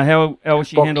 7. How will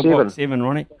she handle box 7,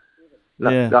 Ronnie?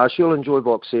 No, she'll enjoy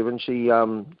box 7. She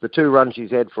the 2 runs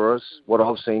she's had for us, what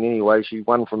I've seen anyway, she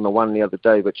won from the 1 the other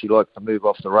day, but she liked to move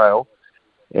off the rail.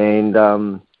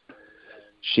 And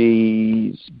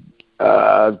she's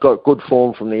got good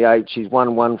form from the 8. She's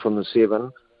won 1 from the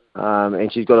 7.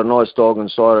 And she's got a nice dog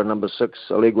inside her, number 6,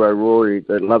 Allegro Rory,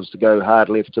 that loves to go hard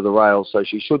left to the rail. So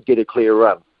she should get a clear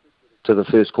run to the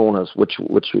first corners, which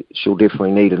she'll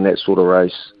definitely need in that sort of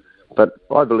race. But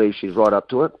I believe she's right up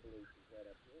to it.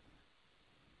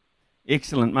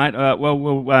 Excellent, mate.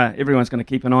 We'll everyone's going to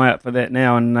keep an eye out for that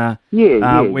now, and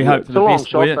we hope for the best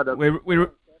for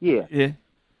you. Yeah.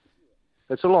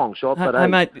 It's a long shot, but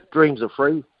mate, dreams are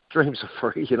free. Dreams are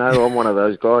free, I'm one of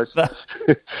those guys.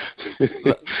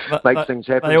 Make things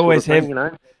happen. They always have,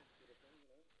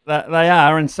 They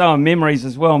are, and so are memories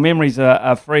as well. Memories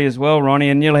are free as well, Ronnie,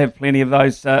 and you'll have plenty of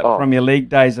those from your league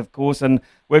days, of course. And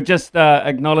we're just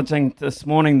acknowledging this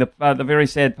morning the very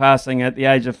sad passing at the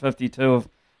age of 52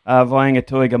 of Vainga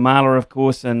Tuigamala, of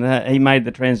course, and he made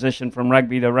the transition from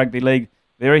rugby to rugby league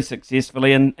very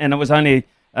successfully. And it was only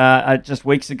just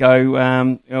weeks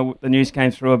ago the news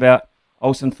came through about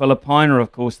Olsen Filipina,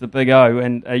 of course, the Big O,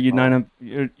 and you'd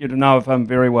know of him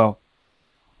very well.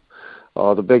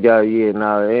 Oh, the Big O, yeah,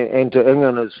 no. And to Inga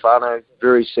and his whānau,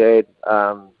 very sad.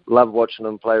 Love watching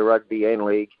him play rugby and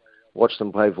league. Watched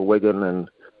him play for Wigan, and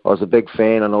I was a big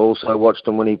fan. And I also watched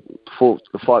him when he fought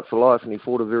the fight for life, and he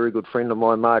fought a very good friend of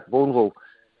mine, Mark Bourneville.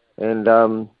 And,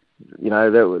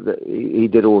 he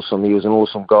did awesome. He was an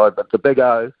awesome guy. But the Big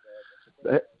O,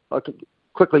 I could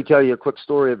quickly tell you a quick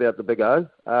story about the Big O.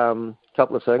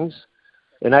 Couple of things.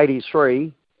 In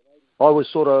 83, I was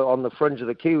sort of on the fringe of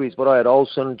the Kiwis, but I had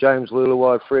Olsen, James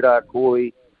Luluai, Fred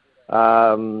Arcoy,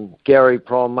 Gary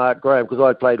Prom, Mark Graham, because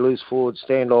I played loose forward,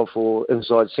 standoff, or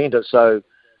inside centre. So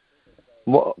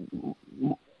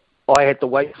I had to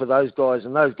wait for those guys,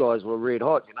 and those guys were red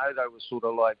hot. They were sort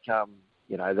of like,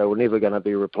 they were never going to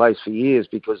be replaced for years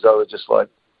because they were just like,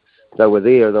 they were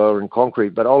there, they were in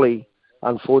concrete. But Ollie,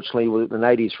 unfortunately, in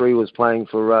 83 was playing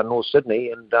for North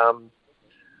Sydney, and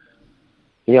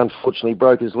he unfortunately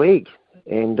broke his leg.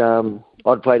 And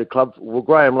I'd played a club. Well,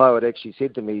 Graham Lowe had actually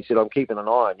said to me, he said, I'm keeping an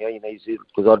eye on you. And he said,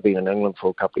 because I'd been in England for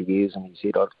a couple of years, and he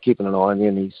said, I'm keeping an eye on you.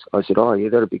 And I said, oh, yeah,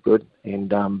 that'd be good.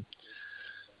 And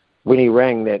when he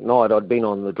rang that night, I'd been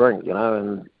on the drink,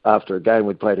 and after a game,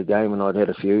 we'd played a game, and I'd had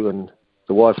a few, and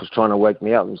the wife was trying to wake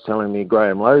me up and was telling me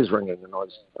Graham Lowe's ringing,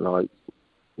 and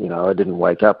I didn't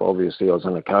wake up. Obviously, I was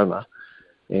in a coma,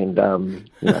 and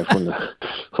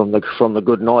from the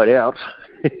good night out.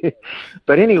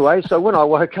 But anyway, so when I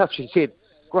woke up, she said,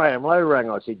 Graham Lowe rang.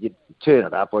 I said, you'd turn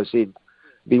it up. I said,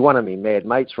 be one of me mad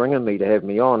mates ringing me to have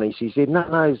me on. And she said,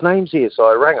 no, his name's here. So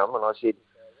I rang him, and I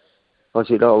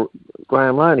said, oh,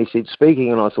 Graham Lowe. And he said,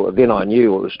 speaking. And I thought, then I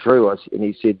knew it was true. And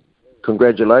he said,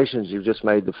 congratulations, you've just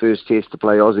made the first test to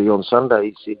play Aussie on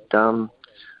Sunday. He said,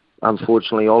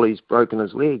 unfortunately, Ollie's broken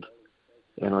his leg.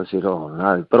 And I said, oh,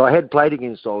 no. But I had played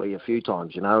against Ollie a few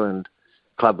times, and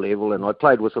club level, and I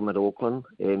played with him at Auckland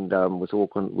and with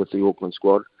the Auckland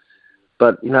squad.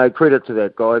 But, credit to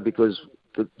that guy, because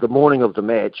the morning of the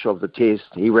match, of the test,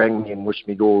 he rang me and wished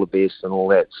me all the best and all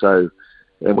that. So,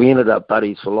 and we ended up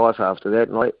buddies for life after that.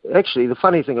 And actually, the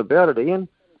funny thing about it, Ian,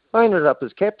 I ended up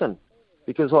as captain,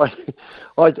 because I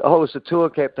was the tour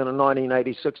captain in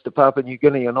 1986 to Papua New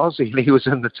Guinea and Aussie, and he was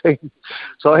in the team.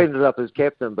 So I ended up as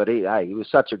captain, but he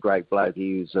was such a great bloke.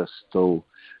 He was just still,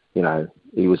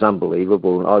 he was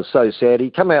unbelievable. And I was so sad. He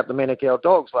came out the Manukau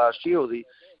Dogs last year,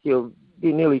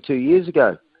 nearly 2 years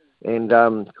ago, and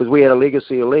because we had a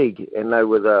legacy league, and they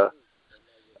were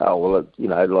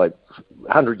like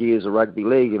 100 years of rugby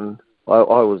league, and I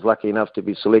was lucky enough to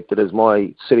be selected as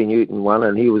my City Newton one,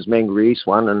 and he was Mangere East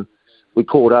one, and we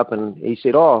caught up, and he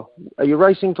said, oh, are you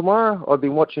racing tomorrow? I've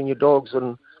been watching your dogs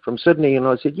from Sydney. And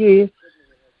I said, yeah.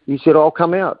 He said, I'll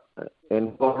come out.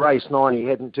 And by race 9, he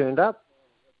hadn't turned up.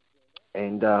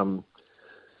 And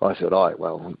I thought, oh,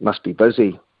 well, must be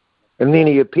busy. And then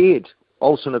he appeared.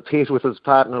 Olsen appeared with his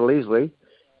partner, Leslie.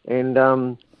 And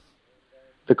the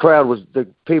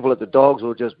people at the dogs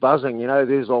were just buzzing.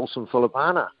 There's Olsen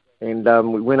Filipana. And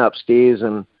we went upstairs,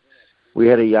 and we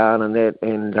had a yarn and that.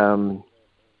 And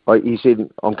he said,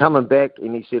 I'm coming back,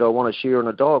 and he said, I want to share on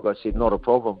a dog. I said, not a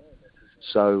problem.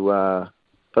 So,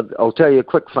 but I'll tell you a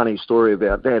quick funny story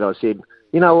about that. I said,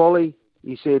 Ollie,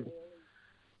 I said,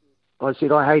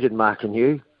 I hated marking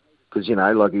you, because, he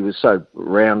was so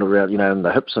round around, in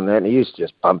the hips and that, and he used to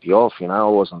just bump you off, I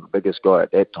wasn't the biggest guy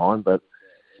at that time,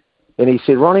 and he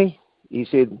said, Ronnie, he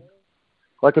said,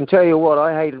 I can tell you what,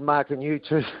 I hated marking you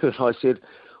too. And I said,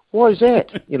 why is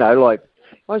that?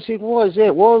 I said, why is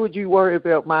that? Why would you worry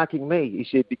about marking me? He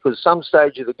said, because some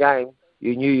stage of the game,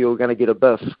 you knew you were going to get a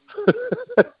biff.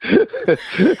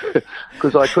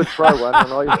 Because I could throw one.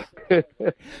 And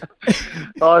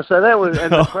so that was,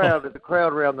 and the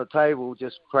crowd around the table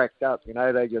just cracked up.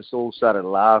 They just all started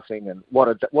laughing. And what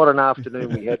an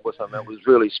afternoon we had with him. It was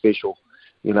really special,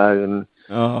 and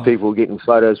people getting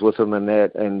photos with him and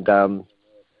that. And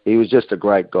he was just a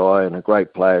great guy and a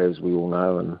great player, as we all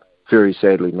know, and very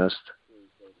sadly missed.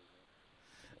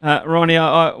 Ronnie,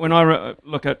 when I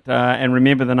look at and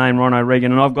remember the name Ron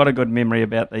O'Regan, and I've got a good memory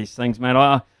about these things, mate,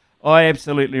 I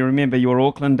absolutely remember your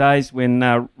Auckland days when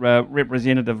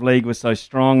representative league was so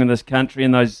strong in this country,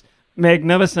 and those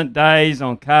magnificent days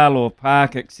on Carlaw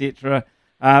Park, etc.,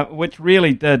 which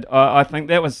really did. I think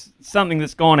that was something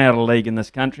that's gone out of league in this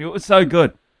country. It was so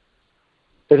good.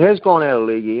 It has gone out of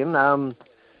league, Ian.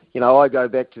 I go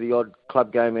back to the odd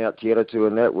club game out to Yeratu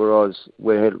and that, where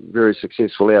we had very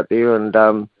successful out there, and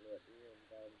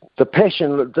the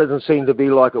passion doesn't seem to be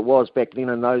like it was back then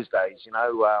in those days.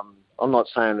 I'm not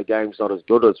saying the game's not as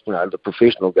good as the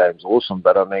professional game's awesome,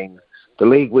 but I mean the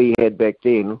league we had back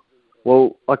then.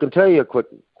 Well, I can tell you a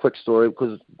quick story,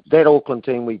 because that Auckland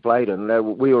team we played in,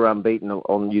 we were unbeaten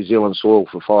on New Zealand soil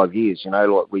for 5 years.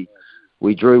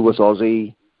 We drew with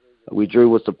Aussie. We drew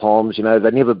with the Poms,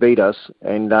 they never beat us.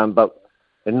 And but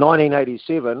in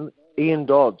 1987, Ian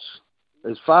Dodds,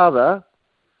 his father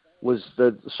was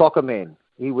the soccer man.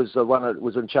 He was the one that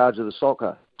was in charge of the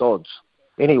soccer, Dodds.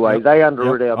 Anyway, they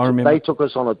they took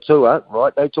us on a tour,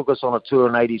 right? They took us on a tour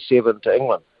in 87 to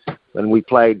England, and we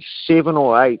played 7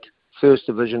 or 8 First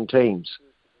Division teams.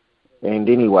 And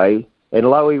anyway, and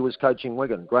Lowe was coaching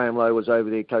Wigan. Graham Lowe was over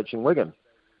there coaching Wigan.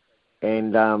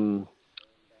 And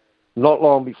not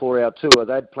long before our tour,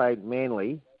 they'd played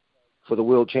Manly for the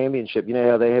World Championship. You know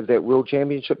how they have that World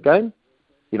Championship game?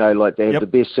 Like they have the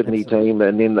best Sydney team,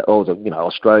 and then the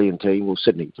Australian team, or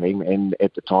Sydney team, and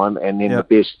at the time, and then the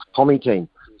best Pommy team.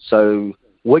 So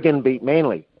Wigan beat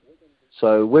Manly.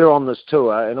 So we're on this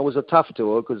tour, and it was a tough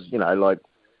tour because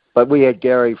but we had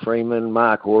Gary Freeman,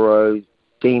 Mark Oro,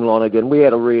 Dean Lonergan. We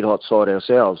had a red hot side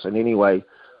ourselves. And anyway,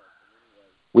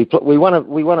 we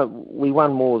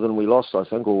won more than we lost, I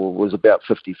think, or it was about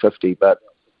 50-50. But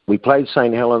we played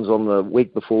St Helens on the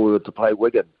week before we were to play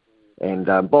Wigan, and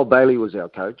Bob Bailey was our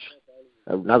coach,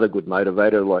 another good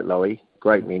motivator like Lowy,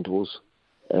 great mentors,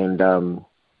 and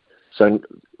so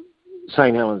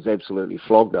St Helens absolutely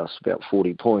flogged us, about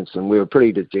 40 points, and we were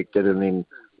pretty dejected. And then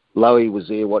Lowy was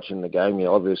there watching the game,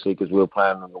 obviously, because we were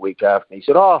playing on the week after. And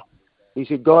he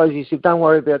said, guys, don't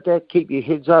worry about that. Keep your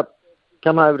heads up.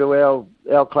 Come over to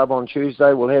our club on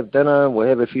Tuesday. We'll have dinner. We'll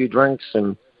have a few drinks,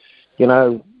 and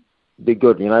be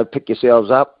good. Pick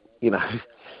yourselves up.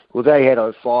 Well, they had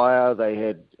O'Fire. They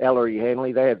had Ellery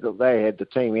Hanley. They had the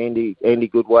team. Andy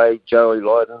Goodway, Joey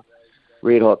Lydon,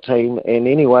 red hot team. And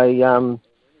anyway,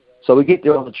 so we get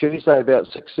there on the Tuesday about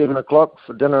 6-7 o'clock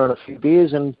for dinner and a few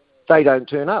beers, and they don't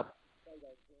turn up.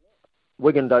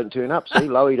 Wigan don't turn up. See,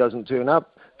 Lowy doesn't turn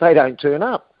up. They don't turn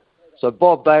up. So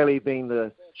Bob Bailey, being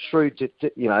the shrewd,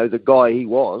 the guy he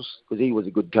was, because he was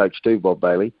a good coach too, Bob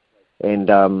Bailey,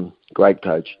 and great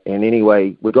coach. And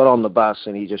anyway, we got on the bus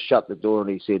and he just shut the door and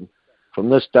he said,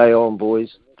 from this day on,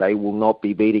 boys, they will not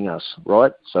be beating us,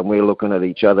 right? So we're looking at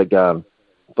each other going,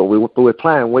 but we're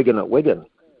playing Wigan at Wigan.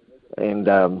 And,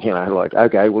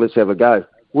 okay, well, let's have a go.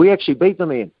 We actually beat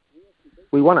them in.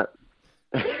 We won it.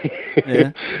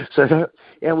 Yeah. So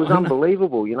it was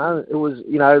unbelievable, It was,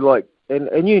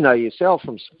 and you know yourself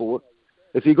from sport,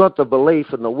 if you got the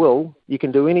belief and the will, you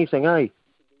can do anything, eh?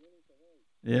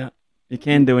 Yeah, you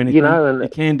can do anything. And you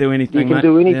can do anything. You can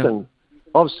do anything.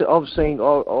 Yeah. I've seen.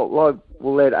 That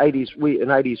 80s.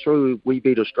 In '83 we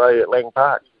beat Australia at Lang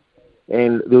Park,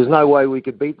 and there was no way we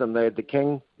could beat them. They had the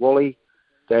King, Wally,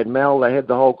 they had Mel, they had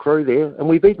the whole crew there, and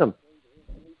we beat them.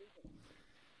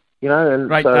 And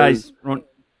great days, Ron.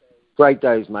 Great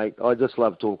days, mate. I just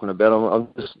love talking about them. I'm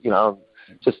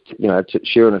just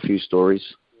sharing a few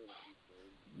stories.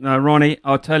 No, Ronnie,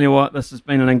 I'll tell you what, this has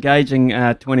been an engaging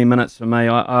 20 minutes for me.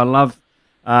 I love,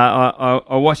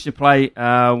 I watched you play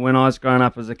when I was growing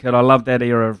up as a kid. I loved that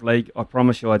era of league. I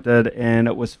promise you I did, and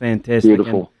it was fantastic.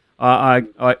 Beautiful.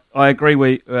 And I agree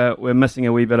we're missing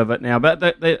a wee bit of it now, but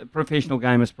the professional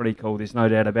game is pretty cool, there's no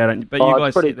doubt about it. But you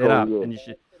guys set that up, and you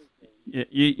should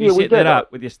you set that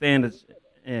up with your standards,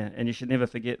 and you should never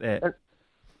forget that.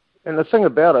 And the thing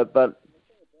about it, but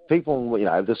people,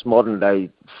 this modern day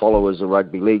followers of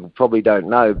rugby league probably don't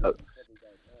know, but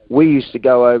we used to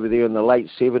go over there in the late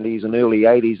 70s and early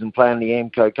 80s and play in the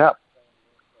AMCO Cup.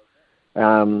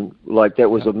 That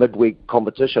was a midweek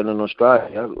competition in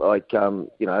Australia,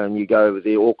 and you go over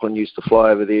there. Auckland used to fly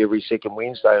over there every second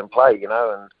Wednesday and play, and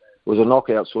it was a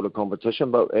knockout sort of competition,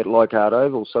 but at Leichhardt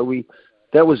Oval. So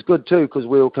that was good too, because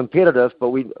we were competitive, but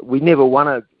we never won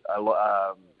an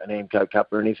AMCO Cup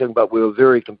or anything, but we were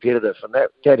very competitive, and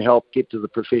that helped get to the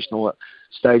professional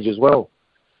stage as well.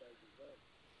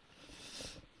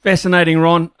 Fascinating,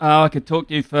 Ron. I could talk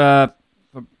to you for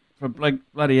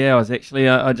bloody hours, actually.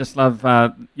 I just love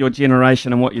your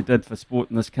generation and what you did for sport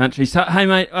in this country. So, hey,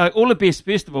 mate, all the best,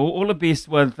 first of all the best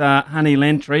with Honey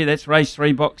Lantry. That's race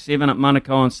 3, box 7 at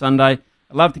Manukau on Sunday.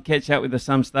 I'd love to catch up with you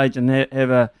some stage and have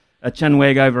a chin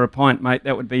wag over a pint, mate.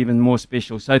 That would be even more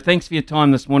special. So thanks for your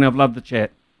time this morning. I've loved the chat.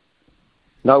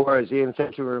 No worries, Ian.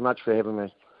 Thank you very much for having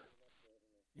me.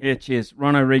 Yeah, cheers.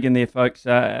 Ron O'Regan there, folks.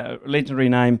 Legendary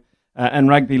name in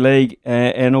rugby league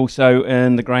and also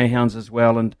in the Greyhounds as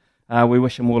well. And we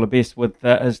wish him all the best with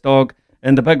his dog.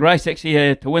 And the big race,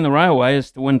 actually, to win the railway is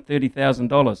to win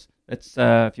 $30,000. That's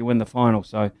if you win the final.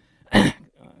 So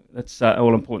that's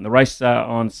all important. The race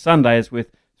on Sunday is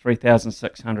worth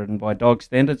 $3,600, and by dog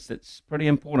standards, that's pretty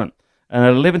important. And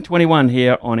at 11:21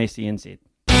 here on SENZ.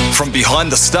 From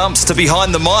behind the stumps to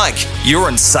behind the mic, you're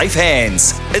in safe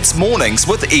hands. It's Mornings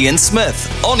with Ian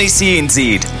Smith on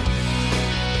SENZ.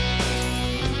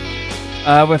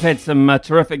 We've had some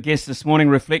terrific guests this morning,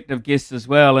 reflective guests as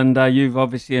well, and you've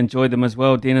obviously enjoyed them as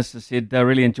well. Dennis has said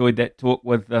really enjoyed that talk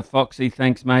with Foxy.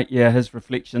 Thanks, mate. Yeah, his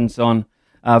reflections on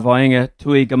Vainga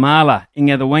Tuigamala,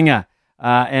 Inga the winger.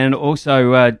 And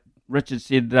also Richard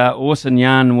said awesome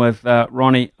yarn with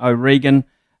Ronnie O'Regan.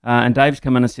 And Dave's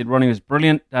come in and said Ronnie was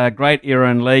brilliant, great era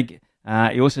in league.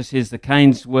 He also says the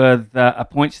Canes with a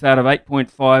point start of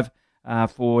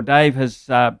 8.5 for Dave. His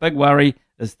big worry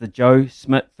is the Joe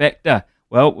Schmidt factor.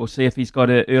 Well, we'll see if he's got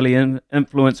an early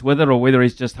influence with it or whether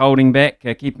he's just holding back,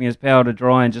 keeping his powder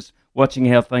dry and just watching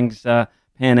how things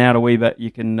pan out a wee bit.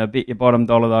 You can bet your bottom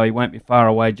dollar, though, he won't be far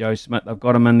away, Joe Schmidt. They've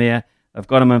got him in there. They've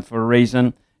got him in for a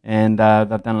reason, and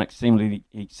they've done an extremely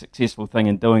successful thing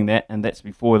in doing that, and that's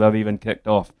before they've even kicked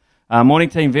off. Morning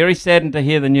team, very saddened to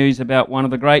hear the news about one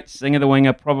of the greats, Inga the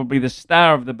winger, probably the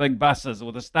star of the big buses,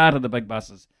 or the start of the big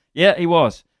buses. Yeah, he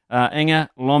was. Inga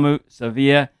Lomu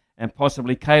Sevilla, and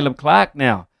possibly Caleb Clark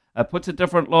now. Puts a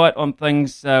different light on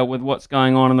things with what's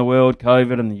going on in the world,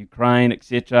 COVID and the Ukraine,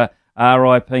 etc.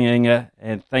 R.I.P. Inga,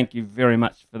 and thank you very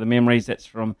much for the memories. That's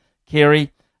from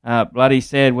Kerry. Bloody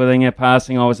sad with Inga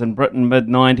passing. I was in Britain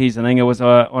mid-90s, and Inga was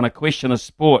on a Question of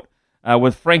Sport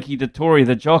with Frankie Dettori,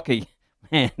 the jockey.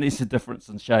 Man, there's a difference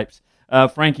in shapes.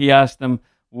 Frankie asked him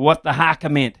what the haka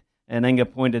meant, and Inga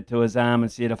pointed to his arm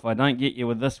and said, if I don't get you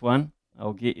with this one,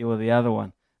 I'll get you with the other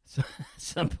one. So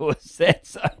simple as that.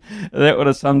 So that would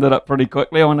have summed it up pretty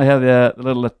quickly. I wonder how the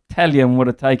little Italian would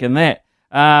have taken that.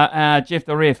 Jeff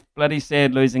the ref, bloody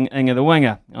sad losing Inga the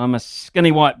winger. I'm a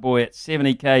skinny white boy at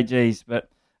 70 kgs, but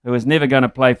who is never going to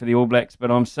play for the All Blacks, but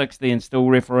I'm 60 and still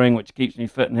refereeing, which keeps me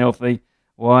fit and healthy.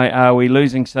 Why are we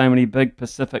losing so many big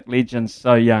Pacific legends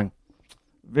so young?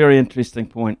 Very interesting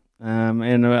point.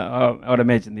 And I'd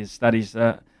imagine there's studies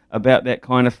about that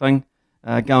kind of thing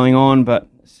going on, but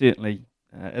certainly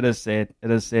it is sad. It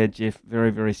is sad, Jeff.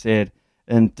 Very, very sad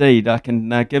indeed. I can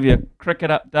give you a cricket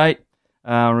update.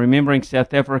 Remembering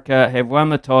South Africa have won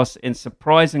the toss, and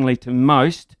surprisingly to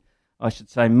most,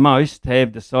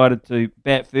 have decided to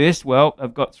bat first. Well,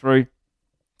 they've got through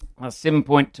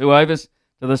 7.2 overs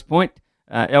to this point.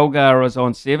 Elgar is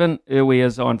on 7, Irwi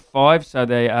is on 5, so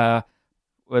they are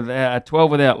with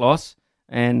 12 without loss,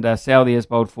 and Southey has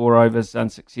bowled 4 overs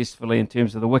unsuccessfully in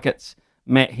terms of the wickets.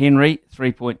 Matt Henry,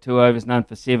 3.2 overs, none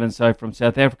for 7. So from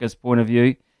South Africa's point of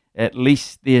view, at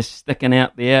least they're sticking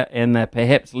out there, and they're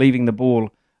perhaps leaving the ball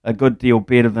a good deal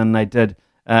better than they did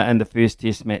in the first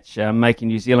Test match, making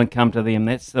New Zealand come to them.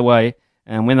 That's the way.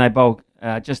 And when they bowl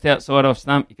just outside off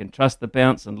stump, you can trust the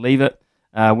bounce and leave it.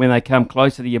 When they come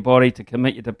closer to your body to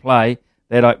commit you to play,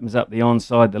 that opens up the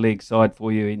onside, the leg side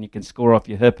for you, and you can score off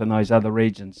your hip in those other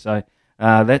regions. So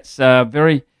that's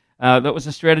that was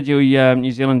a strategy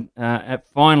New Zealand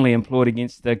finally employed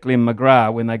against Glenn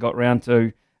McGrath when they got round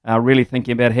to really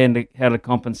thinking about how to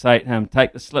compensate him.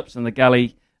 Take the slips in the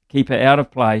gully, keep it out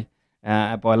of play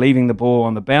by leaving the ball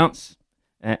on the bounce,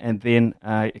 and then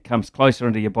it comes closer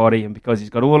into your body. And because he's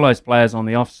got all those players on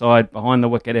the offside, behind the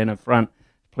wicket and in front,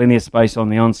 plenty of space on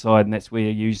the onside, and that's where you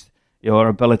use your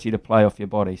ability to play off your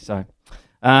body. So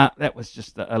that was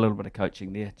just a little bit of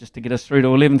coaching there, just to get us through to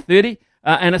 11:30.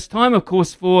 And it's time, of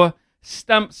course, for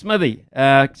Stump Smithy.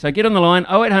 So get on the line,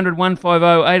 0800 150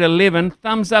 811.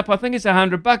 Thumbs up. I think it's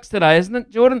 $100 today, isn't it,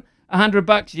 Jordan?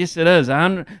 $100. Yes, it is.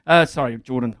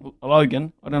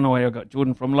 Logan. I don't know where I got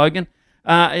Jordan from. Logan.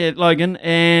 Logan.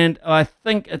 And I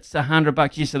think it's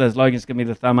 $100. Yes, it is. Logan's giving me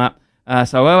the thumb up.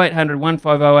 So 0800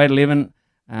 150 811.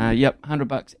 Yep,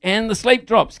 $100. And the sleep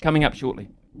drops coming up shortly.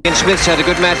 Ian Smith's had a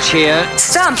good match here.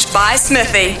 Stumped by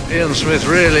Smithy. Ian Smith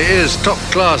really is top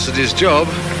class at his job.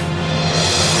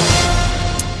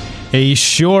 He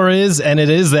sure is, and it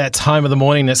is that time of the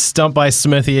morning that's Stumped by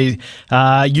Smithy.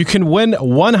 You can win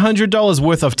 $100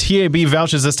 worth of TAB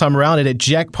vouchers this time around. It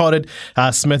jackpotted.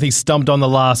 Smithy stumped on the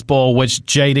last ball, which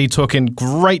JD took in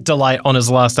great delight on his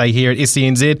last day here at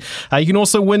SENZ. You can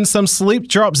also win some Sleep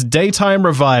Drops Daytime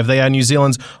Revive. They are New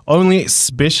Zealand's only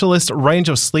specialist range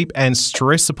of sleep and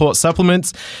stress support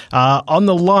supplements. On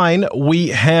the line, we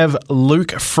have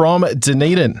Luke from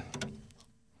Dunedin.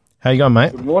 How you going,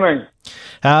 mate? Good morning.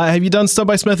 Have you done Stumped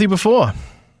by Smithy before?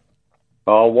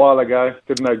 Oh, a while ago.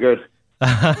 Did no good.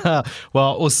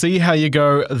 Well, we'll see how you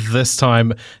go this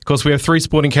time. Of course, we have 3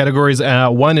 sporting categories.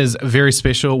 One is very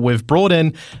special. We've brought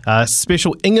in a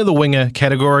special Inga the Winger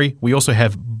category. We also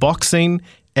have boxing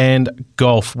and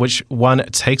golf. Which one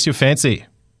takes your fancy?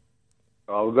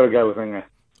 Oh, we've got to go with Inga.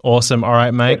 Awesome. All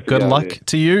right, mate. Good luck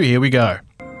to you. Here we go.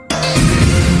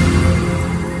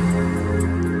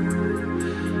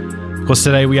 Of course,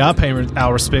 today we are paying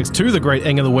our respects to the great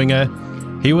Inga the Winger.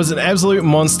 He was an absolute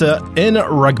monster in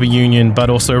rugby union, but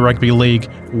also rugby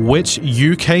league. Which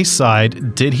UK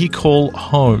side did he call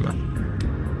home?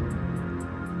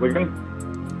 Wigan.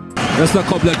 Just a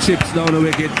couple of chips down the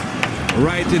wicket,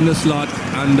 right in the slot,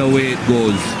 and away it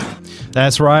goes.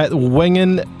 That's right,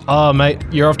 Wigan. Oh, mate,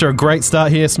 you're off to a great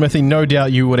start here, Smithy. No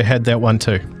doubt you would have had that one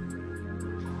too.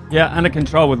 Yeah, under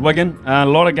control with Wigan. A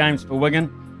lot of games for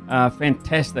Wigan.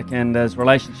 Fantastic, and his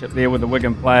relationship there with the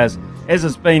Wigan players, as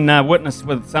has been witnessed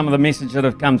with some of the messages that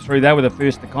have come through. They were the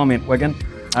first to comment, Wigan.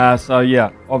 So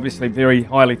yeah, obviously very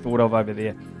highly thought of over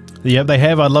there. Yep, they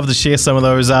have. I'd love to share some of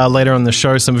those later on the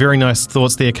show. Some very nice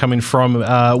thoughts there coming from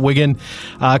Wigan.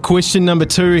 Question number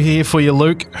 2 here for you,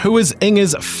 Luke. Who is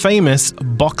Inga's famous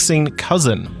boxing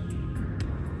cousin?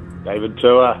 David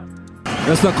Tua.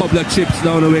 Just a couple of chips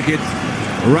down the wicket,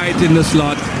 right in the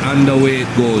slot, and away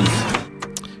it goes.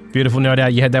 Beautiful, no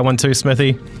doubt you had that one too,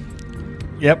 Smithy.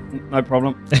 Yep, no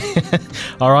problem.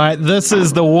 All right, this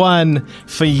is the one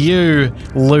for you,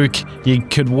 Luke. You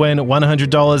could win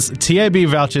 $100 TAB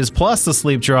vouchers plus the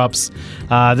sleep drops.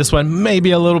 This one may be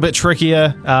a little bit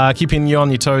trickier, keeping you on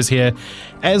your toes here.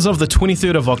 As of the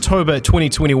 23rd of October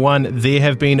 2021, there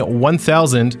have been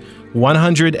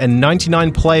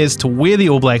 1,199 players to wear the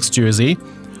All Blacks jersey.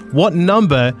 What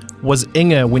number was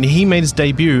Inga when he made his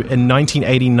debut in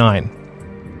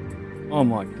 1989? Oh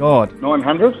my God.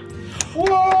 900? Whoa!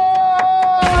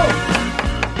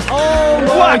 Oh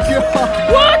my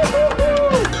God!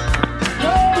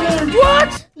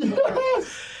 What?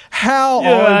 How?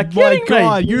 Oh my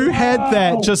God! You had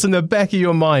that just in the back of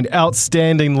your mind.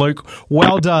 Outstanding, Luke.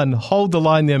 Well done. Hold the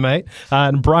line there, mate.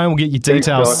 And Brian will get you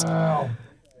details.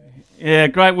 Yeah,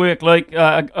 great work, Luke.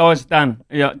 I was done.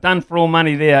 Yeah, done for all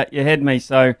money there. You had me.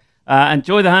 So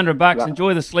enjoy the $100.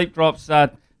 Enjoy the sleep drops.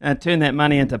 Turn that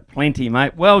money into plenty,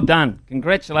 mate. Well done.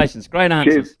 Congratulations. Great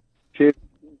answers. Cheers.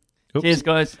 Cheers,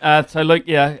 guys. So, Luke,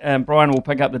 Brian will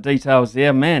pick up the details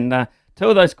there. Man, two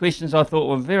of those questions I thought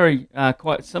were very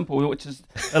quite simple, which is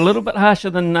a little bit harsher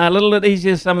than, a little bit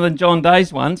easier some of than John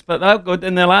Day's ones, but they were good.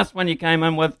 And the last one you came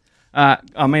in with,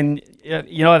 I mean,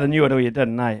 you either knew it or you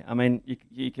didn't, eh? I mean,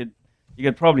 you could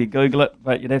probably Google it,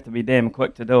 but you'd have to be damn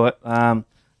quick to do it.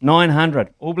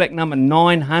 900. All Black number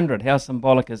 900. How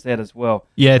symbolic is that as well?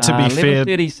 Yeah, to be fair.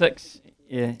 11:36.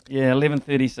 Yeah,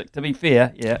 11:36. To be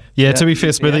fair, yeah. Yeah, to be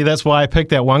fair, Smithy, that's why I picked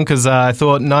that one, because I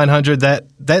thought 900, that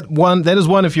is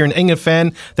one, if you're an Inga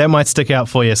fan, that might stick out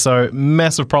for you. So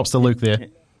massive props to Luke there.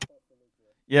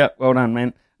 Yeah, well done,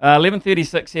 man.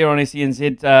 11:36 here on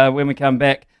SENZ. When we come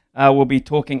back, we'll be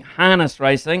talking harness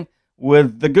racing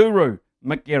with the guru,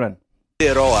 Mick Guerin.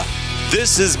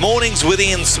 This is Mornings with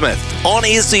Ian Smith on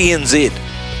SENZ.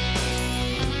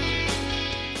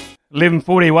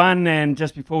 11:41, and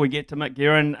just before we get to Mick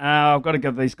Guerin, I've got to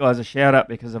give these guys a shout out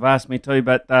because they've asked me to,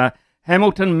 but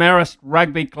Hamilton Marist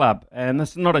Rugby Club, and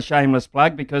this is not a shameless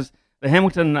plug because the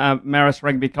Hamilton Marist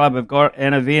Rugby Club have got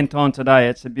an event on today.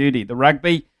 It's a beauty. The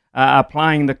rugby are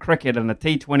playing the cricket in a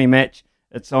T20 match.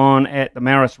 It's on at the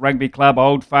Marist Rugby Club,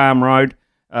 Old Farm Road.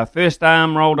 First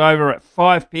arm rolled over at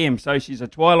 5 p.m, so she's a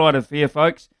twilight affair,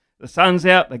 folks. The sun's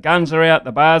out, the guns are out,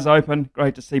 the bar's open.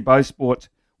 Great to see both sports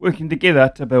working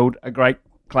together to build a great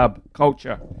club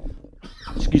culture.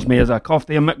 Excuse me as I cough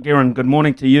there. Mick Guerin, good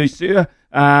morning to you, sir.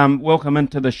 Welcome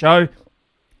into the show.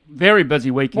 Very busy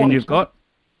weekend you've got.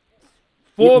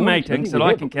 Four meetings that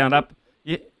I can count up.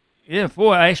 Yeah,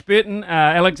 4. Ashburton,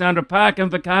 Alexandra Park,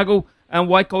 Invercargill, and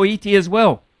Waikoiti as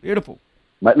well. Beautiful.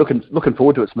 Mate, looking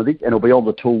forward to it, Smithy, and it'll be on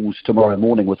the tools tomorrow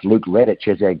morning with Luke Radich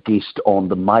as our guest on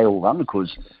the mail run,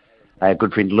 because our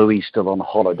good friend Louis still on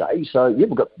holiday. So, yeah,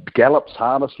 we've got gallops,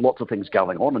 harness, lots of things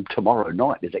going on, and tomorrow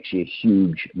night there's actually a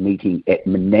huge meeting at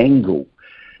Menangle.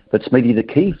 But, Smithy, the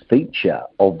key feature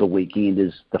of the weekend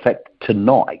is the fact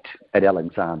tonight at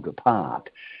Alexandra Park,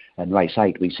 and race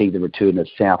 8, we see the return of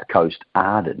South Coast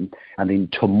Arden, and then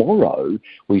tomorrow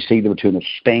we see the return of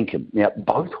Spankham. Now,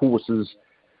 both horses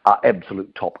are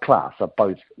absolute top class. They've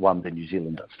both won the New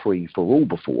Zealand Free for All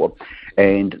before,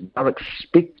 and they're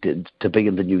expected to be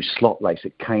in the new slot race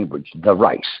at Cambridge, the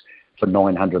race for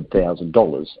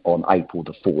 $900,000 on April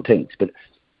the 14th. But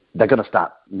they're going to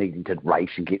start needing to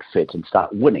race and get fit and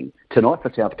start winning. Tonight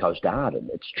for South Coast Arden,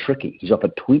 it's tricky. He's off a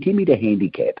 20-metre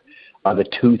handicap over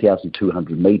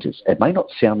 2,200 metres. It may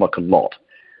not sound like a lot,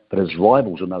 but his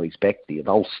rivals will know he's back there.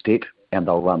 They'll step and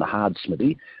they'll run hard,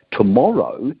 Smithy.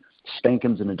 Tomorrow,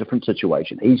 Spankham's in a different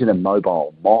situation. He's in a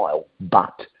mobile mile,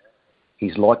 but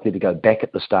he's likely to go back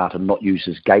at the start and not use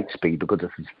his gate speed because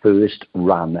it's his first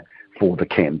run for the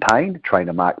campaign.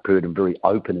 Trainer Mark Purdon very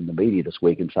open in the media this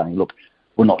week and saying, look,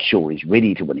 we're not sure he's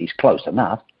ready to win. He's close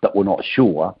enough, but we're not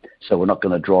sure, so we're not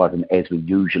going to drive him as we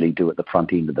usually do at the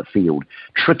front end of the field.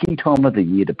 Tricky time of the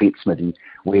year to bet, Smithy,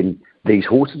 when these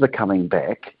horses are coming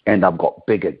back and they've got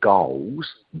bigger goals,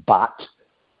 but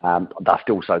they're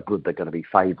still so good they're going to be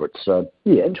favourites. So,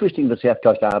 yeah, interesting for South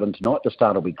Coast Arden tonight. The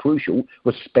start will be crucial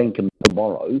with Spankham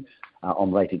tomorrow.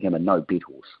 I'm rating him a no-bet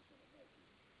horse.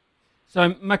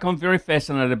 So, Mick, I'm very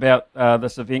fascinated about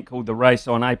this event called the race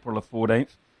on April the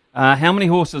 14th. How many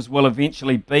horses will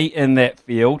eventually be in that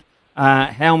field?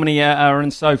 How many are in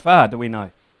so far, do we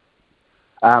know?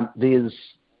 There's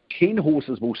 10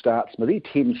 horses will start, Smithy,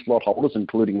 10 slot holders,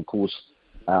 including, of course,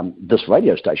 this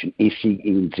radio station,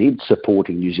 SENZ,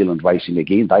 supporting New Zealand racing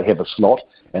again. They have a slot,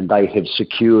 and they have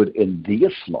secured in their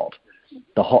slot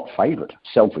the hot favourite,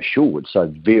 Self Assured,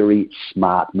 so very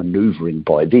smart manoeuvring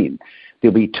by them.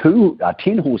 There'll be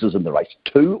 10 horses in the race,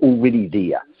 2 already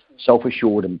there, Self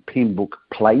Assured and Pembroke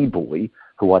Playboy,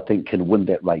 who I think can win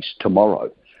that race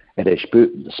tomorrow. at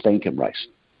Ashburton, the Spankham race.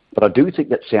 But I do think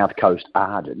that South Coast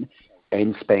Arden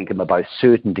and Spankham are both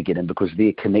certain to get in because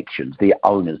their connections, their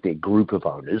owners, their group of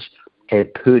owners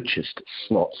have purchased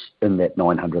slots in that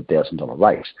 $900,000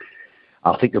 race.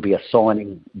 I think there'll be a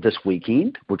signing this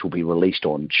weekend, which will be released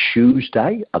on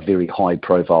Tuesday. A very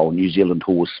high-profile New Zealand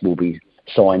horse will be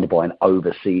signed by an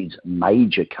overseas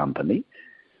major company.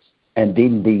 And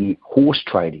then the horse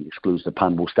trading exclusive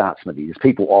pun will start, Smithy. There's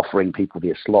people offering people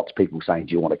their slots, people saying,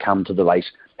 do you want to come to the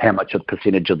race? How much of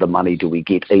percentage of the money do we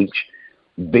get each?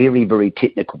 Very, very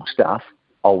technical stuff.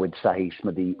 I would say,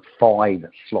 Smithy, 5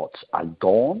 slots are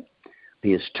gone.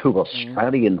 There's 2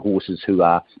 Australian horses who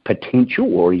are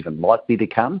potential or even likely to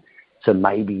come. So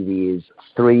maybe there's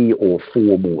 3 or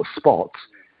 4 more spots.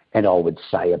 And I would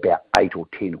say about 8 or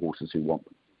 10 horses who want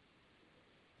them.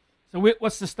 So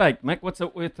what's the stake, Mick? What's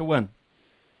it worth to win?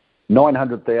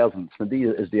 900,000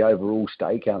 is the overall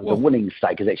stake. The winning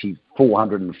stake is actually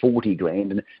 440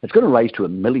 grand, and it's going to raise to $1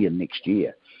 million next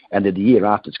year. And then the year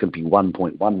after, it's going to be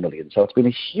 1.1 million. So it's been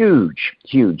a huge,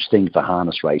 huge thing for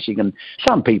harness racing. And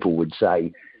some people would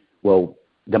say, well,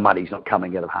 the money's not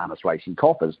coming out of harness racing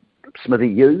coffers. Smithy,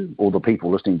 you or the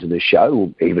people listening to this show,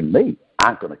 or even me,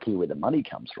 aren't going to care where the money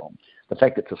comes from. The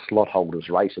fact that it's a slot holders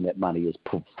race and that money is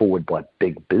put forward by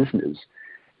big business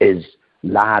is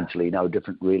largely no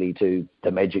different really to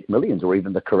the Magic Millions or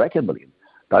even the Karaka Million.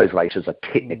 Those races are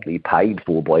technically paid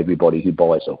for by everybody who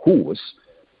buys a horse,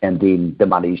 and then the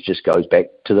money just goes back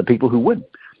to the people who win.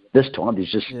 This time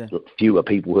there's just fewer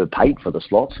people who have paid for the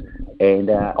slots, and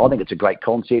I think it's a great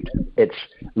concept. It's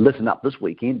listen up this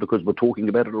weekend because we're talking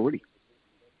about it already.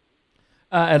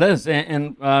 It is,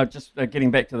 and just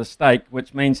getting back to the stake,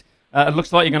 which means it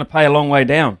looks like you're going to pay a long way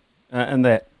down in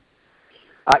that.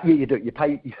 Yeah, you do. You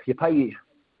pay.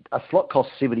 A slot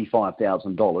costs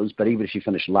 $75,000, but even if you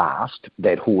finish last,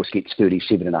 that horse gets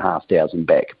 $37,500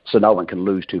 back. So no one can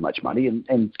lose too much money,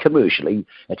 and commercially,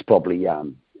 it's probably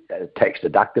tax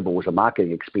deductible as a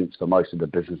marketing expense for most of the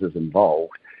businesses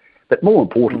involved. But more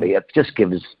importantly, it just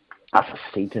gives us a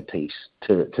centerpiece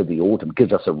to the autumn. It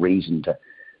gives us a reason to,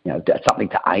 something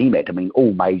to aim at. I mean,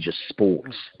 all major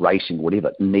sports, racing,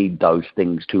 whatever, need those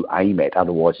things to aim at.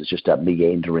 Otherwise, it's just a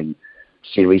meandering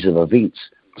series of events.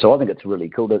 So I think it's really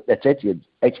cool. That's actually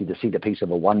the centrepiece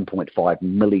of a $1.5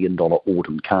 million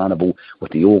autumn carnival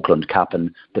with the Auckland Cup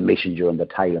and the Messenger and the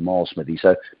Taylor Mile, Smithy.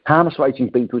 So harness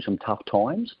racing's been through some tough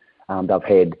times. They've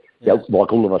had,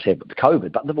 like all of us have with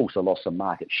COVID, but they've also lost some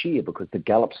market share because the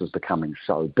gallops is becoming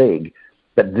so big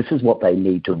that this is what they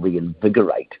need to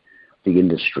reinvigorate the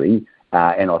industry.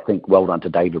 And I think well done to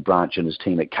David Branch and his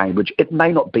team at Cambridge. It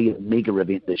may not be a mega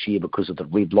event this year because of the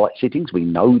red light settings. We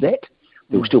know that.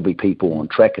 There'll still be people on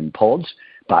track and pods,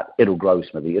 but it'll grow,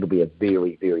 Smithy. It'll be a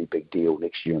very, very big deal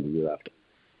next year and the year after.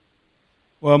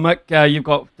 Well, Mick, you've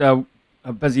got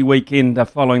a busy weekend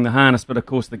following the harness, but of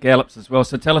course the gallops as well.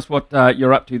 So tell us what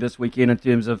you're up to this weekend in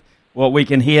terms of what we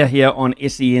can hear here on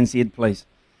SENZ, please.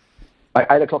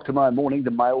 8 o'clock tomorrow morning,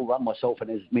 the mail run. Myself and,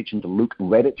 as mentioned, Luke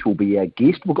Radich will be our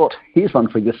guest. Here's one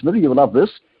for you, Smithy. You'll love this.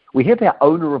 We have our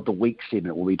Owner of the Week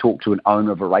segment where we talk to an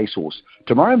owner of a racehorse.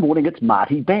 Tomorrow morning, it's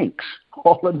Marty Banks,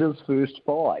 Hollander's First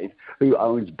Five, who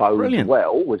owns Bowden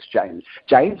Well with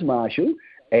James Marshall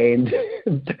and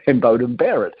Bowden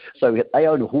Barrett. So they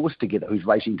own a horse together who's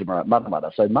racing tomorrow at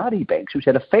Mudda. So Marty Banks, who's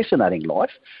had a fascinating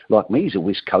life, like me, he's a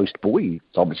West Coast boy. He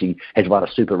obviously has won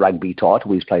a Super Rugby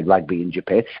title. He's played rugby in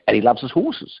Japan, and he loves his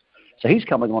horses. So he's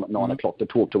coming on at 9 o'clock to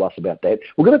talk to us about that.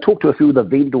 We're going to talk to a few of the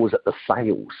vendors at the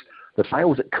sales. The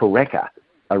sales at Karaka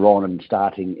are on and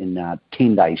starting in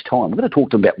 10 days' time. We're going to talk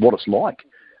to them about what it's like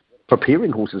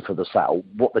preparing horses for the sale,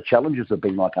 what the challenges have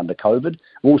been like under COVID.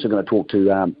 We're also going to talk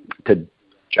to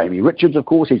Jamie Richards, of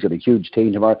course. He's got a huge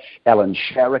team tomorrow. Alan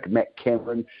Sharrock, Matt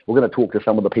Cameron. We're going to talk to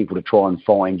some of the people to try and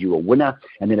find you a winner.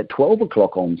 And then at 12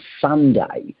 o'clock on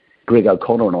Sunday, Greg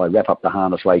O'Connor and I wrap up the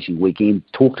harness racing weekend,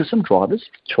 talk to some drivers,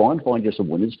 try and find you some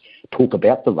winners, talk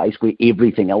about the race, where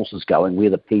everything else is going, where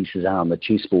the pieces are on the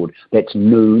chessboard. That's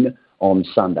noon on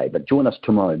Sunday. But join us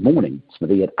tomorrow morning,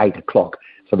 Smithy, at 8 o'clock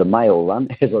for the mail run.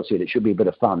 As I said, it should be a bit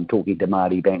of fun talking to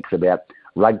Marty Banks about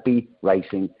rugby,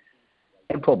 racing,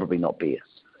 and probably not beer.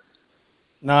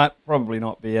 No, probably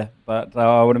not beer, but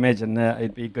I would imagine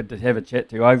it'd be good to have a chat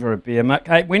to over a beer.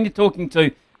 Hey, when you're talking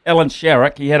to Alan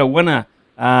Sharrock, he had a winner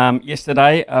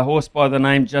yesterday, a horse by the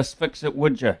name Just Fix It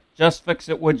Would Ya. Just Fix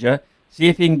It Would Ya. See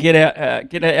if you can get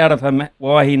out of him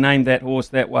why he named that horse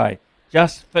that way.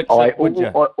 Just Fix It Would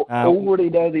Ya. I already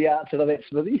know the answer to that,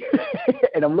 Smithy,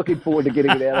 and I'm looking forward to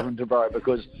getting it out of him tomorrow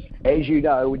because, as you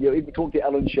know, when you talk to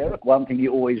Alan Sharrock, one thing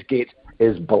you always get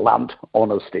is blunt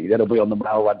honesty. That'll be on the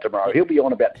mail run tomorrow. He'll be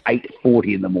on about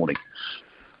 8:40 in the morning.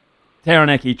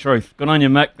 Taranaki Truth. Good on you,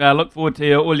 Mick. Look forward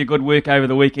to all your good work over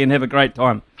the weekend. Have a great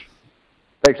time.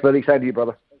 Thanks, Smithy. Same to you,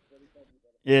 brother.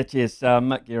 Yeah, cheers.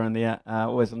 Mick Guerin there.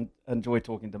 Always enjoy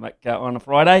talking to Mick on a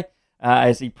Friday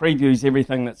as he previews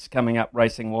everything that's coming up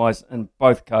racing-wise in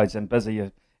both codes, and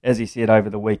busy, as he said, over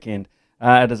the weekend.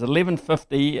 It is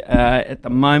 11:50 at the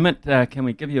moment. Can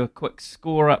we give you a quick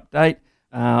score update?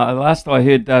 Last I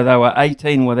heard, they were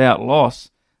 18 without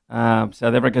loss. South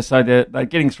Africa, so they're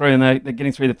getting through, and they're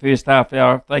getting through the first half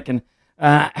hour. If they can,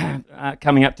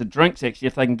 coming up to drinks, actually,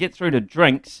 if they can get through to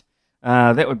drinks,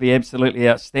 that would be absolutely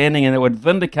outstanding, and it would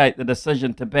vindicate the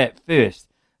decision to bat first.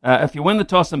 If you win the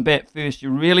toss and bat first, you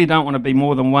really don't want to be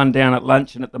more than one down at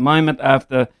lunch, and at the moment,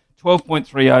 after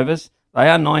 12.3 overs, they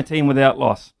are 19 without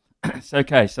loss. It's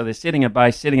okay, so they're setting a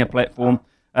base, setting a platform,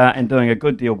 and doing a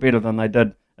good deal better than they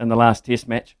did in the last test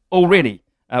match already.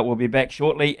 We'll be back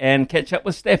shortly and catch up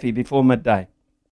with Staffy before midday.